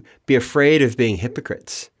to be afraid of being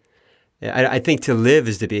hypocrites. I think to live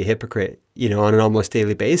is to be a hypocrite, on an almost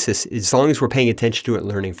daily basis, as long as we're paying attention to it and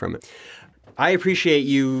learning from it. I appreciate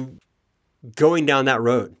you going down that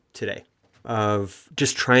road today of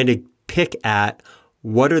just trying to pick at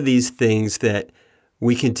what are these things that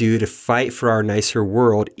we can do to fight for our nicer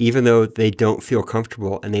world, even though they don't feel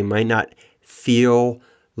comfortable and they might not feel,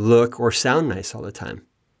 look, or sound nice all the time.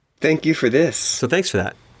 Thank you for this. So thanks for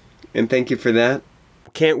that. And thank you for that.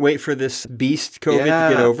 Can't wait for this beast COVID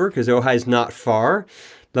to get over, because Ojai's not far.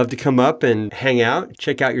 Love to come up and hang out,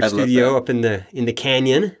 check out your studio up in the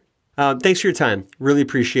canyon. Thanks for your time. Really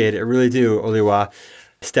appreciate it. I really do, Oliwa,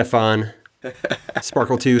 Stefan,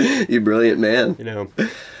 Sparkletooth. You brilliant man.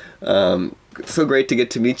 So great to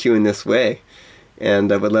get to meet you in this way.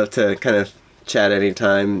 And I would love to kind of chat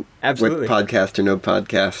anytime. Absolutely. With podcast or no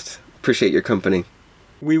podcast. Appreciate your company.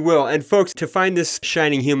 We will. And folks, to find this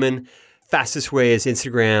shining human, fastest way is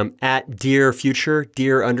Instagram at @dearfuture,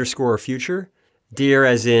 _future. Dear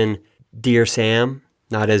as in Dear Sam,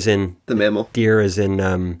 not as in the mammal. Deer as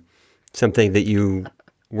in something that you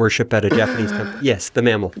worship at a Japanese temple. Yes, the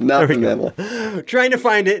mammal. Not the mammal. Trying to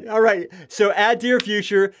find it. All right. So at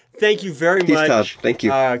 @dearfuture, thank you very much. Todd. Thank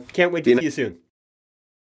you. Can't wait to see you soon.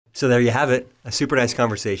 So there you have it. A super nice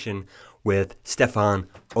conversation with Stefan,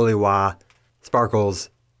 Oliwa, Sparkles,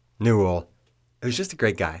 Newell. It was just a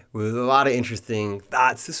great guy with a lot of interesting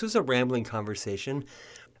thoughts. This was a rambling conversation.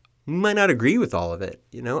 You might not agree with all of it.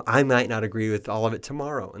 I might not agree with all of it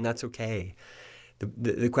tomorrow, and that's okay.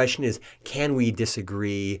 The question is, can we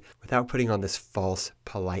disagree without putting on this false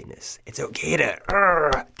politeness? It's okay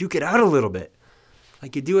to duke it out a little bit,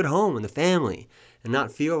 like you do at home in the family, and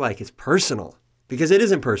not feel like it's personal, because it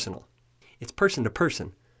isn't personal. It's person to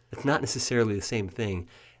person. It's not necessarily the same thing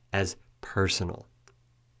as personal.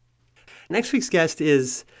 Next week's guest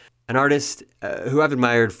is an artist who I've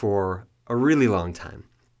admired for a really long time.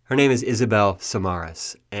 Her name is Isabel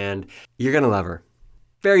Samaras, and you're going to love her.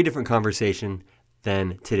 Very different conversation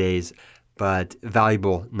than today's, but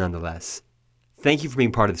valuable nonetheless. Thank you for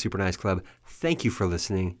being part of the Super Nice Club. Thank you for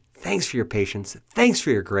listening. Thanks for your patience. Thanks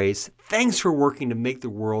for your grace. Thanks for working to make the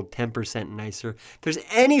world 10% nicer. If there's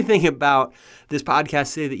anything about this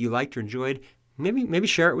podcast today that you liked or enjoyed, maybe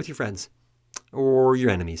share it with your friends or your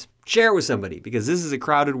enemies. Share it with somebody, because this is a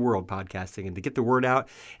crowded world, podcasting, and to get the word out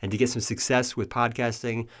and to get some success with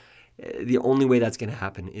podcasting, the only way that's going to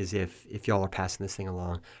happen is if y'all are passing this thing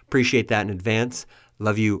along. Appreciate that in advance.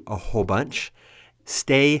 Love you a whole bunch.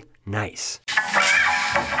 Stay nice.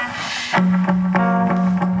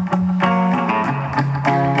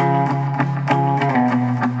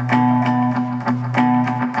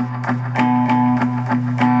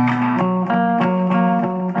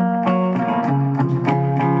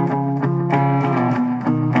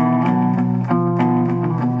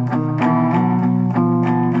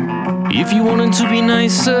 If you wanted to be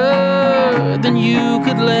nicer, then you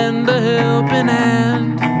could lend a helping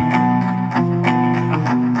hand.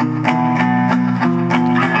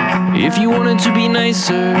 If you wanted to be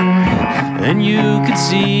nicer, then you could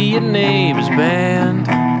see your neighbor's band.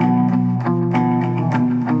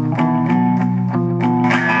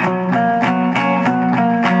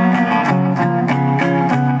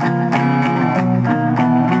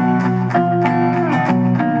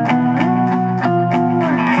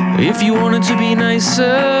 If you wanted to be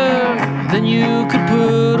nicer, then you could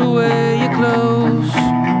put away your clothes.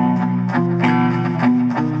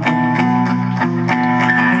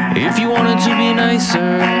 If you wanted to be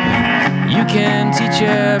nicer, you can teach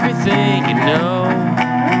everything you know.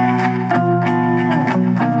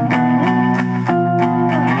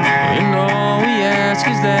 And all we ask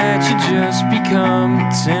is that you just become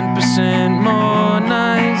 10% more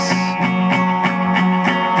nice.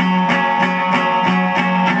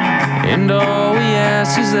 And all we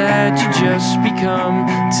ask is that you just become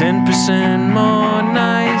 10% more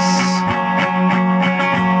nice.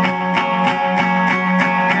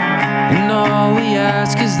 And all we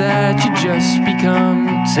ask is that you just become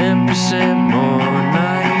 10% more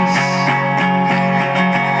nice.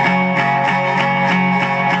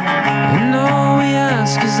 And all we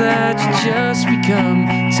ask just become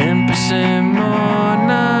 10% more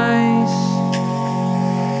nice.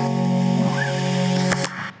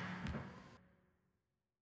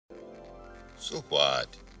 So what?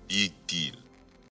 Big deal.